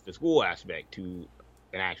outsourced the school aspect to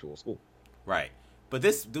an actual school. Right. But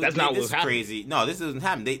this is crazy. No, this doesn't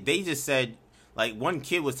happen. They just said, like, one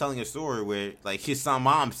kid was telling a story where, like, his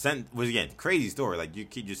mom was, again, crazy story. Like,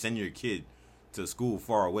 you send your kid to school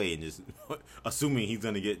far away and just assuming he's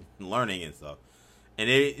gonna get learning and stuff. And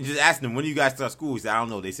they just asked him, when do you guys start school? He said, I don't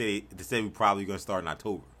know. They said we're probably gonna start in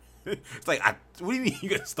October. It's like, what do you mean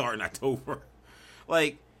you're gonna start in October?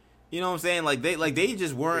 Like, you know what I'm saying? Like they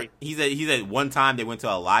just weren't. He said one time they went to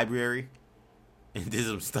a library and did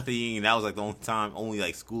some studying, and that was like the only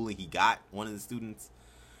like schooling he got. One of the students,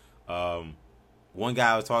 one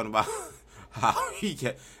guy was talking about how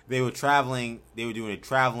they were traveling. They were doing a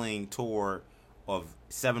traveling tour of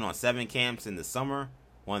 7-on-7 camps in the summer.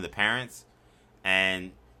 One of the parents,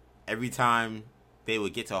 and every time they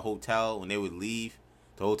would get to a hotel, when they would leave,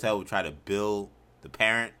 the hotel would try to bill the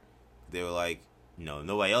parent. They were like,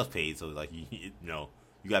 nobody else paid, so like, you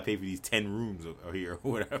got to pay for these 10 rooms or here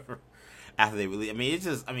or whatever. After they release,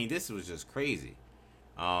 this was just crazy.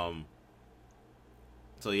 So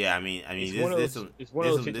yeah, it's one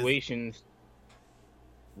of those situations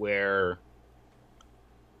where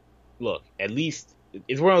look, at least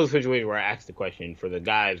it's one of those situations where I asked the question for the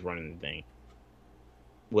guys running the thing: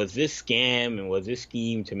 was this scam and was this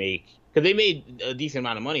scheme to make? Because they made a decent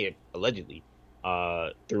amount of money allegedly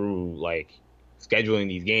through like scheduling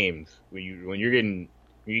these games when you're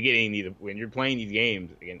playing these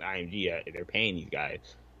games against IMG, they're paying these guys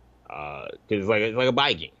because it's like a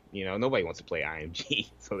buy game. You know, nobody wants to play IMG,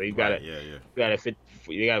 so they've got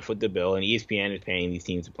to foot the bill, and ESPN is paying these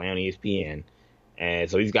teams to play on ESPN, and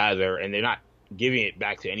so these guys and they're not giving it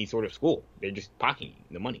back to any sort of school. They're just pocketing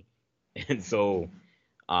the money, and so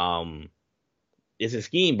it's a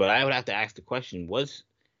scheme. But I would have to ask the question: what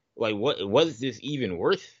was this even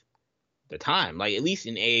worth the time? Like, at least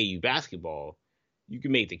in AAU basketball, you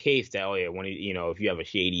can make the case that if you have a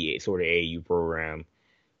shady sort of AAU program,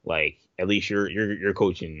 like at least you're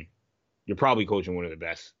coaching, you're probably coaching one of the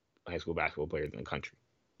best high school basketball players in the country,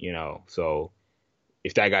 you know. So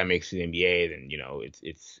if that guy makes the NBA, then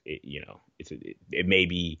it may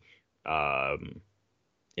be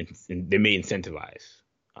they may incentivize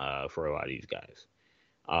for a lot of these guys,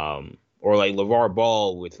 or like LeVar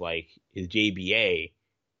Ball with like his JBA.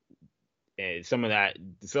 And some of that,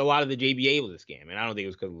 so a lot of the JBA was a scam, and I don't think it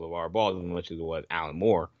was because of LeVar Ball as much as it was Alan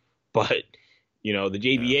Moore. But the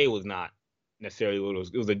JBA was not necessarily what it was.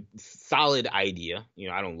 It was a solid idea.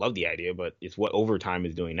 I don't love the idea, but it's what Overtime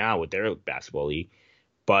is doing now with their basketball league.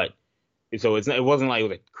 But so it wasn't like it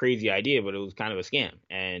was a crazy idea, but it was kind of a scam.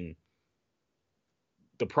 And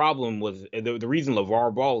the problem was the reason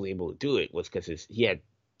LeVar Ball was able to do it was because he had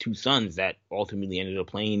two sons that ultimately ended up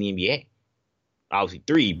playing in the NBA. Obviously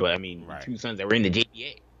 3, but I mean, right. 2 sons that were in the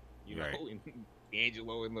JBA, right.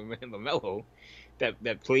 D'Angelo and LaMelo that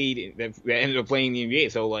ended up playing in the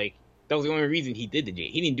NBA. So like that was the only reason he did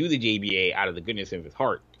he didn't do the JBA out of the goodness of his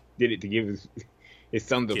heart. Did it to give his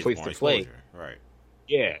sons a place to play. Right.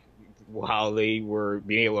 Yeah. While they were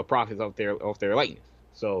being able to profit off their likeness.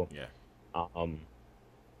 So yeah.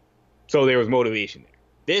 So there was motivation there.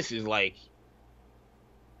 This is like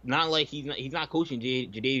not like he's not coaching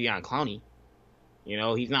Jadeveon Clowney.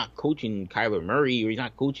 He's not coaching Kyler Murray, or he's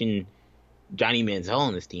not coaching Johnny Manziel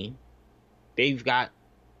on this team. They've got.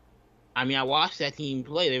 I mean, I watched that team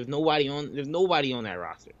play. There's nobody on that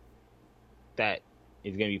roster that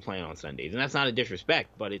is going to be playing on Sundays, and that's not a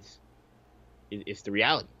disrespect, but it's the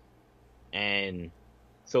reality. And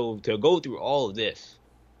so to go through all of this,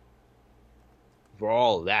 for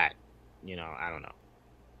all of that, I don't know.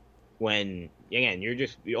 When again,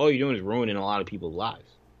 all you're doing is ruining a lot of people's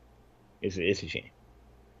lives. It's a shame.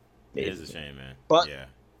 It is a shame, man. But yeah,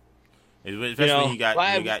 especially when you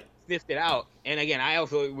got sniffed it out. And again, I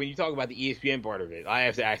also, when you talk about the ESPN part of it, I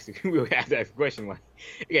have to ask the question. Like,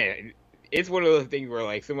 again, it's one of those things where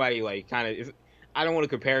like somebody like kind of, I don't want to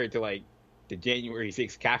compare it to like the January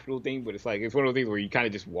 6th Capitol thing, but it's one of those things where you kind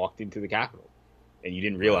of just walked into the Capitol and you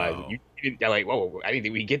didn't realize it. You didn't, like, whoa, I didn't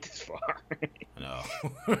think we'd get this far. No.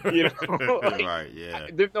 Like, right, yeah.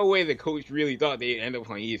 There's no way the coach really thought they'd end up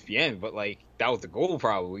on ESPN, but, like, that was the goal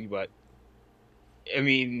probably. But, I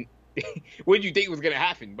mean, what did you think was going to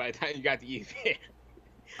happen by the time you got to ESPN?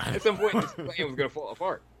 At some point, this plan was going to fall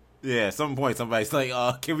apart. Yeah, at some point, somebody's like,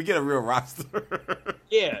 can we get a real roster?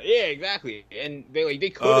 Yeah, exactly. And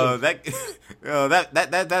they could have.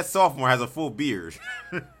 That sophomore has a full beard.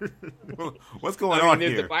 What's going on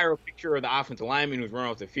there's here? The viral picture of the offensive lineman who's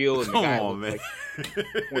running off the field. And come the guy on, man.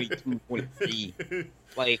 Like 22, 23.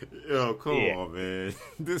 Like, come on, man.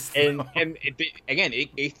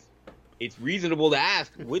 It's reasonable to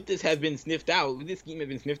ask, would this have been sniffed out? Would this scheme have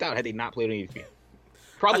been sniffed out had they not played on ESPN?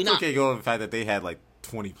 Probably not. Okay, go with the fact that they had like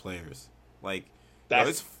 20 players. Like,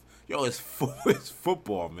 it's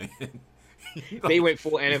football, man. They went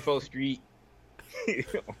full NFL Street.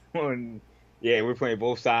 We're playing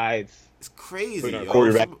both sides. It's crazy.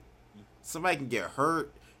 Somebody can get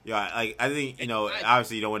hurt. I think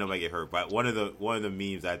obviously you don't want nobody to get hurt, but one of the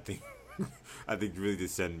memes I think really did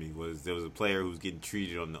send me was there was a player who was getting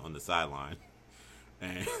treated on the sideline,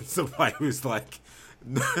 and somebody was like,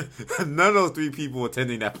 none of those 3 people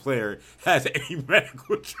attending that player has any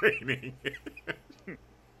medical training.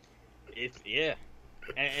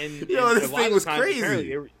 And this thing was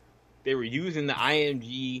crazy. They were using the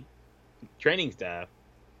IMG training staff,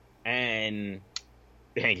 and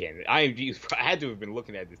again, IMG had to have been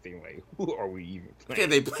looking at this thing like, who are we even playing? Yeah,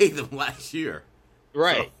 they played them last year,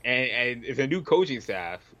 right? So. And it's a new coaching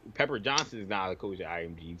staff. Pepper Johnson is now the coach at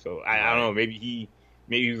IMG, so I don't know. Maybe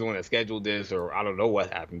he was the one that scheduled this, or I don't know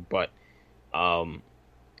what happened, but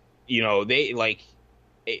they like,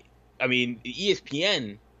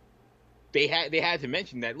 ESPN. They had to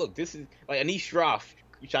mention that. Look, this is like Anish Shroff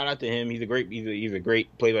shout out to him. He's a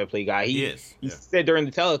great play-by-play guy. He Yeah. said during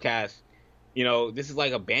the telecast, this is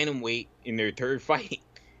like a bantamweight in their third fight,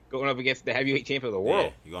 going up against the heavyweight champion of the world.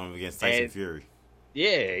 Yeah, you're going up against Tyson Fury. Yeah,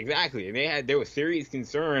 exactly. And there was serious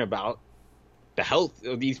concern about the health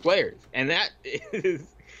of these players, and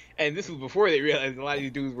this was before they realized a lot of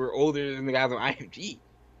these dudes were older than the guys on IMG.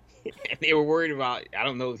 And they were worried about, I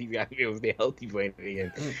don't know if these guys will be able to stay healthy playing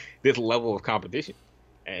against this level of competition.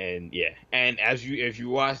 And as you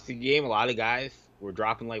watch the game, a lot of guys were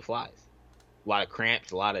dropping like flies. A lot of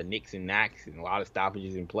cramps, a lot of nicks and knacks, and a lot of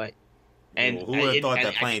stoppages in play. And who would have thought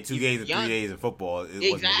that playing 2 games in 3 days in football wasn't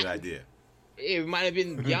a good idea? It might have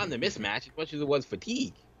been beyond the mismatch as much as it was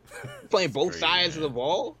fatigue. Playing both sides of the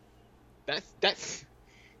ball, that's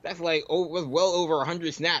like was well over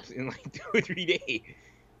 100 snaps in like 2 or 3 days.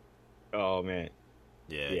 Oh man,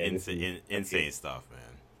 yeah, insane stuff, man.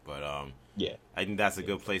 But yeah, I think that's a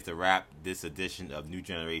good place to wrap this edition of New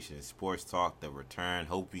Generation Sports Talk, the return.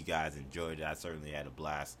 Hope you guys enjoyed it. I certainly had a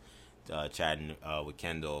blast chatting with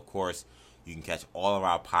Kendall. Of course, you can catch all of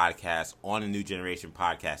our podcasts on the New Generation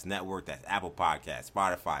Podcast Network. That's Apple Podcasts,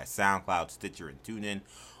 Spotify, SoundCloud, Stitcher, and TuneIn.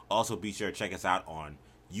 Also, be sure to check us out on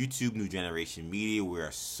YouTube, New Generation Media. We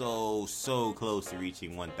are so close to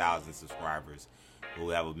reaching 1,000 subscribers.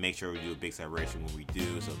 We'll make sure we do a big celebration when we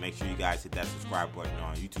do. So make sure you guys hit that subscribe button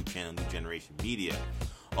on our YouTube channel, New Generation Media.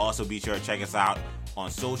 Also, be sure to check us out on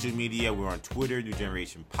social media. We're on Twitter, New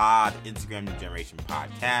Generation Pod, Instagram, New Generation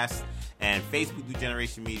Podcast, and Facebook, New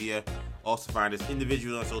Generation Media. Also find us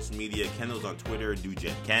individually on social media. Kendall's on Twitter,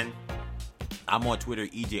 NewGenKen. I'm on Twitter,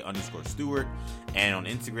 EJ_Stewart, and on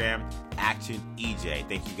Instagram, ActionEJ.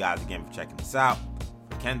 Thank you guys again for checking us out.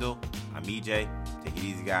 For Kendall, I'm EJ. Take it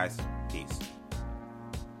easy, guys. Peace.